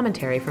them with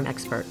commentary from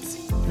experts.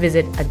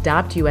 Visit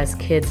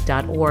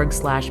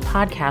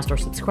adoptuskids.org/podcast or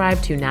subscribe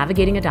to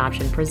Navigating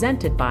Adoption,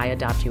 presented by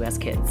Adopt US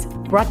Kids.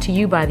 Brought to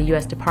you by the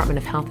U.S. Department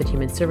of Health and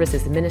Human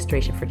Services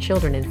Administration for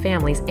Children and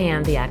Families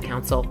and the Ad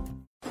Council.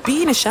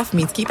 Being a chef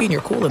means keeping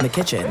your cool in the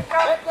kitchen.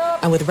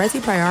 And with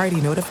Resi Priority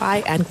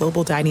Notify and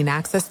Global Dining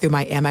Access through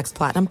my Amex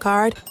Platinum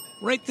card,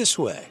 Right this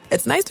way.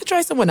 It's nice to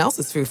try someone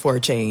else's food for a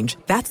change.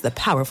 That's the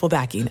powerful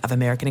backing of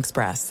American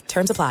Express.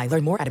 Terms apply.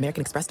 Learn more at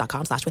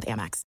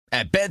americanexpress.com/withAmex.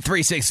 At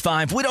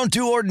Bet365, we don't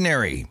do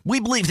ordinary. We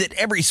believe that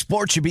every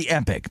sport should be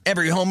epic.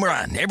 Every home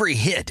run, every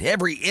hit,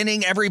 every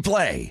inning, every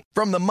play.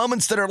 From the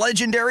moments that are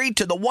legendary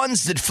to the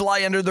ones that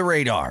fly under the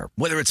radar.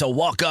 Whether it's a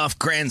walk-off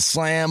grand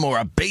slam or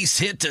a base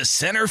hit to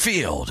center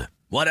field.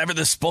 Whatever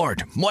the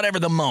sport, whatever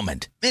the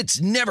moment,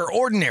 it's never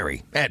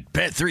ordinary at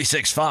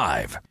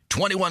Bet365.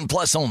 21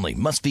 plus only.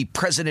 Must be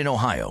present in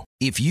Ohio.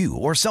 If you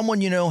or someone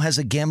you know has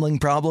a gambling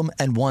problem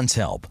and wants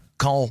help,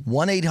 call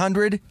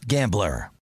 1-800-GAMBLER.